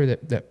rider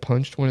that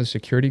punched one of the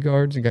security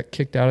guards and got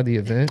kicked out of the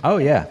event. Oh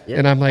yeah.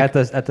 And I'm like, at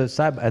the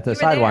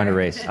Sidewinder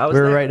race, we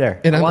were right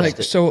there. And I'm like,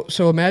 so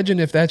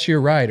imagine if that's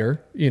your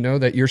rider,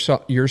 that you're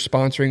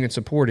sponsoring and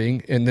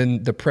supporting, and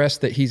then the press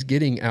that he's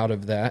getting out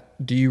of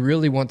that. Do you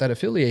really want that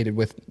affiliated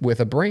with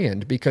a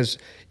brand? Because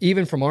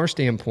even from our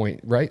standpoint,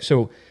 right?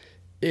 So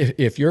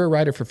if you're a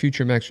rider for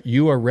Future Max,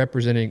 you are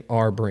representing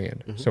our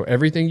brand. So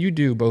everything you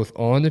do, both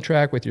on the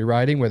track with your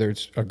riding, whether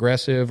it's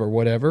aggressive or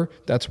whatever,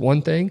 that's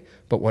one thing.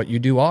 But what you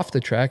do off the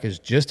track is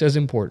just as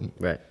important.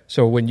 Right.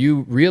 So when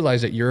you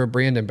realize that you're a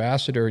brand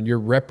ambassador and you're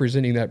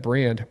representing that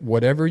brand,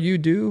 whatever you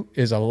do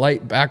is a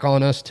light back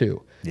on us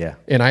too. Yeah.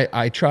 And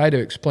I try to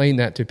explain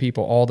that to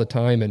people all the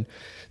time. And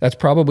that's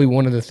probably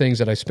one of the things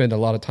that I spend a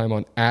lot of time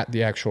on at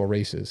the actual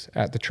races,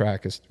 at the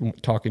track, is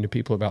talking to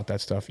people about that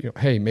stuff.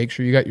 Hey, make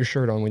sure you got your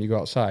shirt on when you go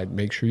outside.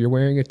 Make sure you're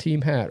wearing a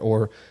team hat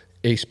or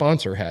a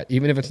sponsor hat.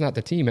 Even if it's not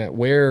the team hat,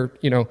 wear,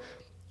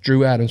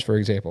 Drew Adams, for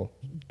example,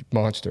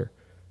 Monster.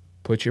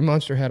 Put your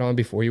Monster hat on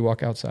before you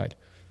walk outside.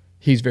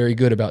 He's very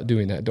good about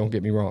doing that. Don't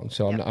get me wrong.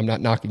 So I'm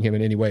not knocking him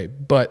in any way,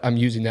 but I'm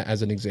using that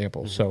as an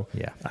example. So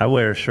yeah, I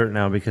wear a shirt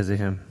now because of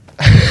him.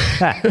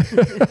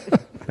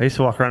 I used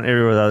to walk around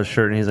everywhere without a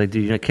shirt, and he's like,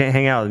 dude, you can't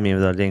hang out with me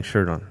without a dang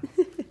shirt on.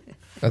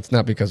 That's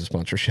not because of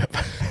sponsorship.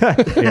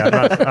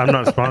 Yeah, I'm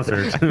not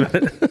sponsored.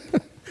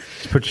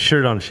 Just put your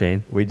shirt on,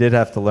 Shane. We did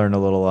have to learn a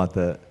little on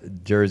the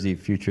Jersey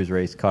Futures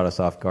race. Caught us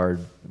off guard.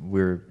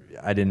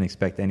 I didn't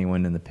expect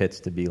anyone in the pits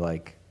to be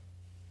like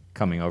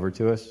coming over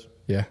to us.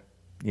 Yeah.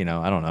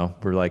 I don't know.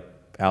 We're like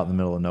out in the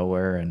middle of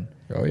nowhere, and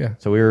Oh yeah.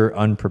 so we were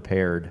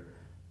unprepared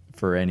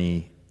for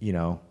any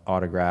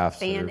autographs,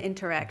 Fan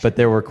interaction. But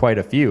there were quite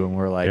a few, and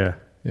we're like,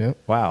 Yeah.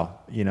 wow,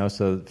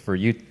 so for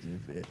you,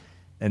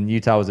 and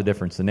Utah was a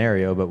different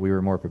scenario, but we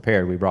were more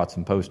prepared. We brought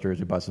some posters,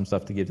 we bought some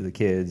stuff to give to the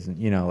kids, and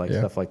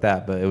stuff like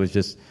that. But it was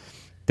just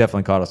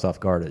definitely caught us off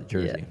guard at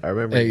Jersey. Yeah, I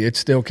remember. Hey, it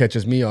still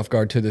catches me off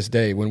guard to this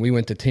day. When we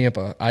went to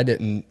Tampa, I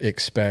didn't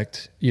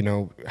expect, you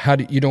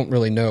don't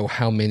really know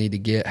how many to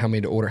get, how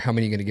many to order, how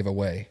many you're going to give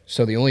away.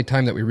 So the only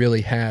time that we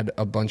really had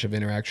a bunch of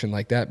interaction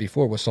like that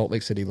before was Salt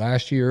Lake City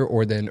last year,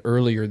 or then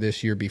earlier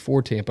this year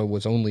before Tampa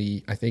was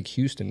only, I think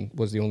Houston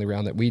was the only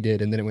round that we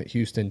did. And then it went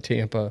Houston,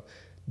 Tampa,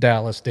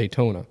 Dallas,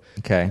 Daytona.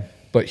 Okay.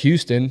 But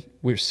Houston,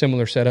 we were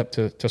similar setup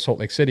to Salt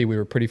Lake City. We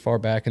were pretty far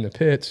back in the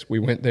pits. We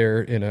went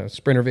there in a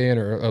Sprinter van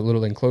or a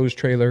little enclosed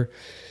trailer.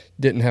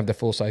 Didn't have the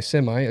full-size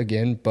semi.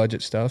 Again,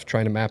 budget stuff,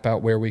 trying to map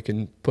out where we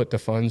can put the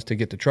funds to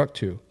get the truck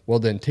to. Well,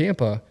 then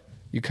Tampa,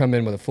 you come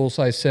in with a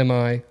full-size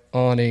semi,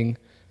 awning,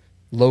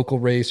 local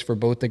race for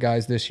both the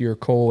guys this year,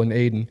 Cole and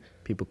Aiden.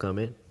 People come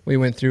in. We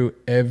went through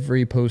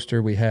every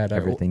poster we had. I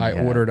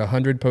ordered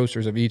 100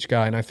 posters of each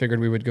guy, and I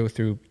figured we would go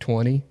through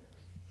 20.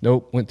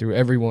 Nope, went through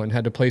everyone.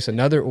 Had to place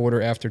another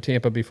order after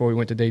Tampa before we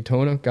went to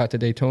Daytona. Got to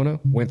Daytona,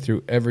 went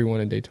through everyone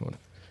in Daytona.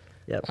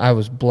 Yep. I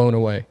was blown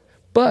away.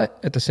 But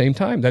at the same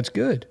time, that's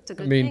good. It's a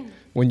good thing.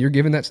 When you're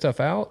giving that stuff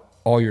out,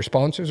 all your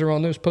sponsors are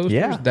on those posters.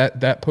 Yeah.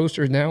 That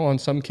poster is now on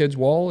some kid's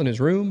wall in his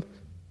room.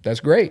 That's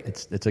great.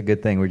 It's a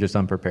good thing. We're just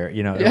unprepared. It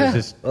Yeah. was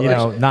just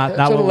Well, not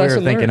that's what a we were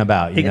lesson thinking learned.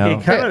 about.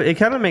 It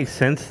kind of makes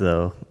sense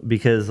though,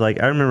 because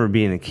like I remember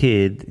being a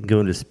kid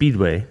going to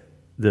Speedway,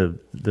 the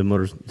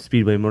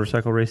Speedway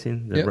motorcycle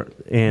racing, Yep.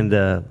 and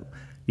I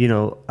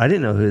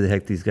didn't know who the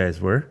heck these guys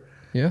were.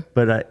 Yeah.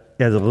 But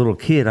as a little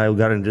kid, I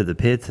got into the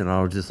pits and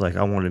I was just like,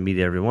 I want to meet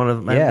every one of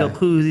them. I Yeah. didn't know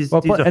who these.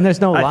 Well, these are. and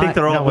there's no I line- think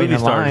they're all not waiting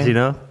movie in stars.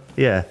 line.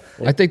 Yeah.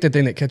 I think the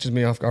thing that catches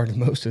me off guard the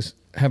most is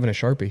having a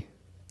Sharpie.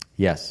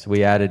 Yes,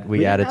 we added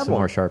have some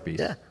one. more Sharpies.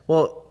 Yeah.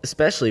 Well,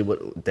 especially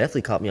what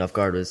definitely caught me off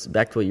guard was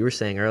back to what you were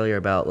saying earlier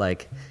about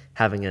like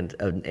having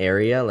an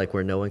area like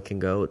where no one can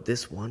go.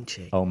 This one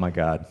chick Oh my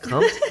God.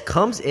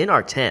 comes in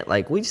our tent.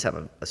 Like we just have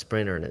a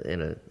Sprinter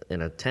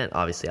in a tent,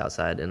 obviously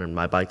outside, and then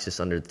my bike's just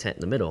under the tent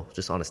in the middle,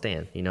 just on a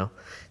stand.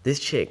 This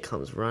chick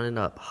comes running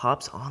up,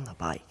 hops on the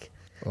bike,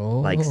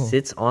 like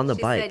sits on the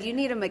She bike. said, you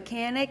need a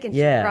mechanic, and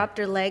Yeah. she propped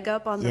her leg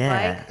up on the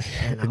yeah. bike.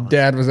 And I was-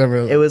 Dad was ever,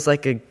 it was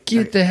like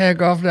get the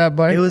heck off that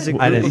bike. it was a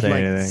group I didn't of say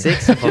like anything.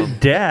 6 of them.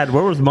 Dad,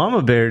 where was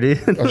Mama Bear, dude?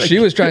 Oh, she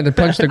was trying to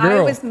punch the I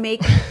girl. was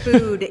making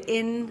food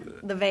in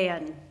the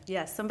van.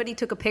 Yes, somebody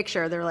took a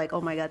picture. They're like, oh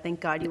my God,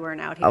 thank God you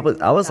weren't out here.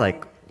 I was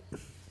like,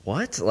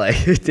 what? Like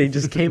they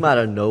just came out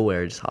of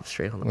nowhere, just hopped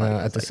straight on the bike. I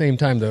At was the like, same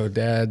time, though,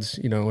 dads,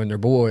 and their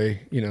boy,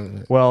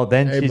 Well,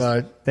 then Hey,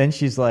 bud.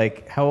 she's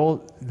like, how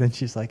old? Then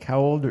she's like, how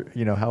old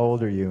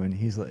are you? And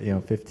he's like,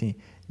 15.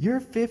 You're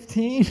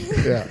 15.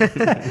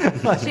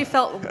 yeah. she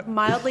felt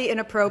mildly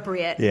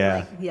inappropriate. Yeah.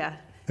 Like, yeah.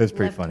 It was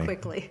pretty Left funny.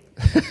 Quickly.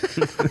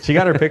 She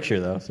got her picture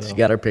though, so she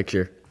got her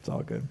picture. it's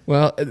all good.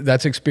 Well,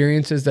 that's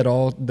experiences that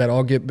all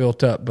get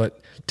built up. But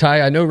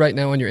Ty, I know right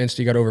now on your Insta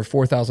you got over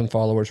 4,000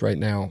 followers right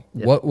now.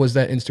 Yep. What was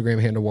that Instagram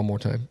handle one more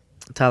time?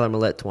 Tyler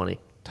Mollet 20.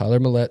 Tyler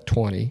Mollet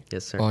 20.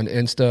 Yes, sir. On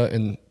Insta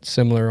and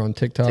similar on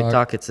TikTok.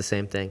 TikTok, it's the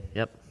same thing.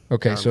 Yep.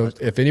 Okay, Tyler so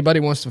Mollet. if anybody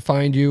wants to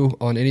find you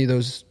on any of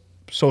those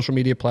social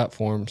media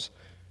platforms,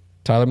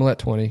 Tyler Mollet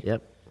 20.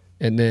 Yep.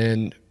 And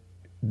then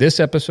this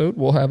episode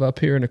we'll have up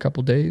here in a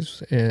couple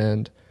days,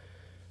 and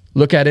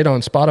look at it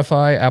on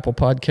Spotify, Apple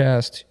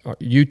Podcast, our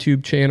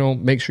YouTube channel.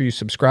 Make sure you're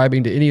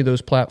subscribing to any of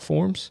those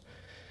platforms.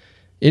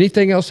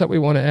 Anything else that we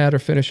want to add or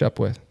finish up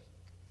with?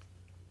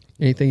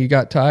 Anything you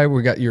got, Ty?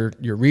 We got your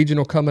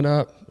regional coming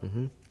up.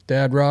 Mm-hmm.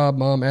 Dad Rob,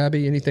 Mom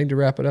Abby, anything to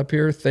wrap it up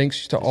here?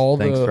 Thanks to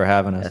Thanks for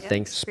having us. Yeah,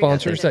 thanks.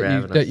 sponsors for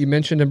having that you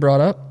mentioned and brought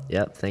up.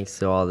 Yep. Thanks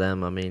to all of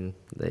them. I mean,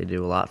 they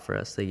do a lot for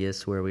us. They get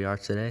us to where we are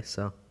today.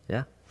 So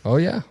yeah. Oh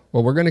yeah.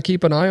 Well, we're going to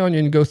keep an eye on you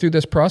and go through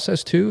this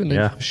process too. And then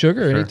Yeah,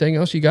 Sugar, sure. anything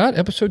else you got?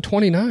 Episode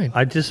 29.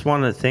 I just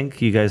want to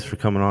thank you guys for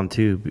coming on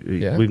too.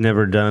 Yeah. We've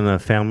never done a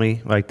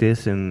family like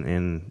this,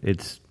 and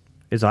it's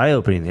eye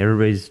opening.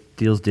 Everybody's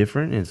deal's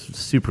different, and it's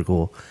super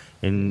cool.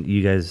 And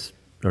you guys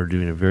are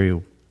doing a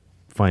very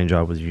fine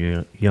job with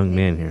your young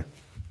man here.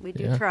 We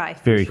do Yeah. try.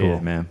 Very Appreciate cool,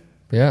 it, man.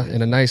 Yeah,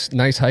 and a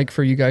nice hike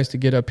for you guys to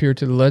get up here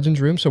to the Legends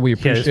Room. So we Yeah,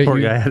 appreciate this poor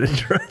you guy had to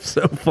drive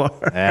so far.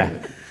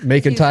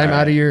 making time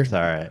out of your It's all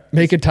right.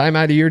 making time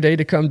out of your day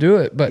to come do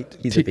it. But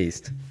He's a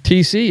beast.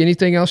 TC,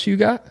 anything else you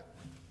got?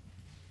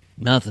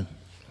 Nothing.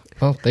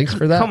 Well, thanks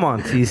for that. Come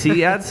on,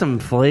 TC, add some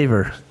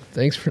flavor.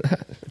 Thanks for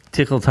that.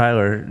 Tickle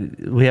Tyler,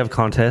 we have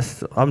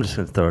contests. I'm just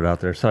going to throw it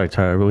out there. Sorry,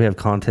 Tyler, but we have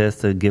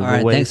contests to give All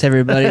right, away. thanks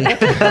everybody.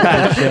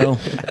 Good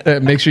show.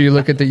 Make sure you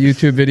look at the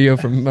YouTube video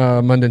from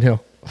Munden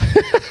Hill.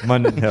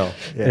 Munden Hill.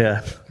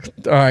 Yeah.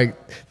 All right.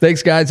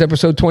 Thanks, guys.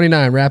 Episode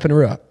 29, wrapping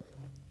her up.